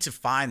we need to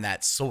find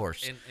that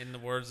source. In the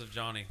words of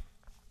Johnny,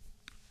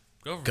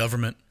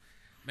 government.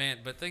 Man,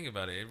 but think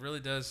about it. It really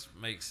does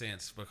make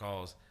sense,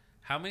 because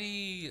how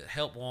many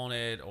help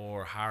wanted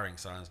or hiring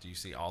signs do you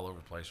see all over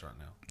the place right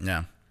now?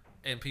 Yeah.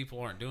 And people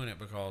aren't doing it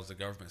because the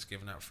government's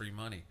giving out free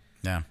money.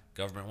 Yeah.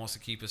 Government wants to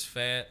keep us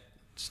fat,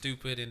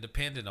 stupid, and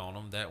dependent on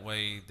them. That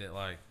way that,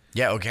 like...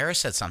 Yeah, O'Gara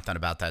said something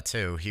about that,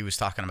 too. He was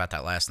talking about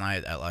that last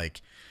night at,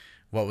 like,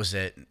 what was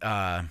it?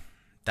 That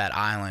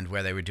island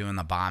where they were doing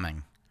the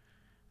bombing.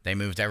 They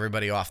moved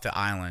everybody off the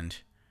island.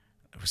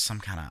 It was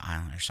some kind of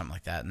island or something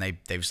like that. And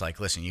they was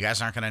like, listen, you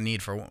guys aren't going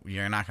to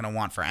you're not going to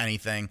want for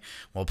anything.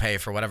 We'll pay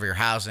for whatever your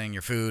housing,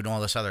 your food, and all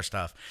this other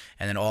stuff.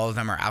 And then all of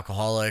them are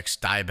alcoholics,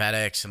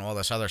 diabetics, and all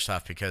this other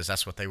stuff because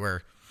that's what they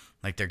were.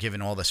 Like, they're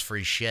giving all this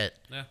free shit,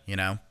 you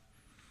know?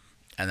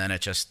 And then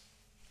it just,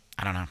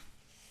 I don't know.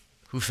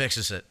 Who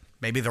fixes it?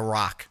 Maybe The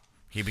Rock.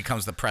 He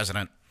becomes the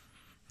president,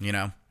 you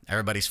know?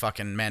 Everybody's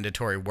fucking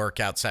mandatory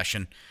workout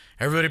session.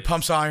 Everybody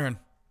pumps iron.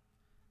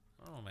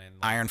 Oh, man.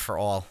 Iron for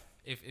all.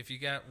 If you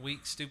got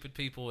weak, stupid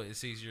people,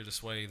 it's easier to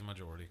sway the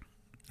majority.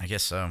 I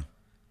guess so.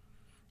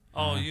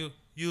 Oh, you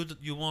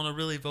want to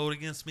really vote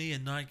against me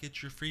and not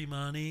get your free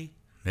money?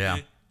 Yeah.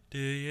 Do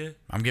you?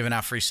 I'm giving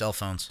out free cell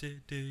phones.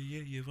 Do you?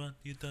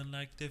 You don't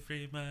like the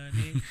free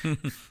money?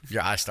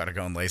 Your eyes started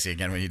going lazy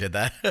again when you did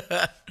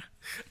that.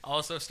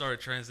 Also started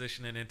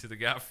transitioning into the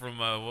guy from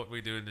What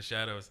We Do in the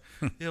Shadows.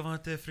 You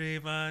want the free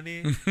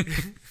money?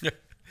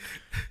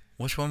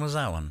 Which one was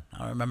that one? I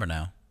don't remember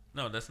now.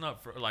 No, that's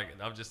not for, like,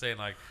 I'm just saying,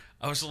 like,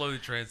 I was slowly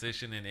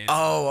transitioning in.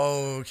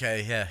 Oh,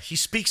 okay, yeah. He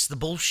speaks the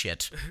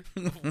bullshit.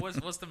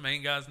 What's the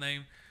main guy's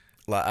name?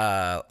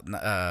 Oh,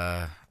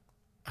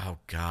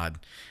 God.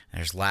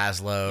 There's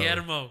Laszlo.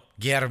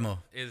 Guillermo.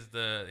 Is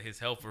his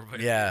helper, but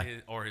yeah.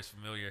 Or his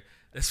familiar.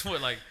 That's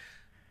what, like,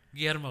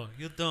 Guillermo,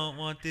 you don't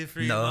want the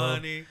free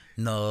money.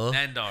 No.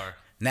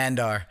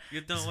 Nandar.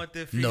 You don't want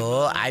the free money.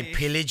 No, I'm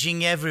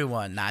pillaging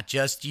everyone, not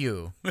just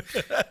you.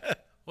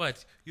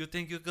 What? You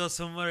think you go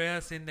somewhere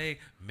else and they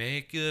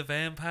make you a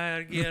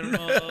vampire,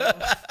 Guillermo?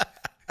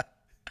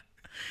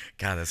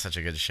 God, that's such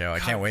a good show. I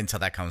can't wait until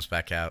that comes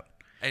back out.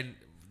 And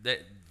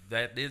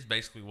that is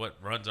basically what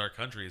runs our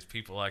country, is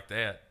people like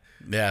that.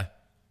 Yeah.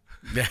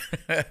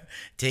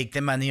 Take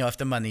the money off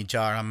the money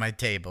jar on my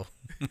table.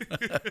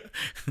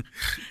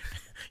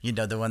 You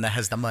know, the one that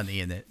has the money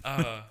in it.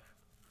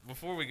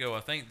 Before we go, I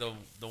think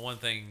the one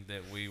thing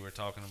that we were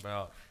talking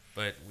about,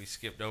 but we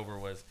skipped over,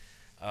 was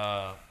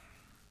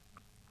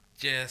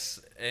Jess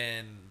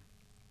and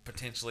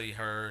potentially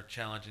her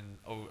challenging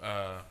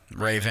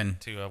Raven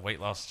to a weight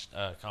loss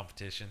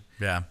competition.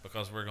 Yeah.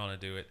 Because we're going to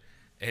do it.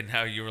 And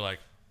how you were like,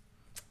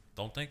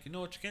 don't think you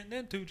know what you're getting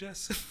into,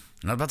 Jess.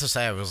 I was about to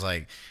say, I was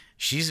like,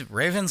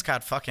 Raven's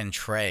got fucking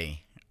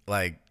Trey,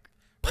 like,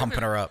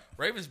 pumping her up.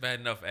 Raven's bad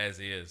enough as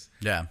is.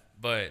 Yeah.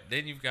 But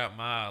then you've got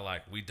my,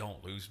 like, we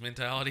don't lose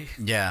mentality.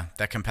 Yeah,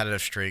 that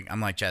competitive streak. I'm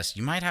like, Jess,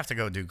 you might have to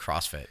go do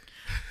CrossFit.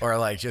 Or,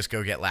 like, just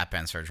go get lap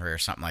band surgery or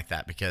something like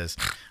that. Because,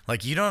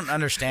 like, you don't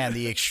understand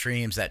the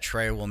extremes that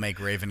Trey will make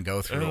Raven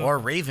go through. Or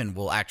Raven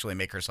will actually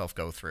make herself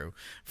go through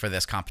for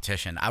this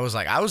competition. I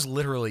was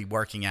literally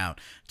working out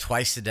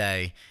twice a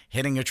day,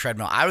 hitting a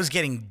treadmill. I was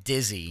getting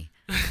dizzy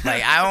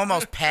Like, I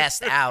almost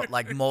passed out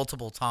like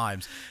multiple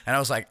times. And I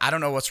was like, I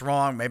don't know what's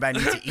wrong. Maybe I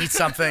need to eat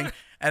something.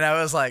 And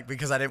I was like,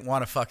 because I didn't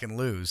want to fucking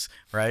lose,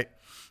 right?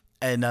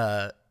 And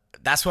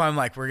that's why I'm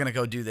like, we're gonna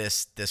go do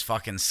this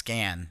fucking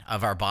scan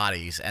of our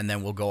bodies, and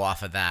then we'll go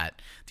off of that.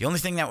 The only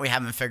thing that we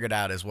haven't figured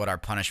out is what our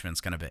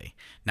punishment's gonna be.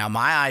 Now,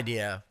 my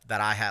idea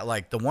that I had,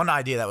 like, the one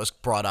idea that was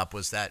brought up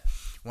was that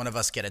one of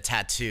us get a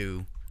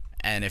tattoo.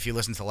 And if you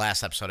listen to the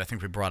last episode, I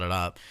think we brought it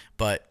up.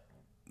 But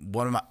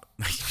one of my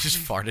you just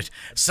farted.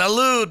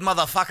 Salute,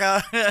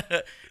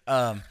 motherfucker.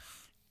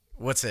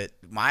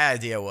 My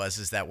idea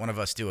is that one of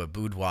us do a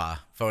boudoir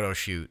photo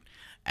shoot,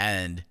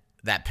 and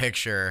that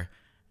picture,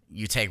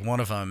 you take one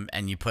of them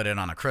and you put it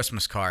on a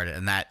Christmas card,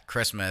 and that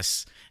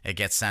Christmas it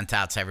gets sent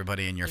out to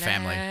everybody in your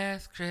family.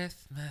 Last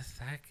Christmas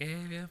I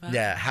gave you my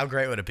Yeah, how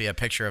great would it be? A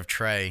picture of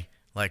Trey,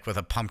 like with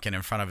a pumpkin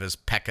in front of his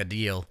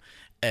peccadillo,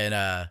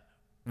 and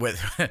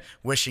with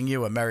wishing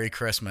you a Merry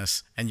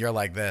Christmas, and you're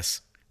like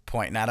this,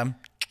 pointing at him,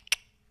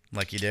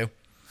 like you do.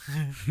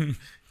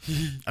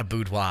 A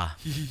boudoir.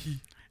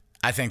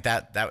 I think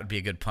that would be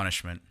a good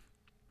punishment.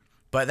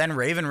 But then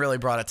Raven really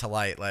brought it to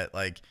light,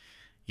 like,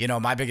 you know,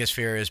 my biggest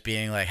fear is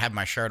being like, have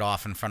my shirt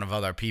off in front of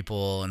other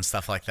people and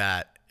stuff like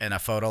that in a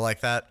photo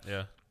like that.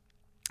 Yeah.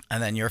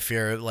 And then your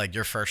fear, like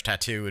your first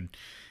tattoo,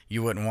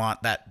 you wouldn't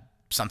want that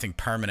something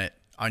permanent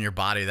on your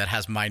body that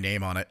has my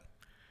name on it,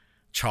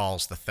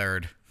 Charles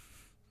III,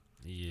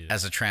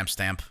 as a tramp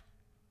stamp.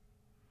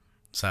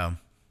 So,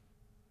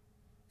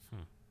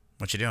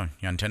 what you doing?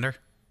 You on Tinder?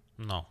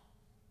 No.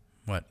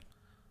 What?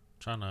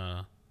 Trying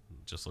to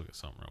just look at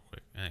something real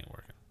quick. It ain't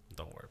working.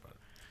 Don't worry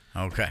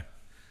about it. Okay.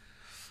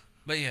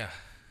 But yeah,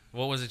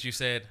 what was it you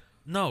said?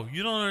 No,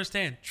 you don't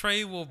understand.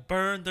 Trey will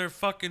burn their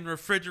fucking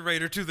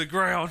refrigerator to the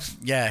ground.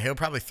 Yeah, he'll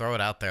probably throw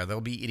it out there.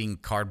 They'll be eating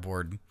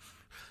cardboard.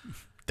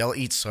 They'll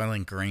eat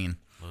Soylent Green.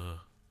 Ugh.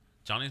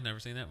 Johnny's never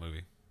seen that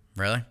movie.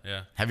 Really?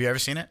 Yeah, Have you ever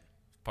seen it?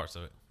 parts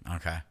of it.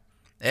 Okay.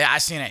 Yeah, I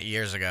seen it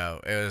years ago.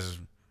 It was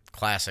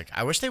classic.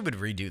 I wish they would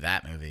redo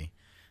that movie.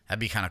 That'd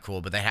be kind of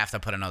cool, but they have to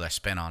put another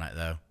spin on it,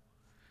 though.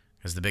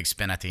 Because the big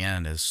spin at the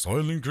end is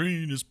Soylent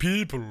Green is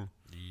people.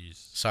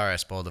 Yes. Sorry I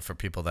spoiled it for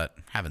people that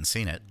haven't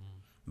seen it,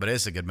 but it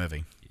is a good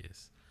movie.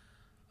 Yes.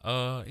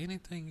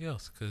 Anything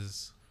else?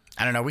 Because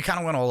I don't know. We kind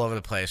of went all over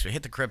the place. We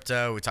hit the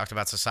crypto. We talked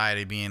about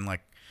society being,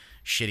 like,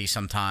 shitty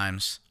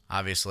sometimes,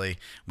 obviously.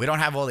 We don't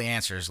have all the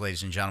answers,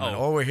 ladies and gentlemen.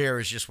 Oh. All we're here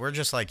is we're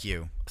just like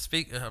you.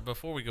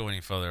 before we go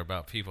any further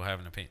about people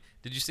having an opinion,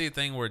 did you see the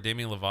thing where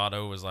Demi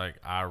Lovato was like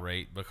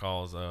irate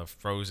because a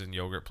frozen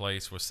yogurt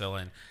place was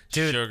selling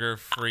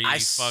sugar-free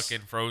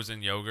fucking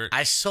frozen yogurt?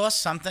 I saw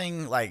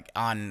something like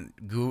on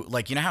Google,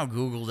 like, you know how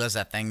Google does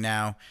that thing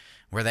now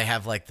where they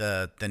have like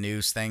the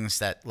news things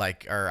that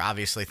like are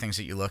obviously things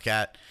that you look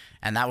at,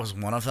 and that was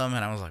one of them,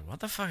 and I was like, what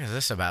the fuck is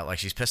this about? Like,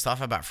 she's pissed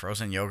off about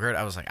frozen yogurt.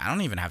 I was like, I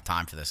don't even have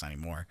time for this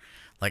anymore.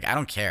 Like, I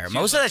don't care.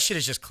 Most of that shit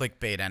is just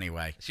clickbait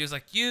anyway. She was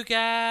like, you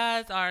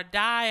guys are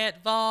diet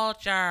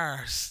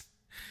vultures.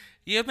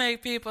 You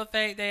make people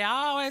think they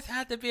always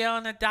have to be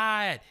on a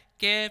diet.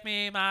 Give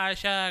me my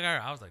sugar.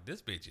 I was like,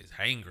 this bitch is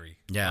hangry.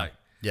 Yeah. Like,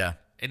 Yeah.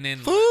 and then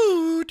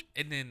Food.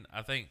 And then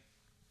I think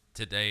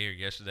today or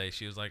yesterday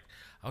she was like,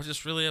 I was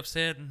just really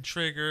upset and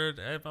triggered.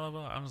 Blah, blah,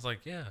 blah. I was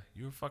like, yeah,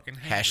 you were fucking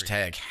hangry.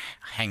 Hashtag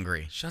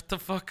hangry. Shut the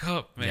fuck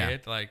up, man.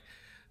 Yeah. Like,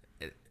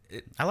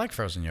 I like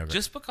frozen yogurt.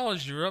 just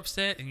because you're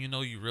upset and you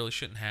know you really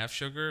shouldn't have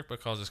sugar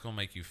because it's going to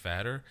make you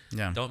fatter,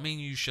 Yeah. don't mean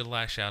you should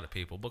lash out at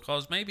people,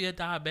 because maybe a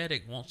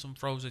diabetic wants some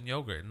frozen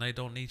yogurt and they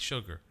don't need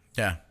sugar.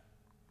 Yeah.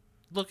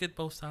 Look at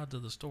both sides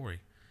of the story.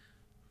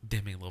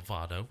 Demi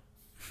Lovato.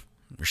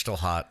 You're still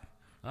hot.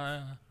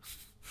 I'd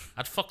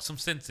fuck some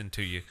sense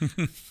into you.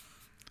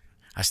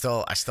 I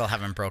still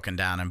haven't broken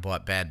down and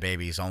bought Bad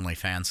Baby's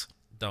OnlyFans.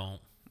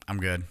 Don't. I'm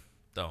good.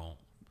 Don't.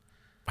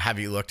 Have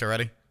you looked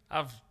already?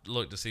 I've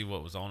looked to see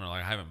what was on her.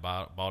 Like, I haven't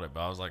bought it, but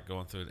I was like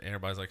going through it, and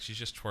everybody's like, she's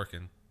just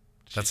twerking.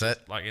 That's just,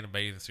 it? like in a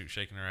bathing suit,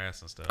 shaking her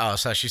ass and stuff. Oh,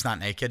 so she's not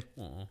naked?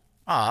 Uh-uh.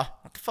 Aw,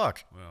 what the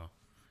fuck? Well,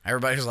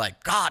 Everybody's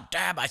like, God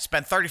damn, I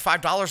spent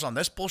 $35 on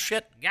this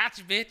bullshit.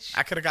 gotcha, bitch.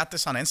 I could have got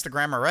this on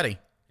Instagram already.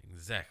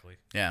 Exactly.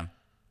 Yeah.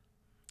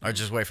 Or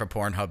just wait for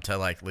Pornhub to,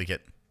 like, leak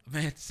it.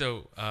 Man,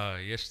 so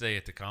yesterday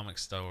at the comic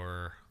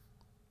store,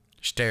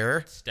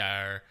 Stare.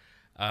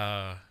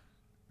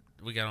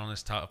 we got on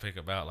this topic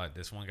about like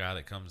this one guy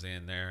that comes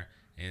in there,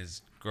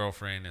 his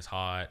girlfriend is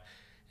hot,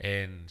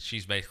 and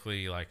she's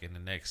basically like in the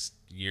next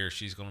year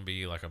she's gonna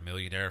be like a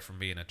millionaire from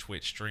being a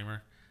Twitch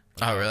streamer.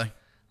 Oh, really?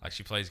 Like,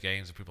 she plays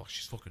games and people are like,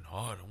 she's fucking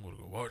hot, I'm gonna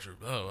go watch her.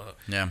 Blah, blah.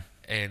 Yeah.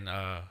 And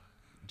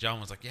John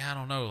was like, yeah, I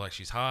don't know, like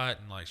she's hot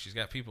and like she's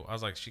got people. I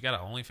was like, she got an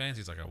OnlyFans?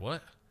 He's like, a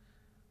what?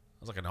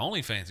 I was like, an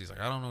OnlyFans? He's like,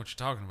 I don't know what you're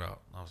talking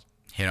about. I was,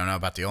 You don't know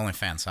about the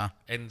OnlyFans, huh?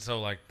 and so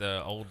like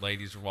the old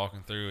ladies were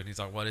walking through and he's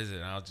like, what is it?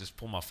 And I'll just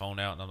pull my phone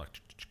out and I'm like,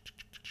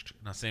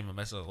 and I send him a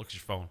message. I look at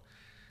your phone,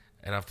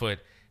 and I put,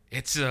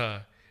 it's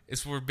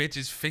where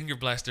bitches finger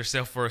blast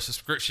herself for a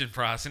subscription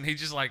price. And he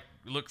just like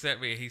looks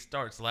at me and he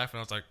starts laughing.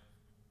 I was like,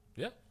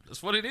 yeah,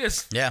 that's what it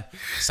is. Yeah.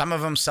 Some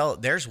of them sell.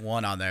 There's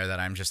one on there that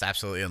I'm just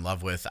absolutely in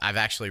love with. I've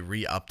actually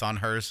re-upped on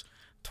hers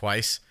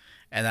twice,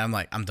 and I'm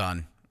like, I'm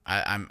done.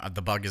 I'm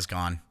the bug is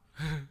gone.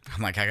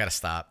 I'm like, I gotta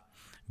stop.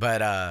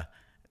 But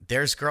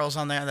there's girls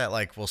on there that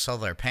like will sell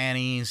their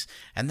panties,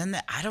 and then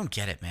I don't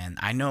get it, man.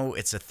 I know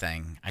it's a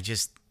thing.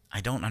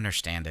 I don't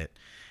understand it.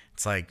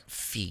 It's like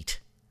feet.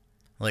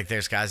 Like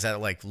there's guys that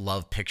like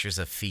love pictures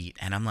of feet,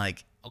 and I'm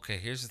like, Okay,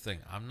 here's the thing.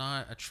 I'm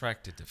not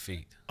attracted to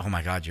feet. oh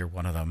my god, you're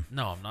one of them.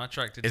 No, I'm not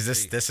attracted Is to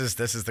this feet.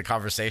 this is the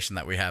conversation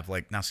that we have?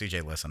 Like now,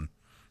 CJ, listen.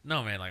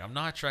 No, man, like I'm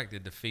not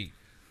attracted to feet.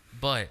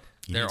 But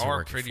You there need to are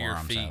work your prettier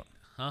forearms feet. out.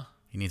 Huh?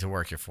 You need to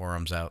work your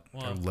forearms out.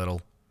 They're Well-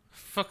 little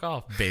Fuck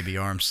off. baby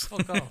arms.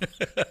 Fuck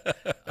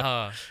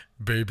off.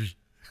 Baby.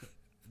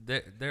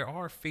 There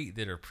are feet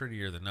that are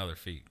prettier than other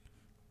feet.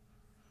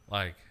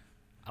 Like,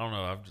 I don't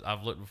know.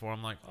 I've looked before.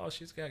 I'm like, oh,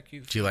 she's got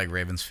cute feet. Do you like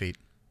Raven's feet?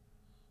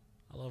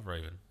 I love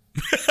Raven.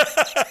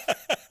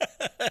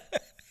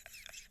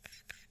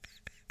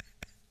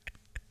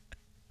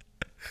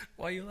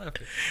 Why are you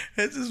laughing?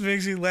 It just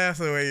makes you laugh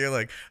the way you're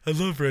like, I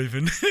love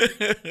Raven.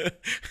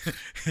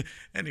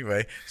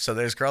 Anyway, so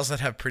there's girls that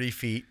have pretty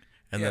feet,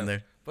 and then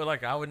they're But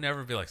like, I would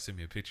never be like, send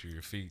me a picture of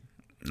your feet.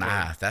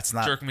 nah, that's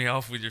not. Jerk me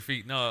off with your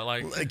feet. No,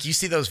 Like you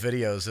see those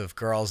videos of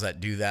girls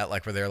that do that,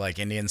 like where they're like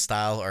Indian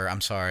style, or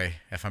I'm sorry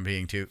if I'm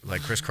being too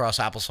like crisscross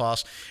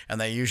applesauce, and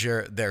they use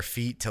their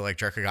feet to like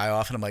jerk a guy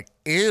off, and I'm like,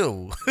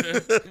 ew.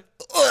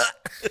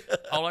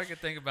 all I can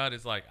think about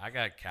is like, I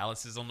got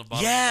calluses on the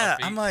bottom Yeah, of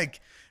my feet. I'm like,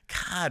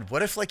 God,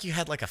 what if like you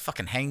had like a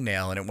fucking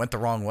hangnail and it went the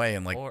wrong way,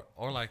 and like,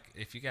 or like,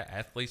 if you got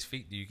athlete's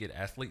feet, do you get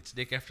athlete's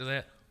dick after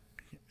that?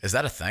 is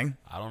that a thing?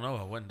 I don't know.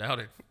 I wouldn't doubt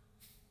it.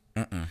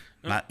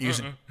 Not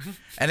using,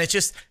 and it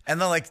just and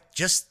then like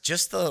just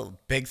the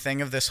big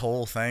thing of this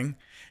whole thing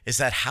is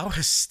that how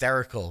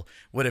hysterical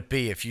would it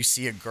be if you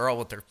see a girl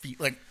with their feet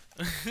like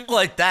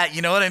like that,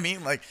 you know what I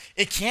mean? Like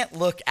it can't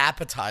look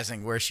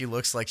appetizing where she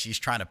looks like she's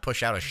trying to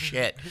push out a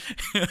shit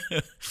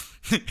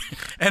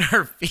and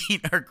her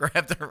feet are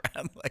grabbed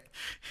around like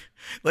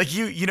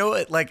you know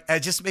what, like it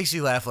just makes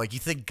you laugh. Like you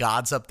think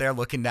God's up there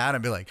looking down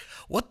and be like,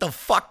 what the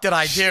fuck did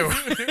I do?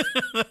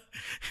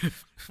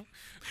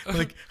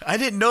 Like I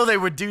didn't know they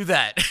would do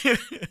that.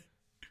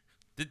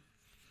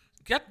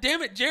 God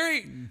damn it,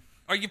 Jerry!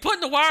 Are you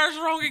putting the wires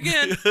wrong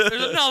again?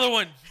 There's another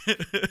one.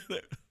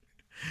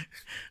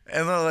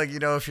 And then, like, you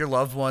know, if your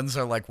loved ones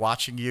are like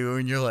watching you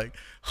and you're like,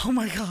 oh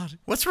my God,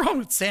 what's wrong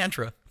with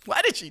Sandra?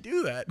 Why did she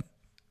do that?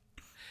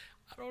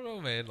 I don't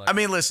know, man. Like, I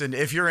mean, listen,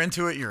 if you're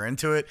into it, you're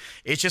into it.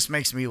 It just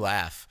makes me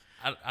laugh.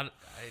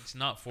 it's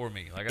not for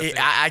me. Like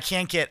I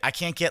can't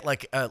get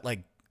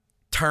like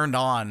turned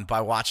on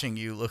by watching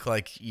you look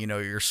like, you know,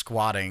 you're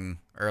squatting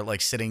or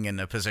like sitting in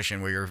a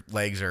position where your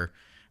legs are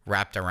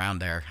wrapped around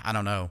there. I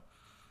don't know.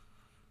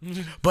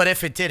 But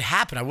if it did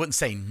happen, I wouldn't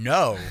say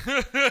no.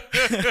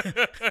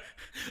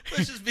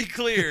 let's just be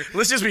clear.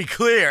 Let's just be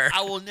clear.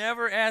 I will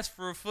never ask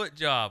for a foot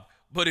job,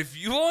 but if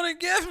you want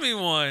to give me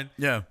one,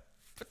 Yeah.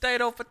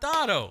 potato.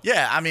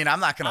 Yeah, I mean, I'm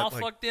not going to I'll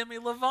like fuck Demi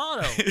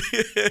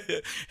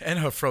Lovato. and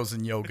her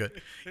frozen yogurt.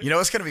 You know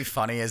what's gonna be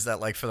funny is that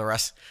like for the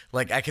rest,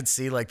 like I could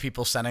see like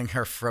people sending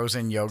her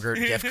frozen yogurt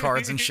gift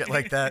cards and shit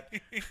like that.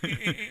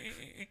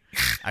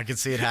 I could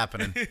see it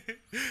happening.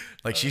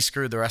 Like she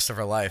screwed the rest of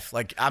her life.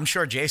 Like I'm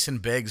sure Jason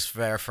Biggs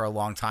there for a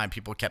long time.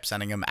 People kept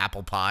sending him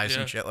apple pies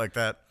Yeah. and shit like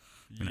that.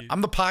 You know,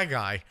 I'm the pie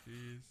guy.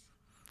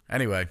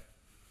 Anyway.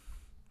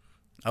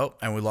 Oh,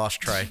 and we lost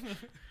Trey.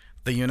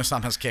 The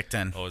Unisom has kicked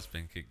in. Oh, it's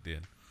been kicked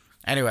in.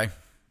 Anyway,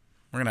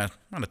 we're gonna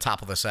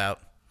topple this out.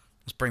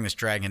 Let's bring this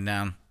dragon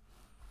down.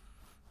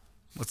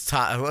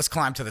 Let's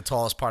climb to the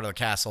tallest part of the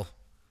castle.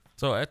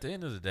 So at the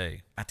end of the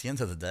day, At the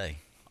end of the day,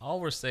 all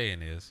we're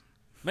saying is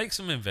make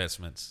some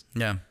investments.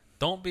 yeah,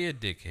 Don't be a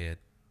dickhead.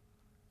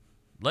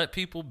 Let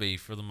people be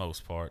for the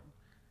most part.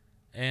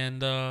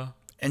 And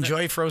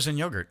enjoy frozen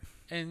yogurt.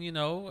 and you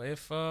know,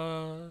 if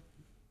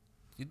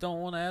you don't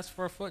want to ask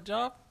for a foot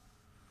job,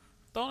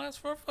 don't ask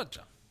for a foot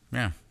job.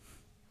 Yeah.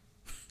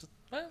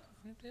 Well,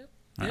 yeah.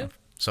 All Yeah. right.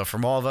 So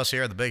from all of us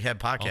here at the Big Head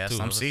All Podcast, two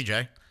I'm of us.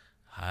 CJ.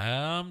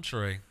 I'm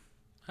Trey.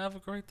 Have a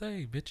great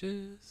day,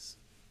 bitches.